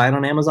 I'll just buy it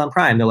on Amazon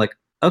Prime. They're like,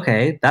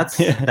 okay, that's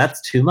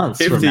 2 months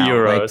 50 from now.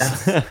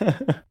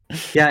 euros.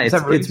 Like,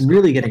 it's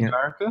really getting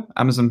America?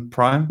 Amazon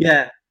Prime?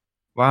 Yeah.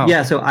 Wow.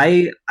 Yeah, so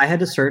I had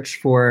to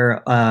search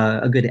for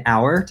a good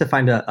hour to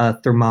find a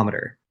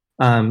thermometer.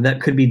 that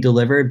could be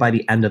delivered by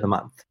the end of the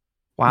month.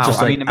 Wow.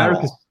 I mean,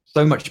 America's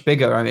so much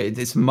bigger. I mean,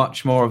 it's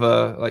much more of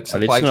a supply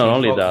chain. It's not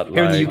only that.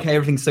 Here in the UK,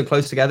 everything's so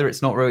close together.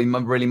 It's not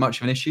really much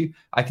of an issue.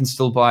 I can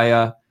still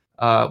buy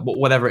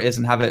whatever it is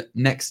and have it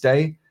next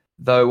day.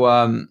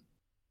 Though,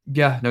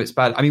 it's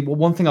bad. I mean,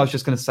 one thing I was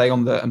just going to say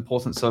on the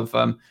importance of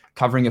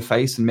covering your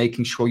face and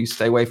making sure you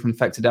stay away from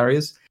infected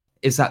areas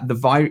is that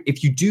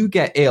if you do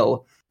get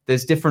ill,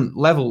 there's different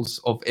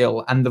levels of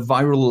ill, and the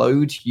viral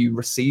load you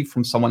receive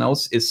from someone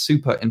else is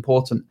super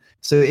important.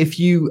 So if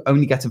you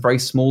only get a very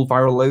small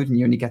viral load and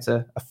you only get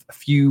a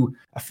few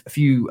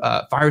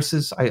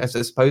viruses, I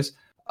suppose,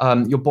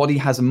 your body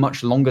has a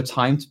much longer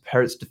time to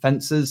prepare its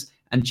defenses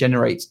and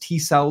generate T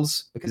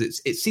cells,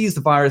 because it sees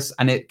the virus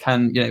and it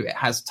can, it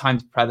has time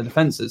to prepare the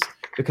defenses,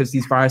 because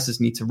these viruses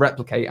need to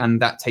replicate,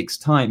 and that takes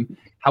time.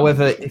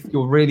 However, if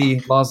you're really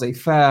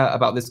laissez-faire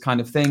about this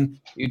kind of thing,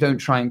 you don't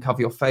try and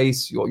cover your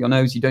face, your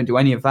nose, you don't do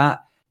any of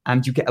that,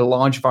 and you get a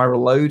large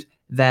viral load,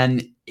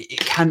 then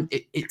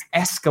it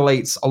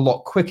escalates a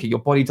lot quicker. Your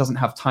body doesn't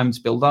have time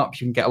to build up.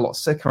 You can get a lot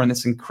sicker, and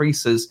this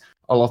increases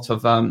a lot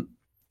of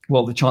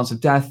the chance of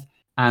death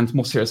and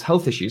more serious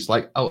health issues.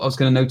 Like I was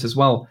going to note as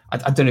well, I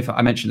don't know if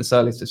I mentioned this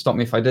earlier, so stop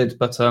me if I did,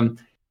 but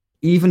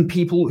even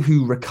people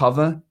who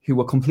recover, who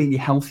were completely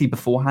healthy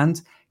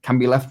beforehand, can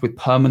be left with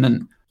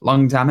permanent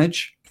lung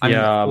damage. Of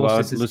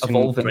course, this is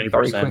evolving 20%.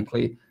 Very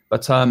quickly.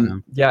 But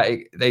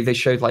they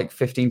showed like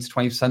 15 to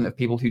 20% of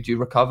people who do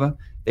recover,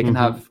 they can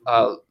have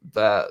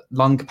their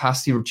lung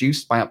capacity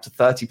reduced by up to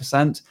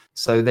 30%.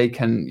 So they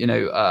can,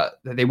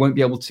 they won't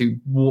be able to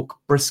walk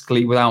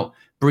briskly without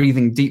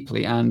breathing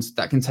deeply, and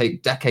that can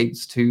take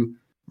decades to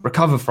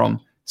recover from.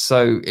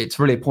 So it's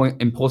really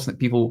important that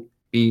people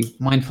be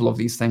mindful of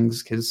these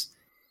things, because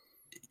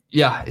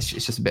it's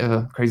just a bit of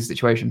a crazy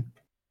situation.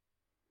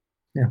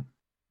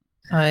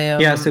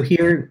 So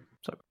here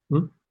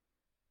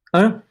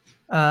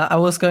I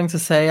was going to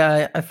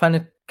say I find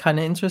it kind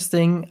of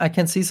interesting. I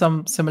can see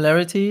some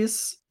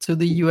similarities to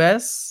the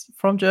US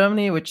from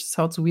Germany, which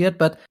sounds weird,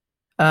 but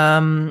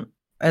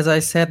as I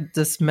said,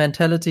 this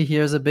mentality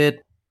here is a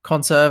bit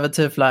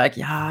conservative, like,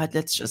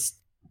 let's just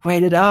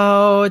wait it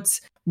out,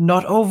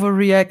 not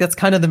overreact. That's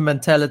kind of the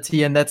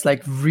mentality, and that's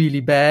like really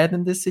bad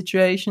in this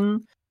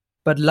situation.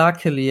 But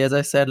luckily, as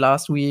I said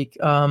last week,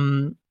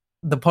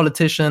 the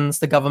politicians,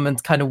 the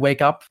government kind of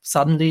wake up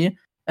suddenly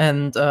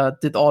and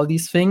did all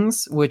these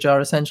things, which are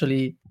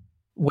essentially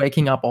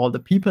waking up all the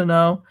people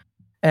now.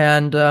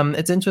 And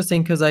it's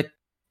interesting because I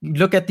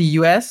look at the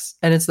US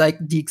and it's like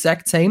the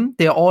exact same.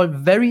 They're all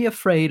very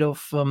afraid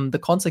of the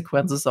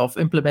consequences of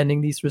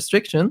implementing these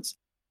restrictions,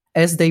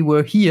 as they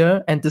were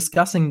here and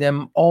discussing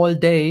them all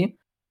day.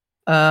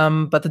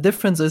 But the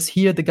difference is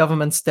here the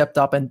government stepped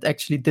up and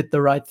actually did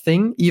the right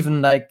thing,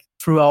 even like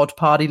throughout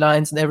party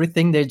lines and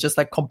everything. They just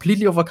like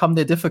completely overcome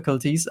their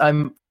difficulties.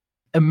 I'm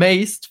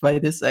amazed by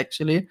this,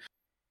 actually.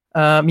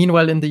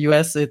 Meanwhile, in the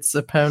US, it's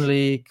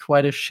apparently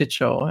quite a shit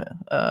show.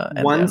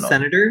 One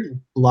senator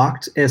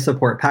blocked a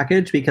support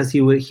package because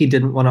he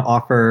didn't want to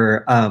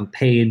offer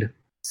paid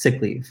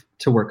sick leave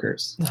to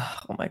workers.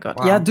 Oh my god!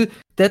 Wow. Yeah, dude,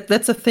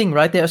 that's a thing,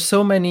 right? There are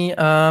so many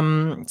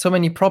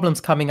problems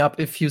coming up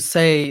if you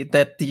say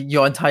that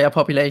your entire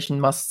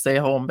population must stay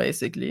home,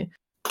 basically.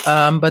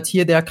 But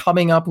here they are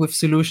coming up with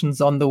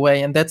solutions on the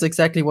way, and that's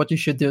exactly what you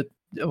should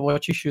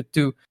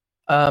do.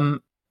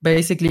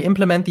 Basically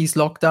implement these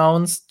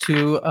lockdowns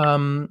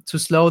to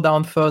slow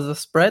down further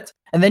spread,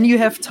 and then you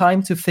have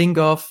time to think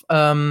of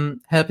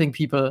helping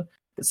people,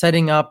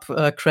 setting up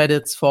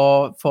credits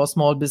for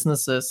small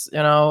businesses,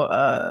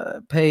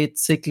 paid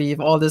sick leave,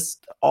 all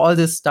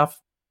this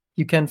stuff.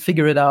 You can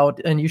figure it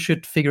out, and you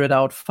should figure it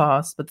out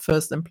fast. But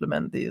first,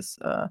 implement these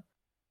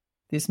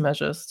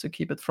measures to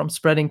keep it from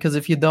spreading. Because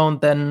if you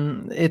don't,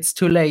 then it's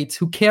too late.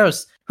 Who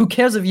cares? Who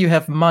cares if you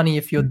have money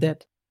if you're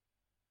dead?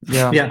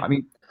 Yeah. I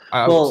mean.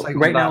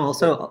 Right now,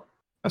 also.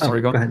 Sorry,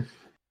 go ahead.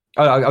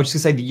 I was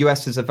just going to say the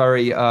US is a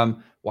very,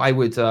 I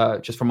would,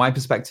 just from my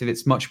perspective,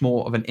 it's much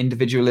more of an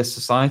individualist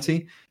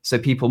society. So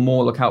people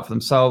more look out for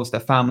themselves,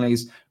 their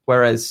families,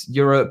 whereas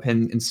Europe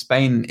and in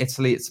Spain,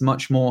 Italy, it's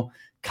much more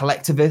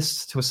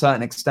collectivist to a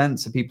certain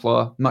extent. So people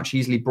are much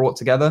easily brought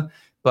together.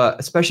 But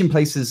especially in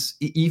places,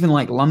 even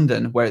like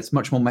London, where it's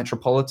much more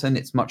metropolitan,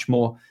 it's much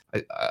more,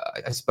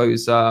 I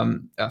suppose,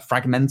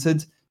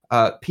 fragmented.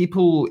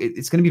 People,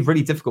 it's going to be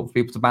really difficult for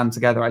people to band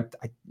together.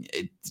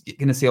 You're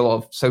going to see a lot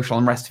of social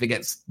unrest if it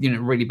gets,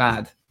 really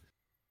bad.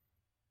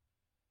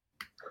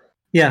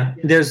 Yeah,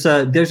 there's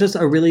just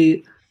a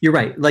really, you're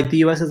right. Like the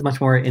US is much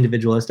more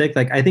individualistic.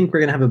 Like I think we're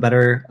going to have a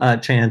better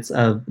chance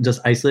of just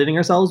isolating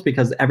ourselves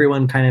because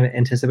everyone kind of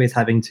anticipates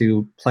having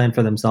to plan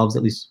for themselves,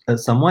 at least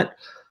somewhat.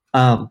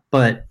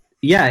 But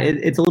yeah,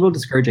 it's a little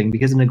discouraging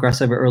because an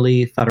aggressive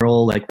early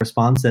federal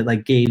response that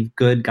gave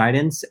good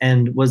guidance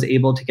and was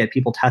able to get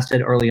people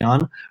tested early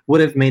on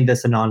would have made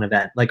this a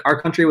non-event. Like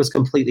our country was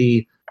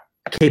completely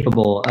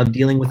capable of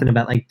dealing with an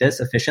event like this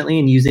efficiently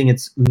and using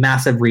its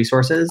massive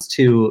resources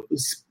to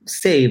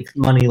save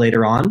money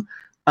later on.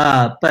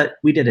 But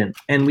we didn't,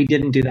 and we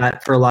didn't do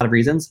that for a lot of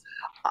reasons.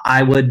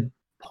 I would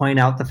point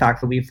out the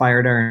fact that we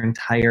fired our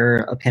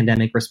entire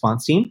pandemic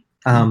response team,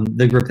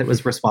 the group that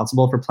was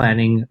responsible for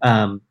planning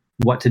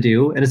what to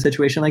do in a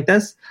situation like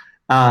this.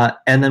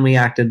 And then we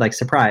acted like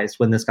surprised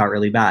when this got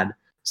really bad.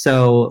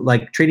 So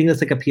like treating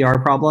this like a PR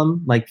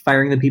problem, like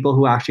firing the people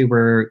who actually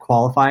were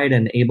qualified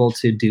and able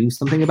to do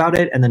something about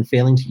it, and then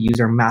failing to use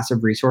our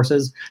massive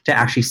resources to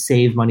actually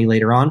save money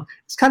later on.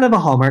 It's kind of a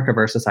hallmark of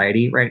our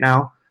society right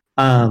now.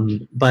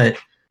 But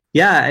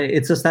yeah,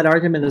 it's just that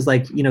argument is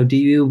like, you know, do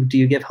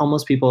you give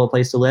homeless people a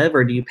place to live,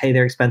 or do you pay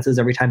their expenses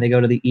every time they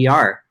go to the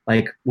ER?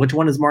 Like, which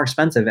one is more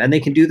expensive? And they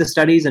can do the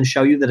studies and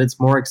show you that it's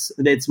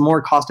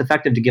more cost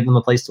effective to give them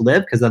a place to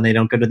live, because then they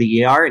don't go to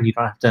the ER and you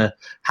don't have to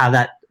have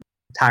that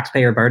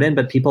taxpayer burden.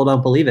 But people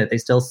don't believe it. They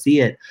still see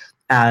it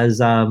as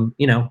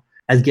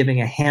as giving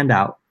a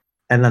handout,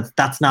 and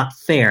that's not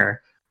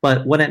fair.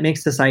 But when it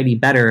makes society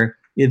better,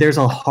 there's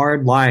a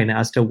hard line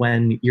as to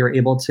when you're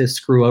able to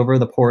screw over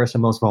the poorest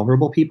and most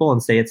vulnerable people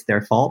and say it's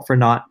their fault for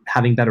not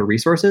having better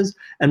resources.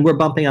 And we're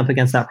bumping up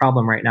against that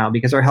problem right now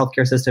because our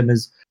healthcare system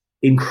is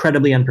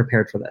incredibly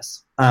unprepared for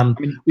this.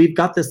 We've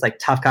got this like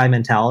tough guy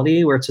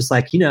mentality where it's just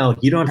like, you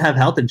don't have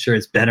health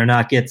insurance, better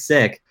not get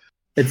sick.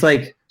 It's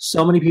like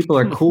so many people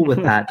are cool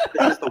with that.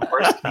 This is the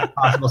worst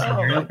possible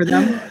scenario for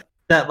them.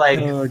 That like,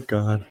 oh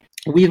god.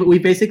 We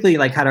basically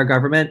like had our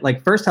government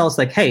like first tell us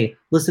like, hey,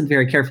 listen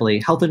very carefully.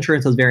 Health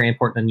insurance is very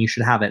important and you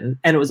should have it.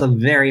 And it was a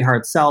very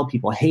hard sell.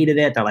 People hated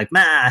it. They're like,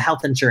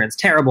 health insurance,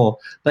 terrible.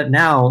 But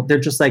now they're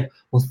just like,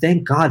 well,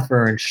 thank God for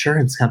our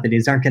insurance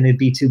companies aren't going to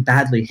be too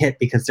badly hit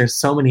because there's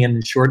so many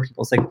uninsured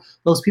people. It's like,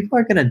 those people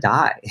are going to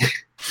die.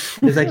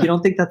 It's like, you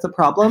don't think that's a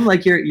problem?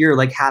 Like you're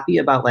like happy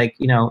about like,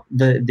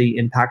 the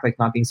impact like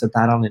not being so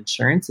bad on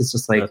insurance. It's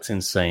just like, that's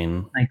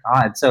insane. My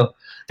God. So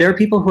there are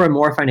people who are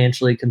more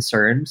financially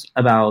concerned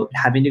about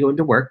having to go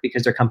into work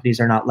because their companies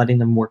are not letting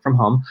them work from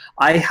home.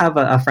 I have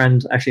a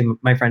friend, actually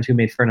my friend who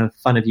made fun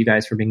of you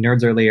guys for being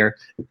nerds earlier,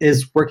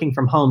 is working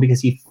from home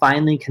because he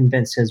finally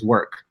convinced his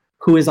work,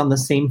 who is on the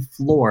same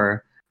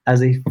floor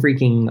as a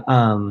freaking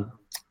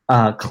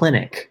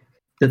clinic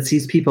that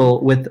sees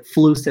people with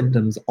flu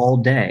symptoms all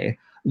day,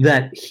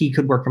 that he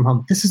could work from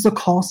home. This is a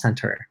call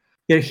center.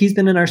 He's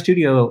been in our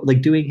studio,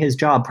 like doing his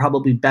job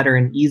probably better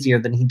and easier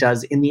than he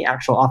does in the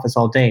actual office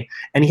all day.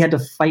 And he had to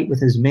fight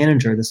with his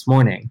manager this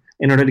morning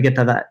in order to get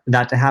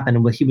that to happen.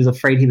 And he was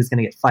afraid he was going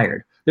to get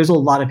fired. There's a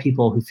lot of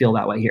people who feel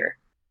that way here.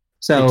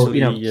 So,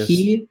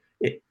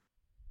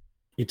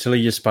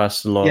 Italy just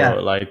passed a law,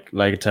 like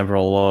a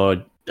temporal law.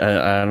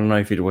 I don't know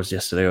if it was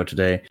yesterday or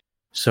today.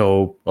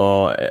 So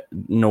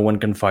no one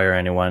can fire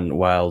anyone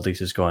while this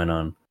is going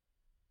on.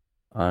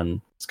 And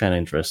it's kind of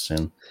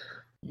interesting.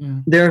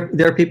 Yeah.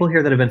 There are people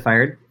here that have been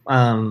fired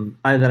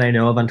that I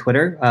know of on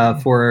Twitter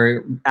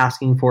for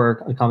asking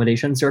for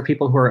accommodations. There are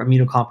people who are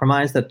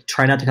immunocompromised that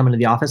try not to come into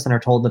the office and are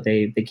told that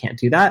they can't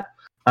do that.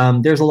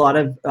 There's a lot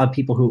of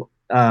people who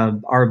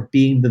are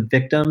being the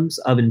victims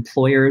of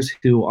employers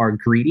who are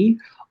greedy,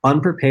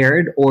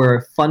 unprepared,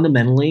 or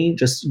fundamentally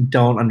just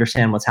don't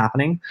understand what's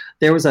happening.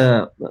 There was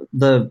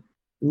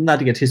not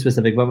to get too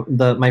specific,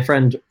 but my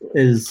friend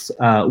is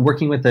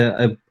working with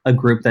a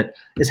group that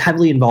is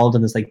heavily involved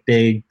in this like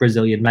big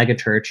Brazilian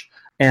megachurch,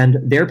 and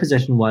their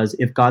position was,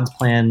 if God's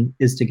plan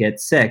is to get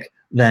sick,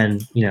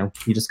 then you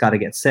just got to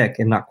get sick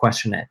and not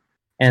question it.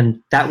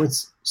 And that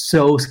was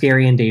so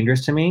scary and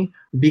dangerous to me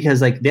because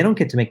like they don't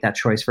get to make that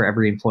choice for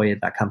every employee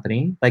at that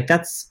company. Like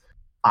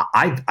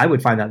I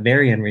would find that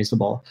very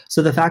unreasonable.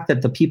 So the fact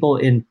that the people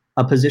in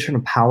a position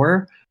of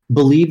power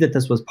believe that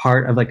this was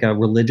part of like a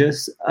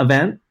religious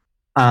event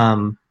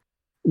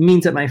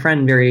means that my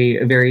friend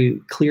very, very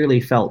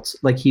clearly felt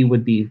like he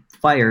would be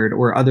fired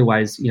or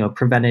otherwise,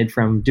 prevented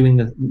from doing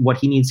what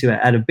he needs to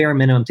at a bare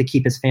minimum to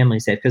keep his family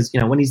safe. Because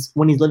when he's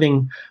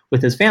living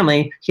with his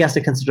family, he has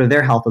to consider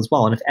their health as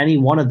well. And if any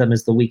one of them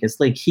is the weakest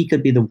link, he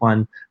could be the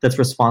one that's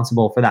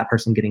responsible for that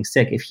person getting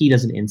sick if he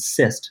doesn't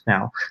insist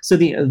now. So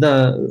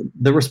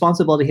the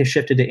responsibility has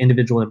shifted to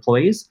individual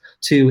employees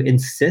to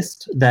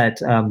insist that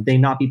they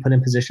not be put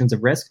in positions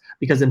of risk,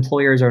 because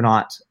employers are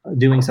not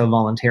doing so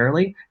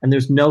voluntarily, and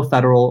there's no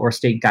federal or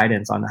state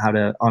guidance on how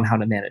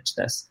to manage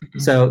this. Mm-hmm.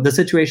 So the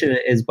situation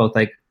is both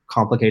like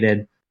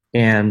complicated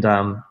and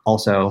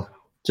also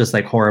just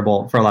like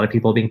horrible for a lot of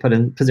people being put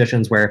in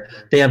positions where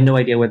they have no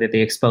idea whether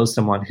they expose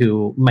someone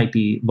who might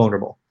be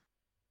vulnerable.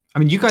 I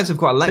mean, you guys have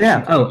got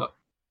election,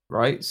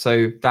 right?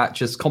 So that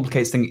just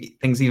complicates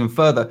things even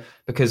further,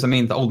 because I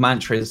mean, the old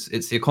mantra is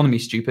it's the economy,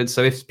 stupid.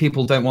 So if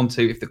people don't want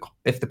to,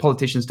 if the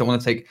politicians don't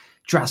want to take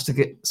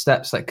drastic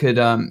steps that could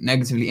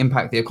negatively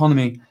impact the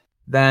economy,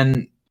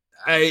 then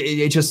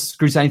it just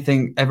screws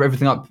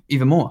everything up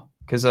even more.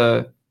 Because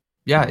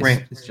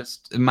it's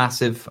just a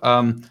massive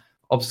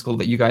obstacle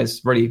that you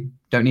guys really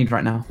don't need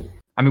right now.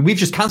 I mean, we've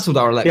just cancelled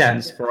our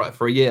elections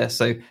for a year,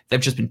 so they've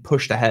just been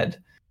pushed ahead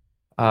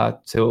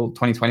till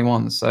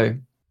 2021. So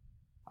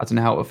I don't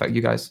know how it will affect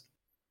you guys.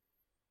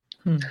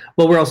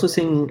 Well, we're also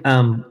seeing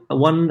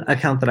one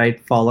account that I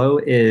follow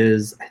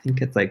is, I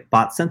think it's like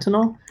Bot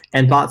Sentinel,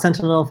 And Bot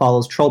Sentinel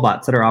follows troll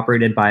bots that are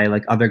operated by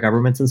like other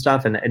governments and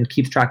stuff, and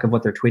keeps track of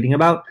what they're tweeting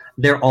about.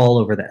 They're all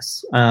over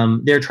this.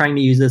 They're trying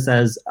to use this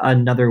as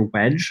another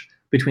wedge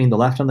between the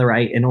left and the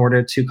right in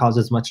order to cause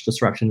as much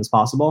disruption as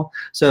possible.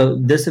 So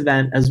this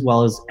event, as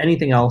well as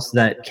anything else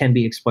that can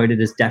be exploited,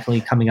 is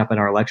definitely coming up in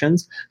our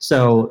elections.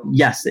 So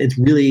yes, it's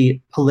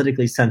really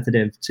politically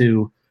sensitive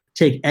to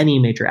take any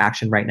major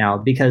action right now,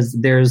 because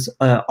there's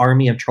an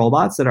army of troll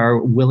bots that are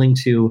willing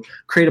to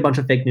create a bunch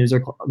of fake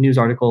news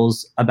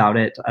articles about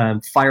it,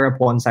 fire up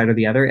one side or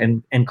the other,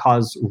 and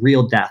cause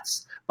real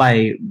deaths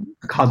by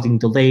causing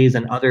delays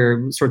and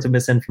other sorts of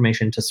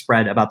misinformation to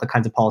spread about the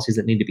kinds of policies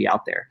that need to be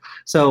out there.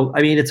 So,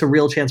 I mean, it's a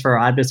real chance for our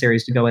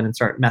adversaries to go in and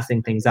start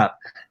messing things up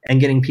and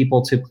getting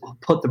people to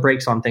put the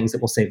brakes on things that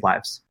will save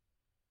lives.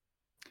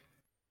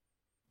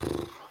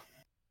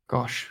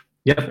 Gosh.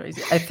 Yep.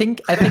 I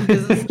think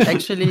this is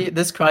actually,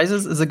 this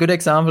crisis is a good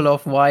example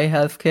of why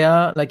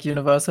healthcare, like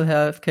universal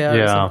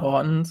healthcare, is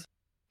important.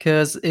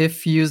 Because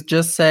if you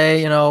just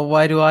say,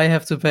 why do I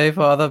have to pay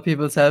for other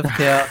people's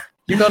healthcare?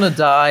 You're gonna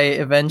die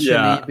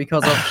eventually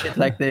because of shit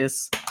like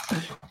this.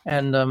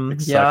 And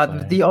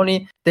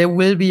exactly. There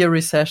will be a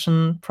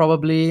recession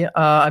probably.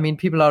 I mean,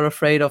 people are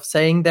afraid of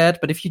saying that,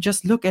 but if you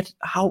just look at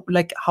how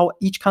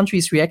each country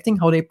is reacting,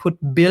 how they put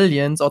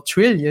billions or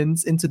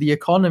trillions into the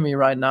economy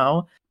right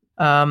now,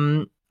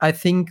 I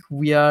think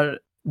we are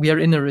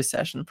in a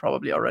recession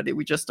probably already.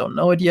 We just don't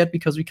know it yet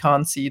because we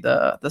can't see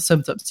the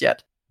symptoms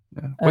yet.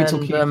 Yeah. Wait till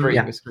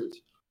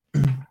Q3.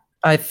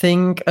 I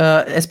think,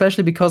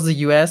 especially because the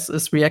US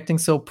is reacting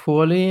so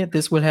poorly,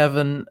 this will have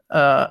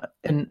a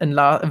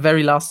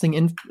very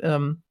lasting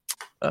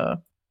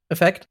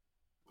effect,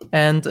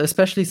 and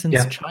especially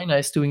since China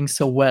is doing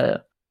so well.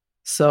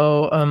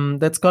 So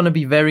that's going to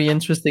be very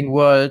interesting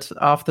world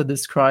after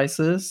this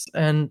crisis.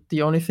 And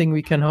the only thing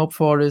we can hope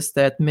for is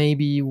that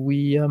maybe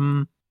we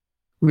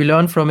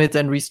learn from it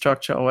and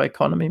restructure our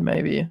economy.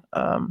 Maybe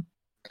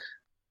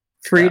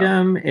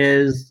freedom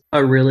is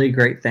a really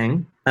great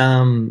thing.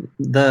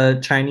 The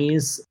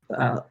Chinese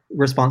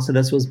response to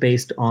this was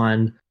based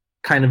on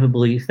kind of a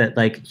belief that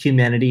like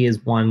humanity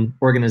is one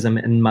organism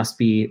and must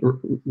be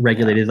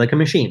regulated like a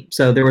machine.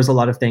 So there was a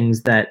lot of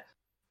things that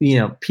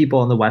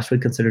people in the West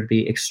would consider to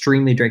be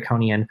extremely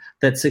draconian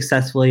that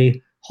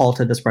successfully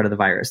halted the spread of the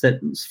virus, that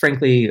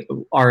frankly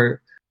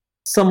are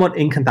somewhat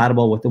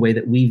incompatible with the way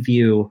that we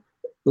view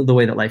the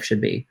way that life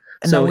should be.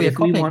 And so if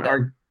we want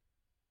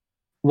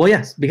well,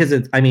 yes, because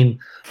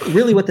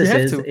really what this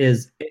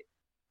is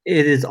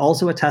it is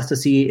also a test to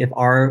see if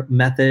our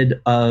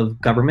method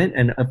of government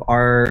and of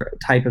our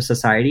type of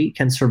society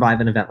can survive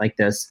an event like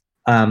this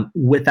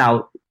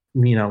without,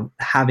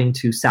 having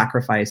to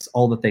sacrifice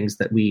all the things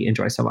that we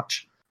enjoy so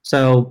much.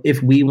 So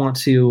if we want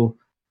to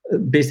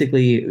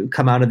basically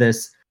come out of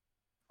this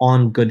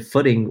on good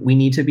footing, we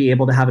need to be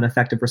able to have an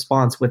effective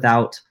response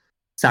without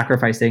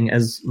sacrificing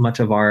as much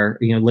of our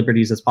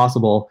liberties as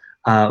possible.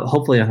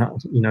 Hopefully,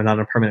 not on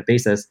a permanent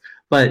basis,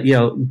 but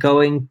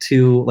going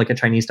to like a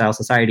Chinese style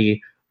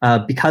society.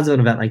 Because of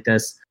an event like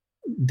this,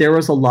 there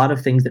was a lot of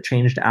things that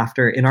changed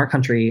in our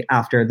country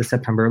after the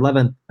September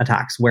 11th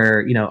attacks,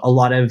 where a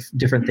lot of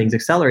different things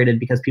accelerated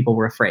because people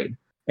were afraid,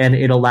 and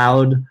it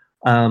allowed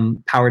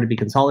power to be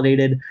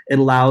consolidated. It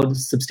allowed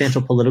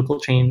substantial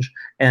political change,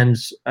 and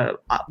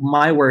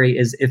my worry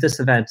is if this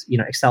event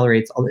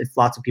accelerates, if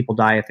lots of people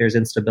die, if there's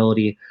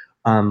instability,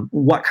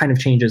 what kind of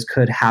changes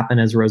could happen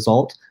as a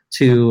result?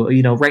 To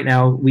right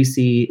now we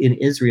see in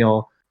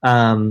Israel.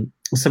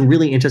 Some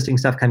really interesting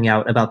stuff coming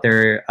out about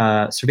their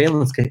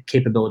surveillance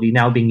capability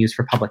now being used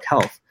for public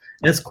health.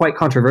 And it's quite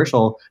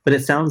controversial, but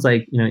it sounds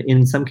like,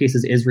 in some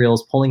cases,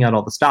 Israel's pulling out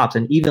all the stops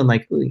and even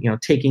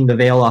taking the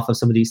veil off of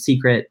some of these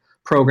secret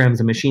programs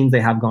and machines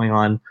they have going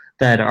on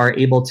that are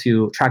able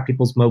to track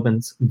people's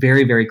movements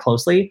very, very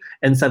closely,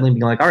 and suddenly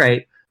being like, all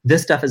right,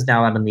 this stuff is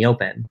now out in the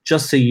open.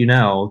 Just so you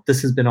know,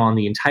 this has been on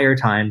the entire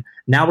time.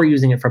 Now we're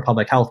using it for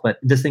public health, but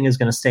this thing is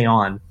going to stay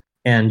on,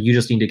 and you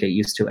just need to get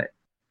used to it.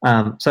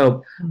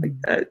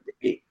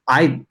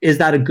 Is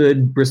that a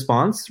good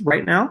response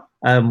right now?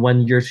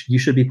 When you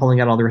should be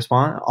pulling out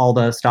all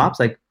the stops?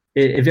 Like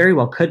it very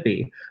well could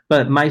be.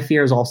 But my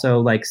fear is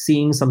also like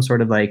seeing some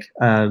sort of like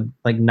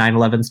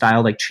 9/11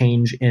 style like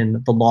change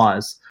in the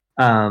laws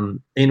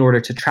in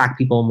order to track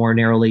people more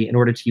narrowly, in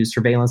order to use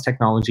surveillance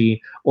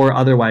technology, or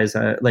otherwise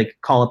like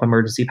call up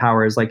emergency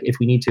powers like if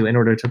we need to in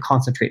order to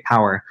concentrate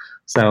power.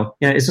 So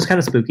it's just kind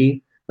of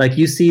spooky. Like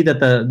you see that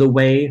the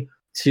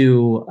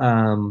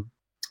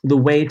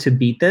way to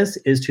beat this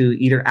is to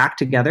either act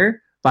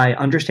together by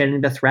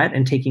understanding the threat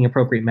and taking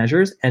appropriate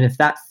measures. And if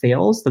that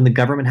fails, then the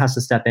government has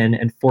to step in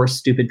and force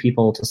stupid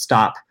people to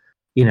stop,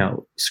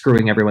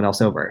 screwing everyone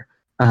else over.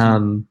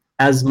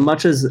 As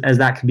much as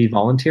that can be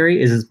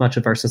voluntary is as much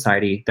of our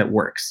society that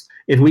works.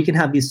 If we can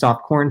have these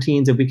soft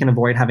quarantines, if we can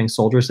avoid having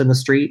soldiers in the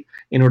street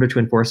in order to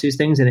enforce these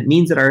things, and it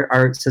means that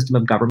our system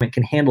of government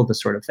can handle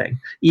this sort of thing,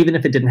 even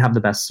if it didn't have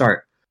the best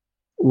start,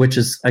 which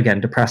is,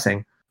 again,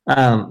 depressing.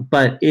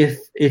 But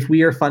if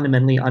we are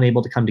fundamentally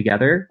unable to come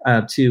together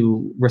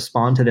to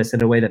respond to this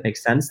in a way that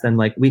makes sense, then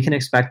like we can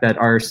expect that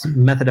our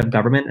method of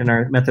government and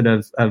our method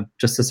of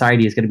just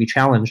society is going to be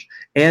challenged,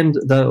 and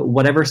the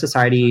whatever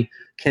society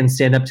can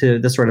stand up to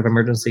this sort of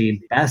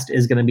emergency best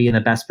is going to be in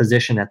the best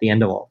position at the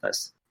end of all of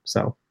this.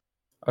 So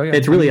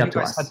it's really up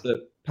to us.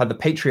 Had the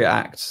Patriot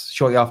Act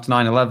shortly after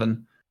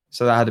 9/11,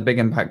 so that had a big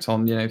impact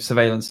on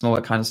surveillance and all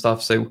that kind of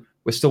stuff. So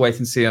we're still waiting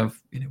to see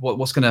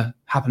what's going to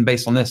happen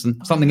based on this, and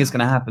something is going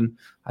to happen.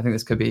 I think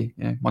this could be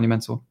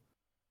monumental.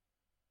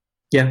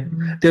 Yeah,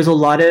 there's a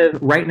lot of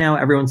right now.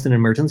 Everyone's in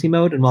emergency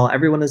mode, and while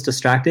everyone is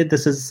distracted,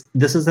 this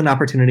is an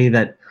opportunity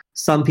that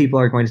some people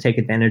are going to take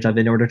advantage of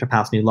in order to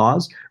pass new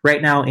laws.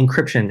 Right now,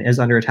 encryption is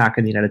under attack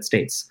in the United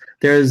States.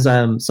 There's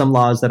some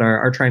laws that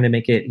are trying to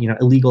make it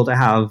illegal to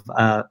have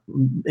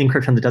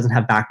encryption that doesn't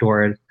have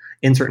backdoor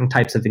in certain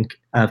types of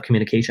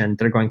communication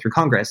that are going through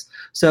Congress.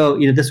 So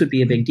this would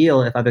be a big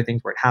deal if other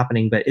things weren't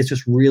happening, but it's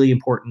just really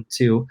important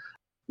to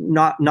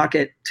not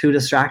get too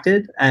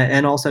distracted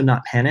and also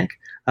not panic.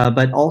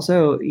 But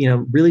also,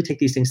 really take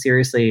these things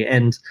seriously.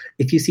 And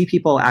if you see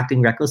people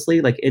acting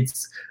recklessly, like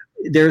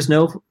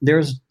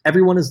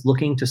everyone is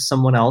looking to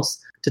someone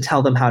else to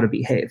tell them how to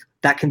behave.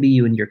 That can be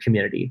you in your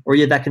community, or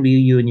that can be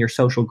you in your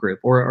social group,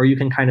 or you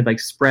can kind of like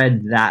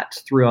spread that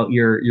throughout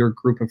your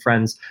group of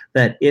friends,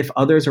 that if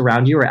others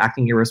around you are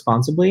acting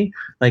irresponsibly,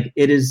 like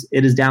it is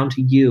down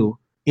to you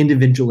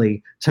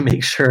individually to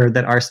make sure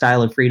that our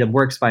style of freedom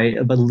works by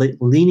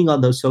leaning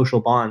on those social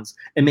bonds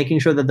and making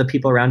sure that the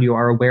people around you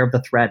are aware of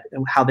the threat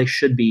and how they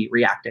should be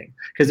reacting.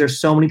 Because there's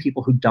so many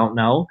people who don't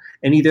know,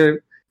 and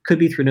either could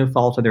be through no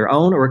fault of their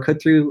own, or it could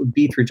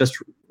be through just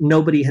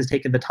nobody has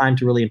taken the time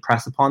to really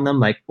impress upon them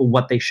like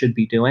what they should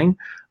be doing.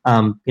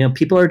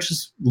 People are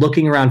just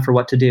looking around for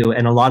what to do,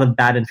 and a lot of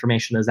bad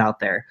information is out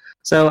there.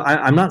 So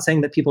I'm not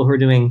saying that people who are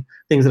doing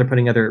things that are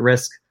putting others at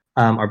risk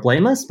are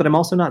blameless, but I'm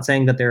also not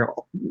saying that they're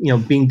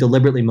being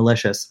deliberately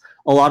malicious.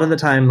 A lot of the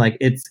time, like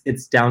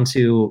it's down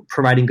to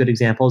providing good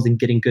examples and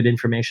getting good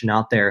information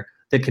out there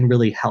that can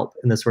really help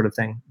in this sort of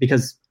thing.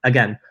 Because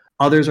again,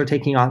 others are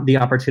taking on the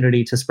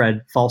opportunity to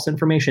spread false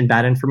information,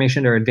 bad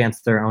information, or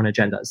advance their own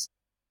agendas.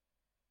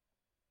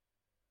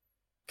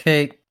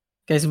 Okay,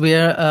 guys, we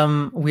are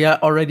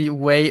already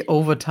way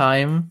over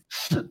time.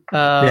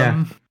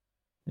 Yeah.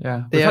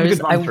 We've had a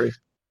good run through.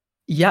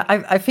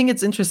 I think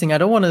it's interesting. I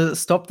don't want to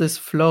stop this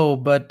flow,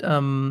 but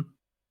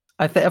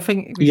I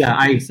think we should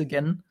do this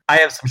again. I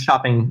have some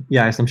shopping.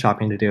 Yeah, I have some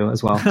shopping to do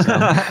as well.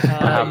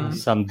 So.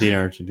 Some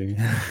dinner to do.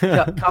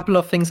 A couple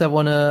of things I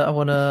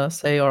wanna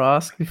say or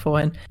ask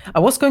beforehand. I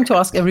was going to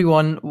ask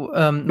everyone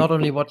not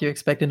only what you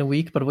expect in a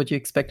week, but what you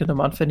expect in a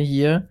month and a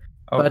year.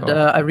 But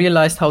I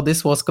realized how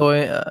this was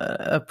going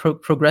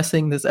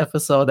progressing this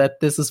episode, that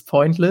this is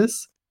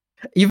pointless.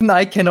 Even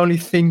I can only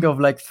think of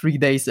like 3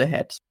 days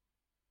ahead.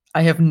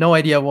 I have no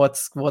idea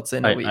what's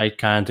in a week. I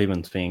can't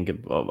even think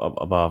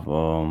above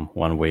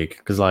 1 week,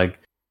 because like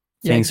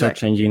things are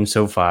changing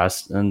so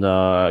fast, and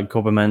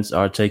governments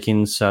are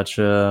taking such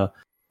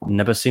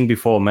never seen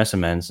before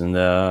measurements, and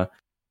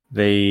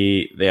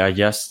they are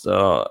just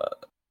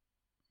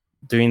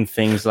doing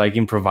things like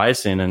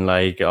improvising and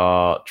like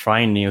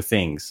trying new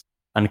things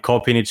and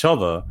copying each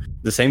other.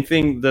 The same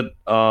thing that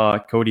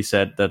Cody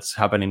said that's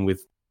happening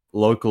with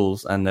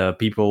locals and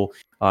people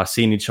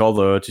seeing each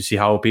other to see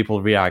how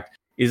people react.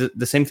 Is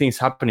the same thing is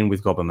happening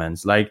with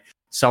governments. Like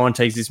someone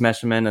takes this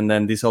measurement, and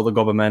then this other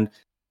government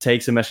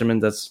takes a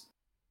measurement that's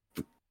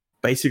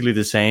basically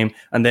the same,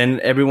 and then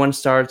everyone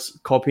starts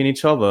copying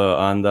each other,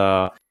 and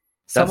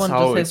that's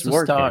how it's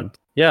working. Start.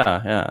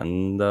 Yeah,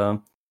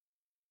 and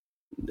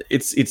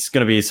it's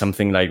gonna be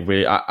something like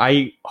really.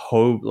 I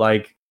hope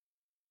like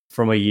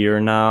from a year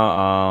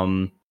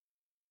now,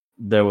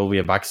 there will be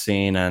a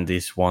vaccine, and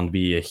this won't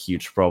be a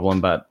huge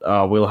problem. But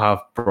we'll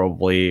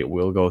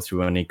go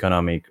through an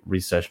economic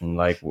recession.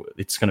 Like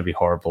it's gonna be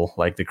horrible.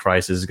 Like the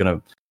crisis is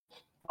gonna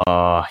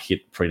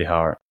hit pretty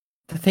hard.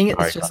 The thing is,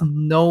 there's just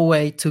no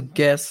way to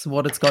guess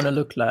what it's gonna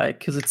look like,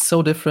 because it's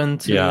so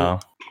different to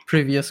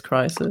previous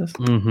crises.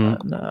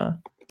 Mm-hmm.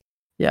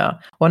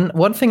 And,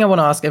 one thing I want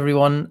to ask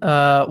everyone: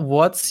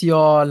 what's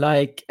your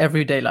like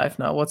everyday life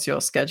now? What's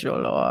your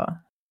schedule, or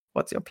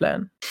what's your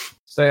plan?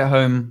 Stay at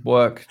home,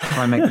 work,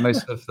 try and make the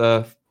most of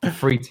the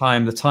free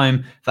time, the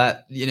time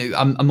that,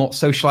 I'm not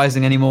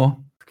socializing anymore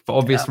for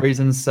obvious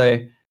reasons. So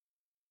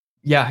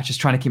just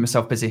trying to keep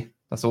myself busy.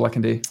 That's all I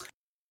can do.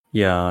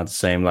 Yeah, the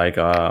same. Like,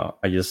 I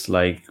just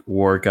like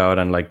work out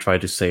and like try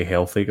to stay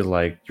healthy, because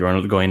like you're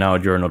not going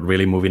out, you're not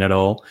really moving at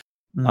all.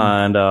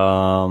 And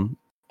I'm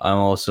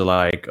also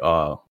like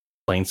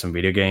playing some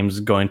video games,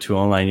 going to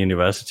online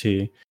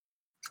university.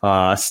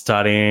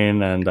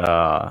 Studying and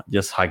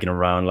just hiking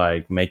around,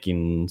 like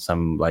making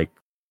some like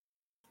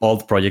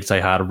old projects I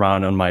had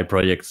around on my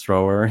project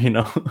thrower, and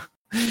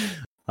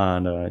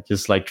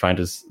just like trying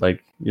to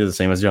like you're the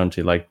same as John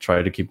to like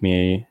try to keep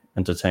me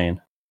entertained.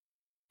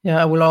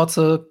 Yeah, I will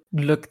also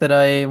look that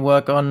I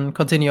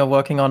continue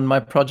working on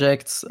my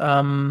projects.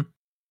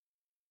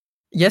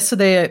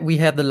 yesterday we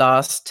had the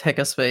last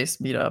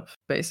Hackerspace meetup,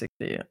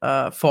 basically,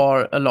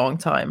 for a long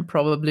time,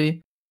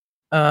 probably.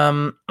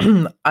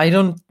 I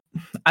don't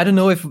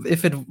know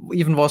if it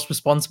even was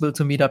responsible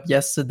to meet up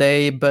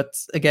yesterday, but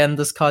again,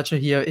 this culture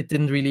here, it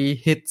didn't really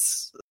hit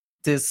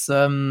this.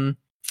 People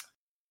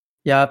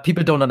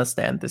don't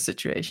understand this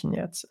situation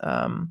yet.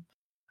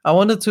 I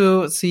wanted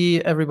to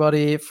see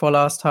everybody for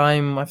last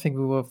time. I think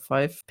we were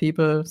 6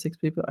 people.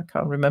 I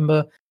can't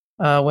remember.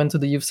 Went to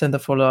the youth center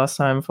for last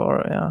time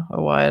for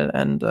a while,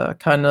 and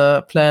kind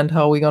of planned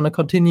how we're gonna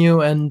continue.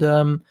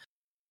 And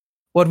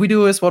what we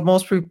do is what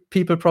most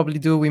people probably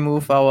do. We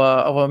move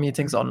our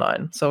meetings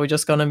online. So we're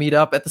just gonna meet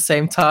up at the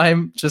same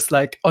time, just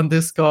like on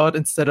Discord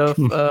instead of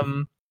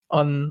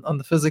on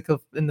the physical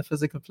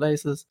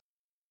places.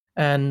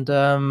 And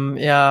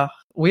we're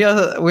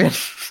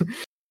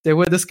there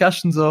were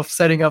discussions of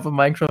setting up a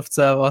Minecraft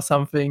server or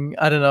something.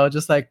 I don't know,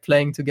 just like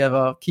playing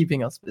together,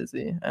 keeping us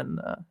busy. And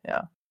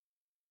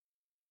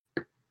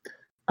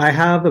I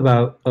have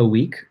about a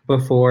week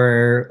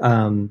before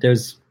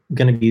there's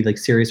going to be like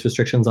serious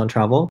restrictions on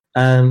travel.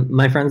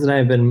 My friends and I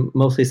have been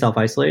mostly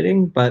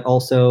self-isolating, but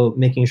also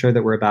making sure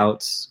that we're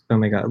about,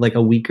 like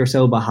a week or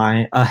so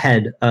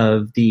ahead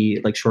of the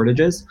like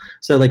shortages.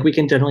 So like we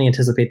can generally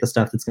anticipate the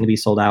stuff that's going to be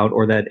sold out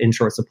or that in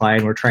short supply,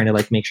 and we're trying to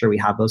like make sure we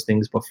have those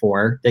things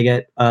before they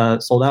get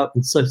sold out.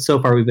 And so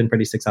far we've been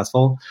pretty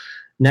successful.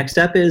 Next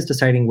step is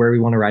deciding where we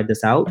want to ride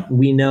this out.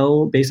 We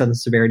know based on the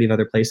severity of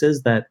other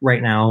places that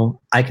right now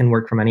I can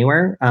work from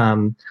anywhere,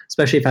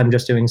 especially if I'm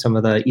just doing some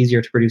of the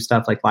easier to produce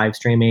stuff like live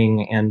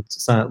streaming and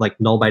some, like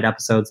null byte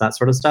episodes, that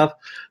sort of stuff.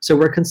 So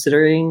we're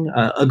considering,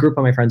 a group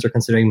of my friends are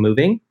considering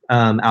moving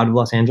out of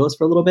Los Angeles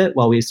for a little bit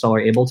while we still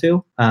are able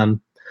to.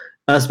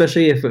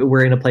 Especially if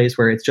we're in a place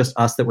where it's just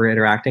us that we're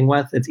interacting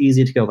with. It's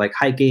easy to go like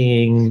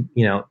hiking,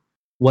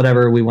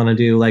 whatever we want to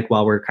do, like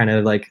while we're kind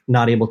of like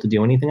not able to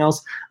do anything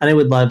else. And I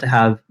would love to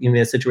have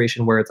a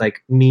situation where it's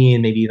like me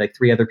and maybe like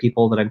 3 other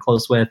people that I'm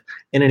close with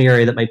in an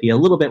area that might be a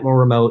little bit more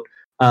remote,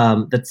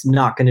 that's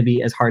not going to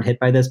be as hard hit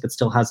by this, but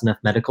still has enough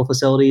medical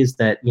facilities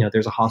that,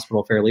 there's a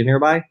hospital fairly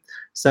nearby.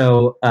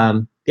 So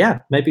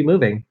might be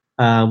moving.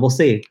 We'll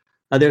see.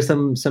 There's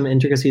some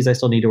intricacies I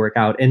still need to work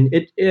out. And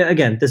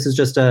again, this is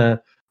just I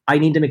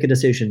need to make a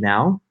decision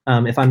now.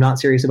 If I'm not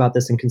serious about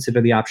this and consider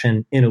the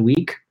option in a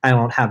week, I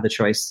won't have the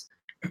choice.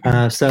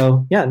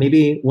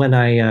 Maybe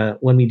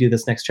when we do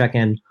this next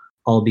check-in,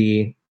 I'll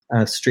be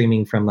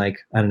streaming from like,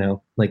 I don't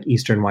know, like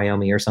Eastern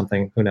Wyoming or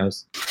something. Who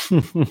knows?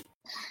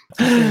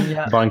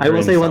 I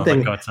will say one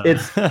thing.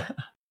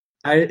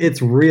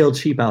 It's real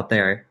cheap out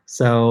there.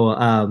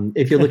 So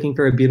if you're looking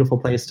for a beautiful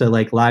place to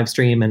like live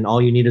stream and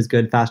all you need is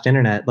good fast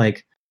internet,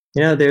 like,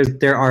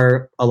 there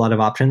are a lot of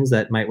options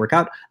that might work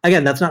out.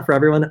 Again, that's not for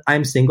everyone.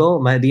 I'm single.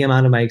 The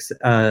amount of my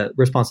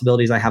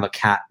responsibilities, I have a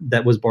cat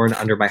that was born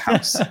under my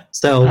house.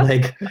 So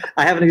like,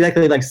 I haven't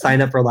exactly like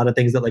signed up for a lot of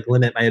things that like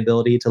limit my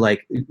ability to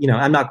like,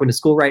 I'm not going to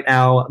school right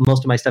now.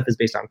 Most of my stuff is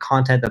based on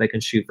content that I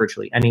can shoot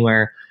virtually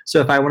anywhere. So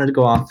if I wanted to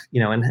go off,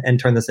 and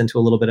turn this into a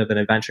little bit of an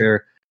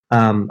adventure,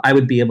 I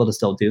would be able to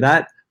still do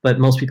that. But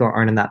most people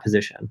aren't in that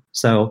position.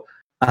 So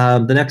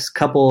the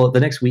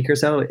next week or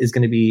so is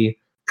going to be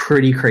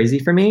pretty crazy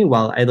for me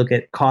while I look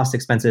at cost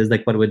expenses,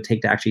 like what it would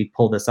take to actually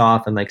pull this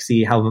off and like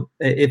see how,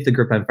 if the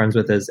group I'm friends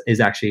with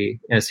is actually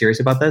serious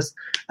about this,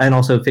 and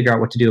also figure out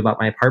what to do about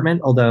my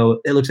apartment.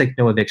 Although it looks like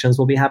no evictions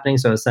will be happening.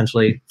 So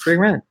essentially free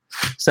rent.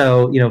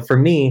 So, for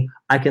me,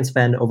 I can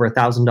spend over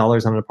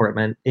 $1,000 on an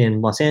apartment in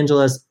Los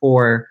Angeles,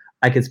 or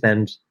I could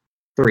spend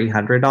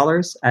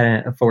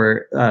 $300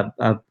 for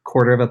a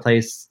quarter of a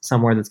place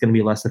somewhere that's going to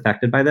be less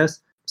affected by this.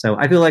 So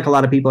I feel like a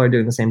lot of people are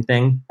doing the same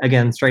thing.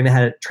 Again, trying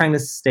to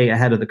stay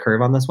ahead of the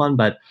curve on this one,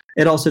 but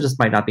it also just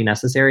might not be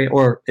necessary,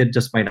 or it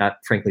just might not,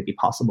 frankly, be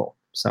possible.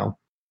 So,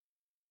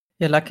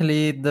 yeah,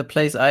 luckily the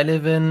place I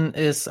live in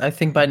is, I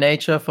think, by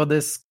nature for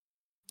this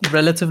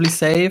relatively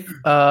safe.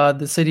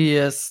 The city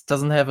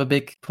doesn't have a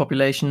big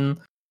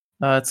population.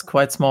 It's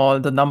quite small.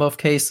 The number of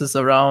cases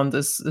around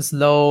is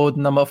low.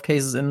 The number of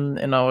cases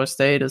in our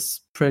state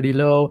is pretty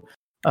low.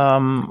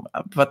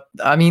 But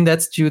I mean,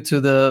 that's due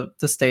to the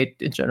state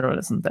in general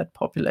isn't that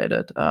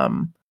populated.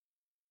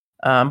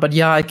 But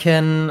yeah, I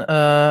can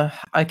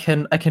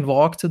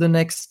walk to the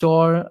next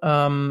door.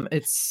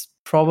 It's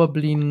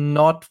probably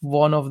not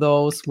one of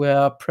those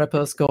where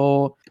preppers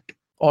go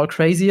all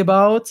crazy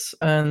about,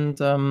 and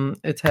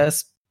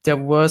there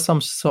were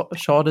some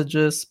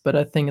shortages, but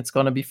I think it's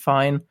gonna be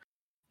fine.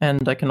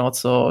 And I can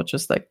also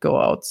just like go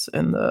out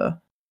in the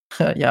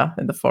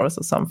in the forest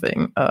or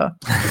something.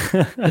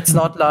 It's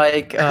not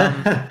like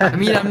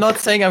I'm not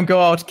saying I'm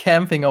go out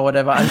camping or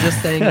whatever. I'm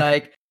just saying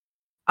like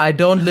I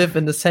don't live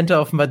in the center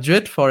of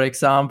Madrid, for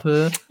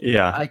example.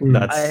 Yeah,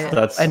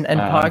 that's and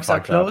parks are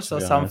closed or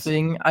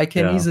something. I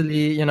can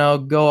easily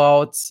go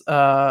out,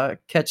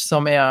 catch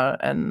some air,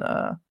 and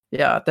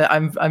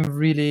I'm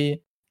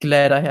really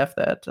glad I have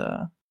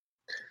that.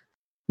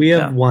 We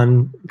have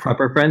one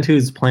prepper friend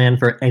who's planned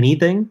for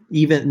anything,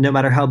 even no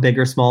matter how big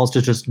or small, is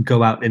to just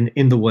go out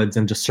in the woods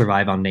and just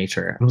survive on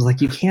nature. I was like,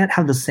 you can't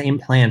have the same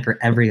plan for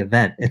every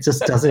event. It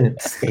just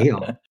doesn't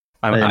scale.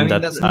 I mean,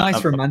 that's a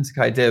nice romantic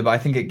idea, but I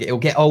think it'll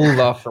get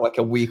old after like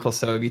a week or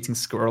so of eating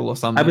squirrel or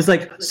something. I was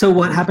like, so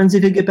what happens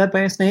if you get bit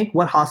by a snake?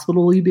 What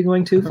hospital will you be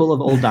going to full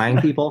of old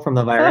dying people from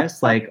the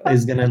virus? Like,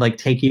 is going to like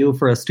take you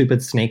for a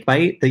stupid snake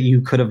bite that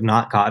you could have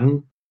not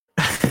gotten?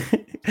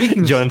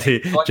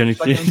 Jonty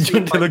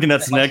looking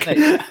at Snake.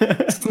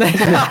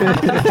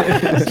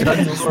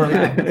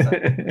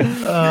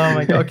 Oh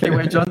my god. Okay,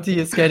 well, Jonty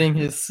is getting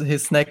his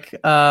snack.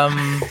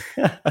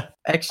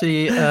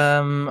 Actually,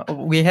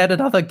 we had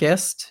another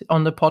guest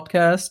on the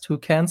podcast who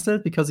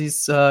canceled because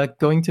he's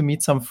going to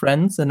meet some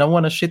friends, and I don't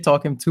want to shit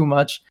talk him too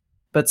much.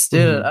 But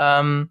still,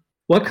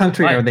 what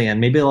country are they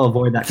in? Maybe I'll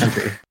avoid that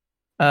country.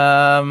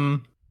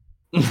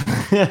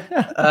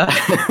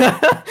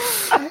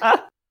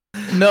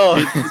 No,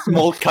 it's a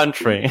small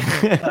country.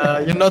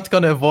 You're not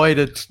gonna avoid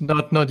it.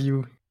 Not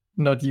you,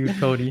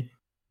 Cody.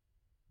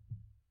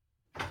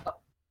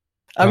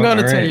 I'm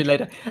gonna tell you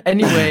later.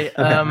 Anyway,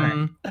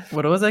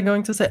 what was I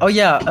going to say? Oh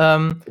yeah,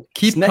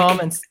 keep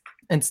calm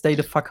and stay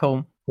the fuck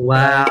home.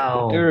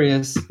 Wow,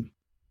 curious.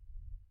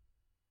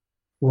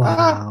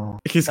 Wow,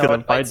 he's gonna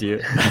bite you.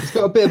 He's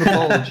got a bit of a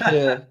bulge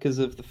here because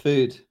of the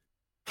food.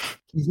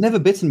 He's never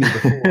bitten me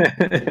before.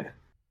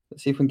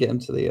 Let's see if we can get him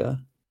to the.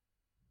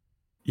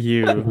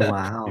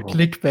 Wow.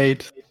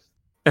 Clickbait.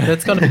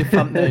 That's gonna be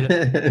thumbnail.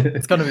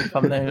 It's gonna be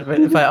thumbnail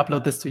if I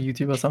upload this to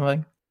YouTube or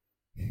something.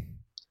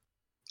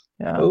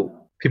 Yeah.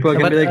 Oh, people are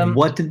gonna be like,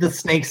 "What did the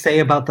snake say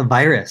about the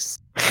virus?"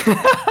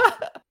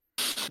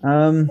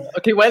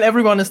 Okay, while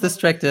everyone is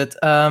distracted,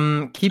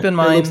 keep in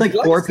mind. It looks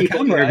like 4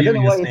 people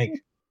interviewing a snake.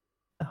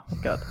 Oh my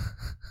god.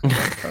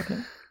 Okay.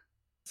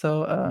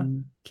 So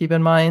keep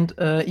in mind,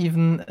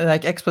 even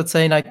like experts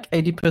say, like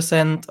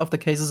 80% of the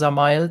cases are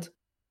mild.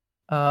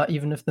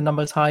 Even if the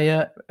number is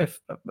higher,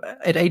 if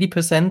at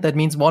 80%, that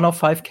means 1 of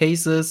 5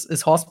 cases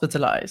is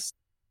hospitalized.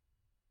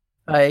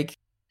 Like,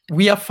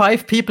 we are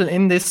 5 people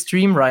in this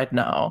stream right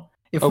now.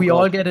 If we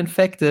all get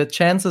infected,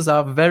 chances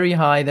are very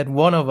high that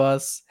one of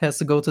us has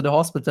to go to the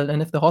hospital. And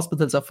if the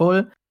hospitals are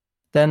full,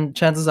 then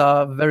chances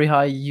are very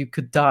high you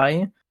could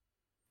die.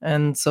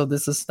 And so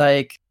this is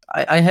like,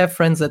 I have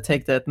friends that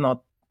take that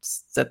not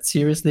that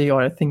seriously,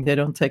 or I think they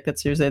don't take that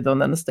seriously. They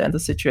don't understand the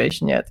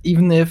situation yet.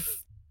 Even if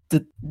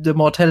the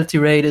mortality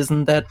rate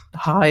isn't that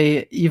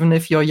high, even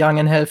if you're young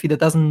and healthy, that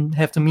doesn't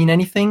have to mean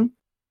anything.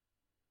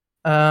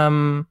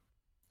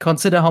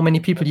 Consider how many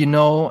people you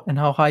know and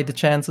how high the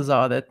chances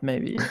are that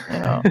maybe,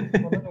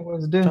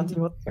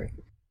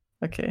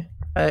 Okay.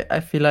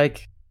 I feel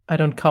like I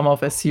don't come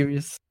off as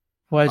serious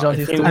while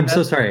Jonty's doing I'm that.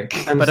 so sorry.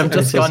 I'm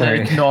just gonna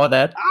ignore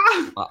that.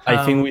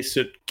 I think we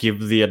should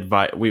give the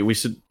advice. We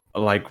should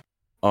like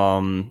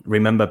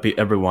remember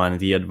everyone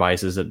the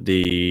advices that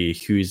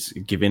who's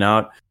giving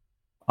out.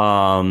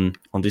 On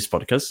this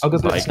podcast. I'll go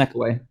put the snack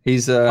away.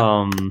 He's there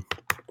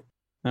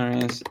he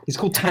is. He's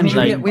called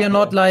Tangerine. We are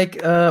not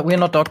like we're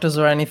not doctors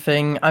or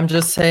anything. I'm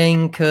just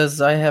saying because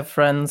I have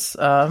friends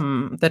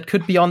that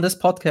could be on this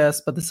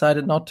podcast but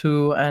decided not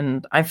to,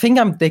 and I think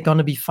they're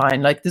gonna be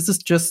fine. Like, this is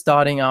just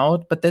starting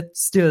out, but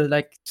that's still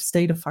like,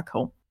 stay the fuck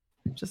home.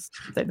 Just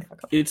stay the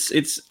fuck home. It's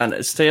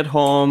and stay at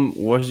home.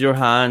 Wash your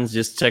hands.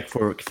 Just check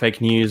for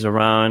fake news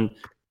around,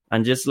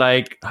 and just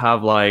like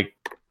have like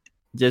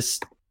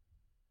just.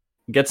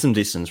 Get some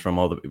distance from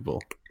other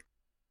people,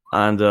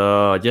 and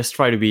just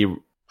try to be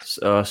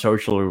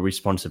socially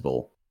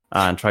responsible,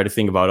 and try to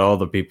think about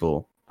other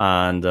people,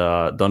 and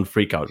don't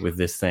freak out with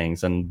these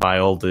things, and buy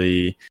all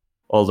the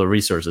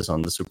resources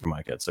on the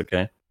supermarkets.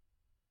 Okay.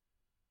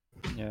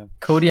 Yeah,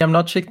 Cody, I'm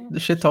not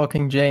shit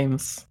talking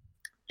James.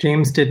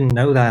 James didn't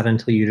know that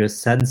until you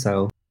just said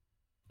so.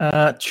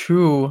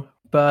 True.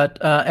 But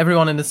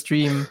everyone in the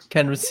stream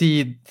can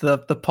receive the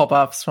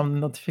pop-ups from the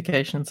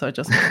notifications, so I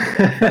just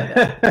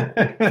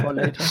for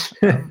later.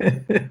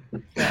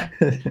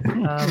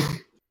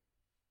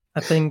 I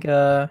think,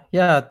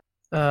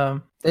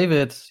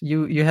 David,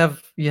 you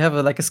have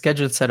like a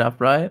schedule set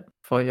up, right?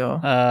 For your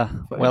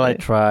well, I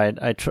tried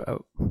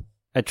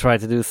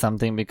to do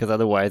something because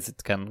otherwise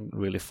it can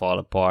really fall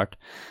apart.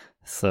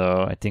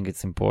 So I think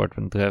it's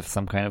important to have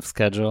some kind of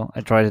schedule.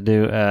 I try to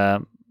do.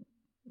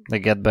 I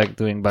get back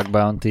doing bug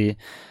bounty,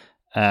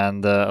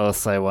 and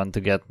also I want to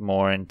get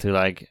more into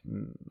like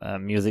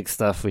music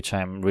stuff, which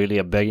I'm really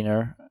a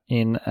beginner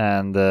in.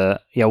 And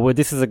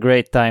this is a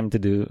great time to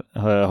do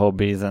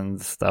hobbies and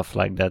stuff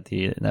like that.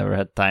 You never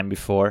had time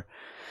before.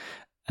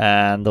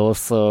 And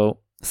also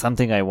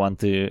something I want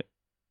to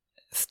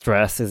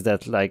stress is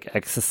that like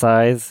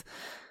exercise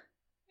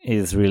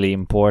is really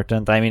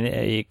important. I mean,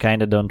 you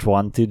kind of don't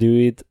want to do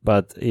it,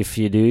 but if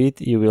you do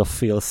it, you will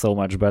feel so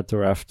much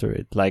better after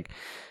it. Like,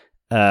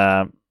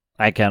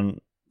 I can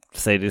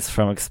say this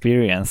from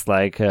experience.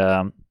 Like,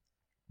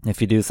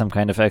 if you do some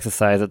kind of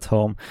exercise at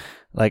home,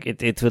 like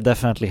it will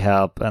definitely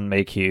help and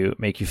make you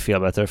feel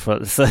better.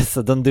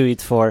 So don't do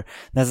it for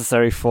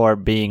necessary for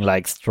being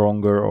like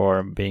stronger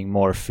or being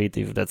more fit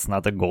if that's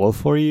not a goal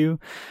for you,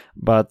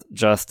 but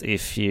just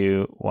if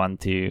you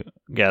want to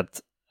get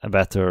a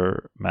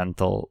better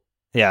mental,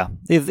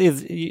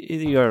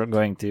 you're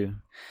going to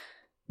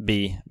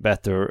be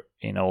better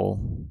in all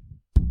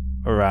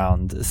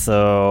around.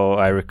 So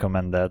I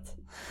recommend that.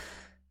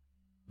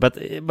 But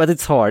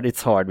it's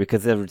hard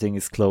because everything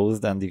is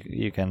closed and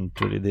you can't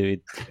really do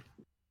it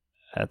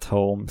at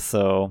home.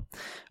 So,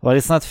 well,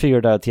 it's not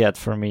figured out yet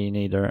for me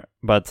neither.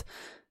 But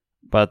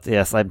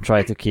yes, I'm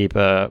trying to keep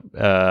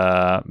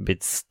a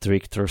bit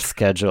stricter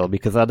schedule,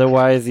 because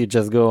otherwise you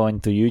just go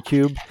into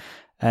YouTube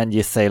and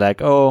you say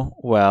like, oh,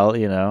 well,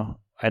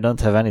 I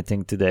don't have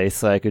anything today,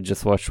 so I could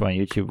just watch one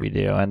YouTube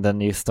video. And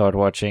then you start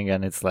watching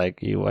and it's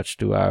like you watch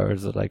 2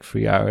 hours or like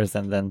 3 hours,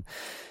 and then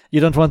you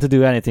don't want to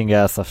do anything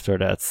else after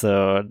that.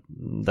 So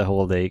the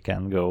whole day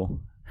can go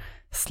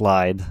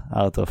slide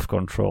out of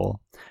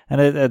control.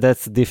 And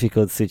that's a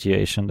difficult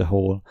situation, the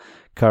whole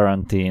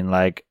quarantine,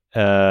 like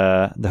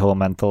the whole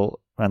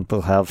mental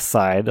health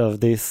side of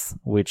this,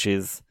 which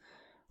is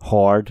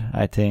hard,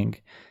 I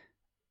think.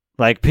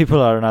 Like,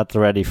 people are not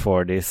ready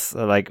for this,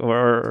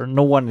 or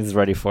no one is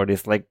ready for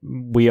this. Like,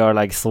 we are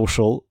like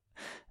social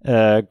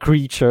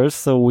creatures,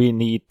 so we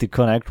need to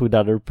connect with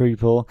other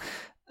people.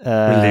 We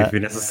live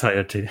in a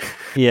society.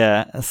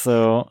 Yeah,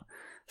 so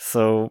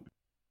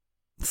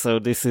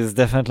this is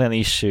definitely an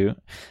issue,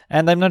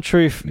 and I'm not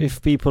sure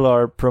if people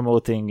are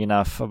promoting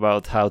enough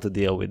about how to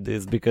deal with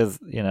this, because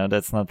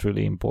that's not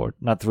really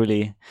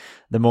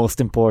the most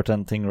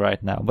important thing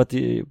right now. But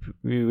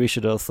we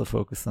should also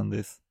focus on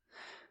this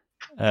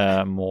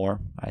more,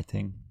 I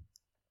think.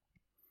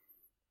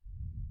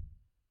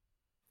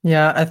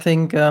 Yeah, I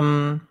think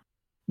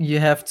you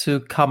have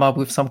to come up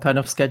with some kind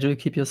of schedule to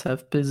keep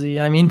yourself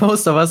busy. I mean,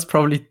 most of us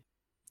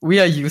we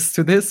are used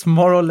to this,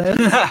 more or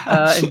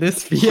less, in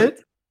this field.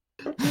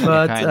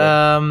 But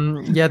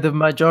the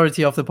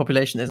majority of the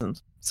population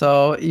isn't.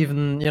 So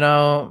even,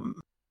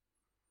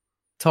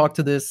 talk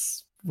to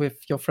this with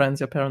your friends,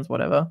 your parents,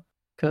 whatever,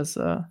 because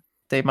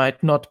they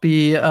might not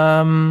be,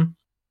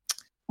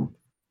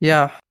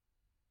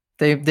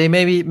 They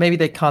maybe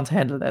they can't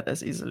handle that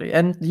as easily.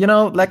 And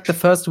like the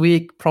first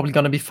week probably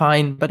gonna be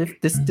fine, but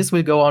if this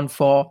will go on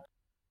for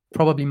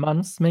probably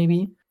months,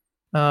 maybe,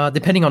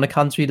 depending on the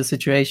country, the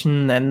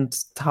situation, and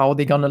how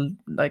they're gonna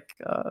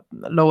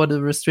lower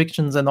the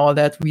restrictions and all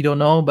that, we don't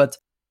know. But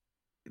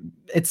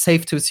it's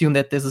safe to assume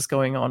that this is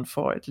going on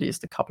for at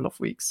least a couple of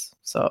weeks.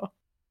 So.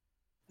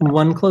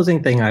 One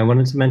closing thing I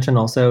wanted to mention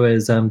also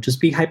is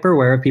just be hyper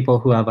aware of people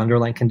who have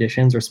underlying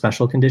conditions or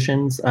special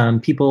conditions,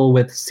 people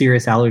with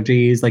serious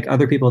allergies, like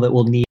other people that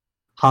will need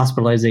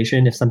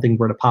hospitalization if something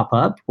were to pop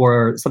up,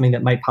 or something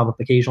that might pop up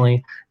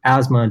occasionally,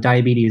 asthma,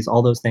 diabetes,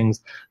 all those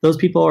things. Those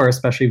people are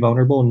especially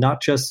vulnerable,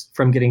 not just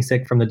from getting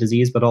sick from the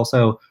disease, but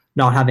also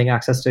not having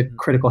access to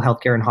critical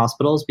healthcare in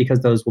hospitals,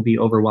 because those will be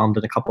overwhelmed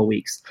in a couple of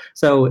weeks.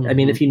 So, I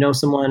mean, if you know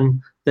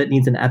someone that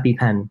needs an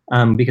EpiPen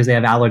because they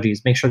have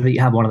allergies, make sure that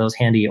you have one of those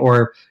handy.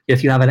 Or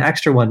if you have an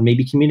extra one,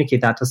 maybe communicate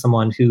that to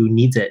someone who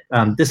needs it.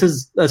 This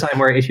is a time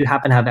where if you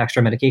happen to have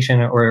extra medication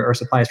or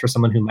supplies for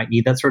someone who might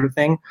need that sort of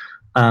thing,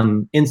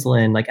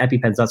 insulin, like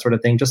EpiPens, that sort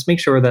of thing, just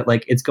make sure that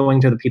like it's going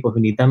to the people who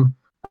need them.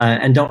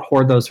 And don't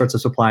hoard those sorts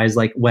of supplies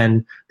like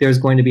when there's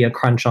going to be a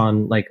crunch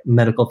on like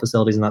medical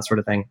facilities and that sort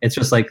of thing. It's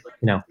just like,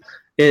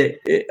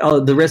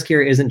 the risk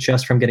here isn't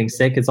just from getting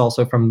sick, it's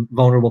also from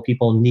vulnerable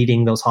people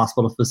needing those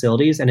hospital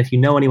facilities. And if you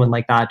know anyone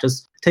like that,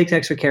 just take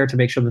extra care to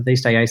make sure that they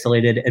stay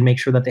isolated and make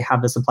sure that they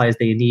have the supplies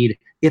they need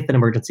if an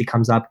emergency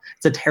comes up.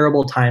 It's a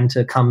terrible time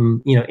to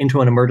come,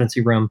 into an emergency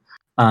room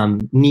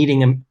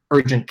needing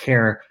urgent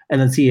care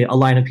and then see a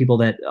line of people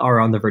that are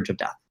on the verge of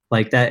death.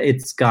 Like that,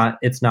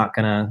 it's not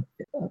gonna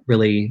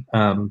really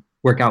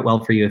work out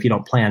well for you if you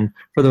don't plan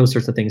for those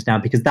sorts of things now,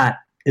 because that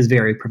is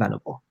very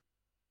preventable.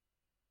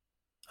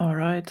 All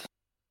right.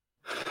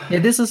 Yeah,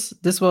 this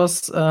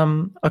was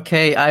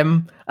okay.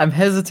 I'm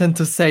hesitant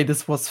to say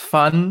this was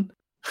fun,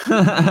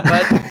 but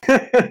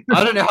I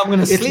don't know how I'm going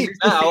to sleep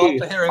now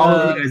after hearing all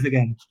of you guys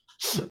again.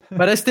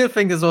 But I still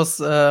think this was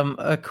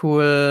a cool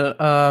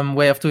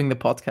way of doing the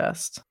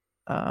podcast.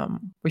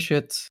 We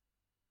should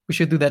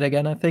do that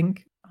again, I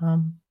think.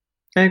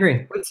 I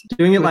agree.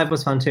 Doing it live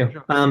was fun too.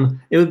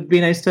 It would be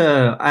nice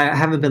to. I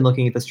haven't been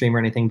looking at the stream or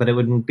anything, but it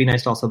would be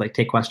nice to also like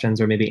take questions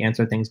or maybe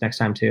answer things next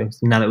time too.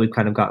 So now that we've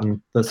kind of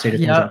gotten the state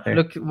of things out there.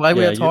 Look, while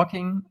we are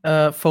talking,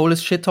 Foal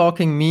is shit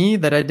talking me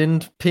that I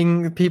didn't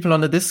ping people on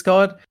the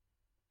Discord.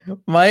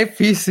 My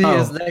PC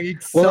is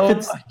lagging so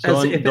much.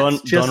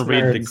 Don't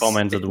read the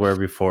comments that were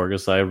before,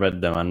 because I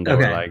read them and they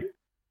were like.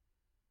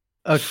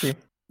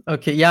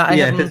 Okay. Yeah.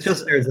 If it's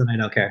just nerds, then I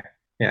don't care.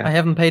 Yeah. I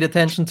haven't paid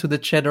attention to the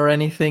chat or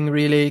anything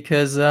really,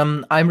 because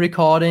I'm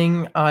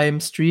recording, I'm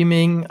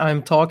streaming,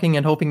 I'm talking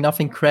and hoping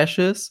nothing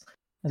crashes,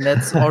 and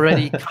that's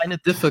already kind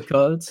of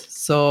difficult.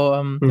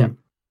 So yeah.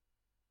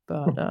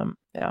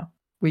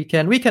 we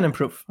can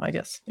improve, I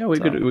guess. Yeah, we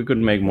could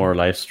make more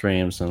live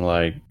streams and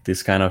like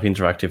this kind of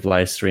interactive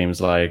live streams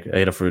like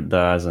Adafruit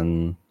does,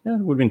 and yeah,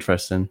 it would be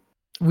interesting.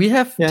 We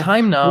have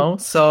time now,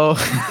 so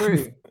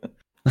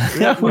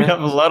yeah, we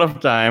have a lot of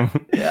time.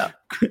 Yeah.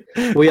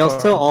 We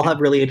also all have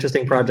really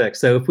interesting projects.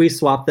 So if we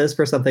swap this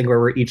for something where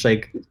we're each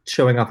like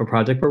showing off a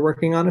project we're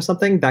working on or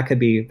something, that could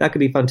be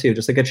fun too.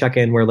 Just like a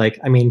check-in where like,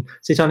 I mean,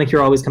 Satonic,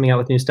 you're always coming out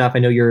with new stuff. I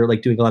know you're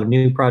like doing a lot of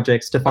new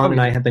projects. Stefan and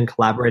I have been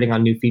collaborating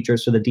on new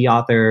features for the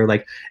D-Author,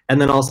 like,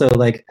 and then also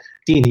like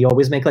Dean, you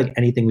always make like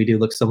anything we do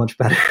look so much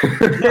better.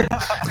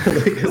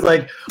 Because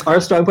like our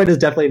strong point is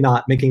definitely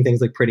not making things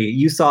look pretty.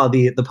 You saw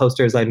the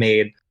posters I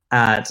made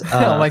at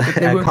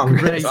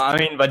Congress. I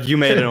mean, but you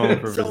made it on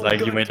purpose. So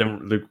like you made them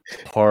look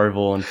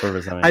horrible on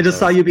purpose. I just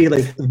saw you be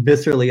like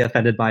viscerally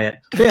offended by it.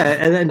 Yeah,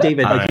 and then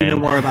David, like you know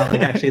more about like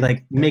actually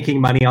like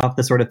making money off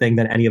the sort of thing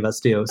than any of us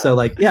do. So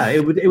like, yeah,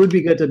 it would be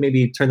good to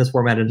maybe turn this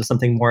format into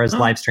something more as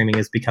live streaming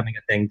is becoming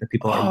a thing that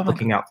people are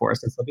looking out for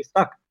since they'll be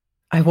stuck.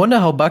 I wonder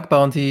how bug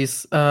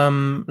bounties,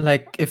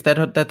 like if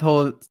that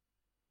whole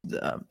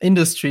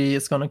industry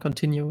is going to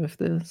continue with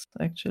this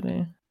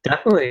actually.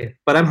 Definitely,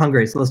 but I'm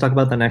hungry, so let's talk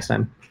about that next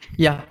time.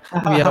 Yeah,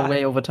 we are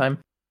way over time.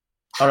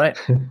 All right.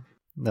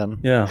 Then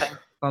yeah,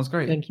 sounds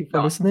great. Thank you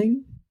for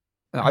listening.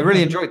 I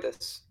really enjoyed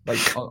this. Like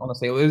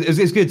honestly, it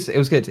was good. It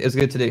was good. It was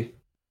good to do.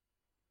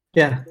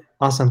 Yeah,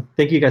 awesome.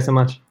 Thank you guys so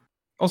much.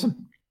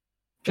 Awesome.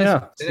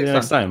 Yeah, see you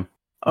next time.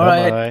 All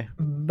right.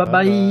 Bye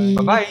bye.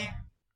 Bye bye.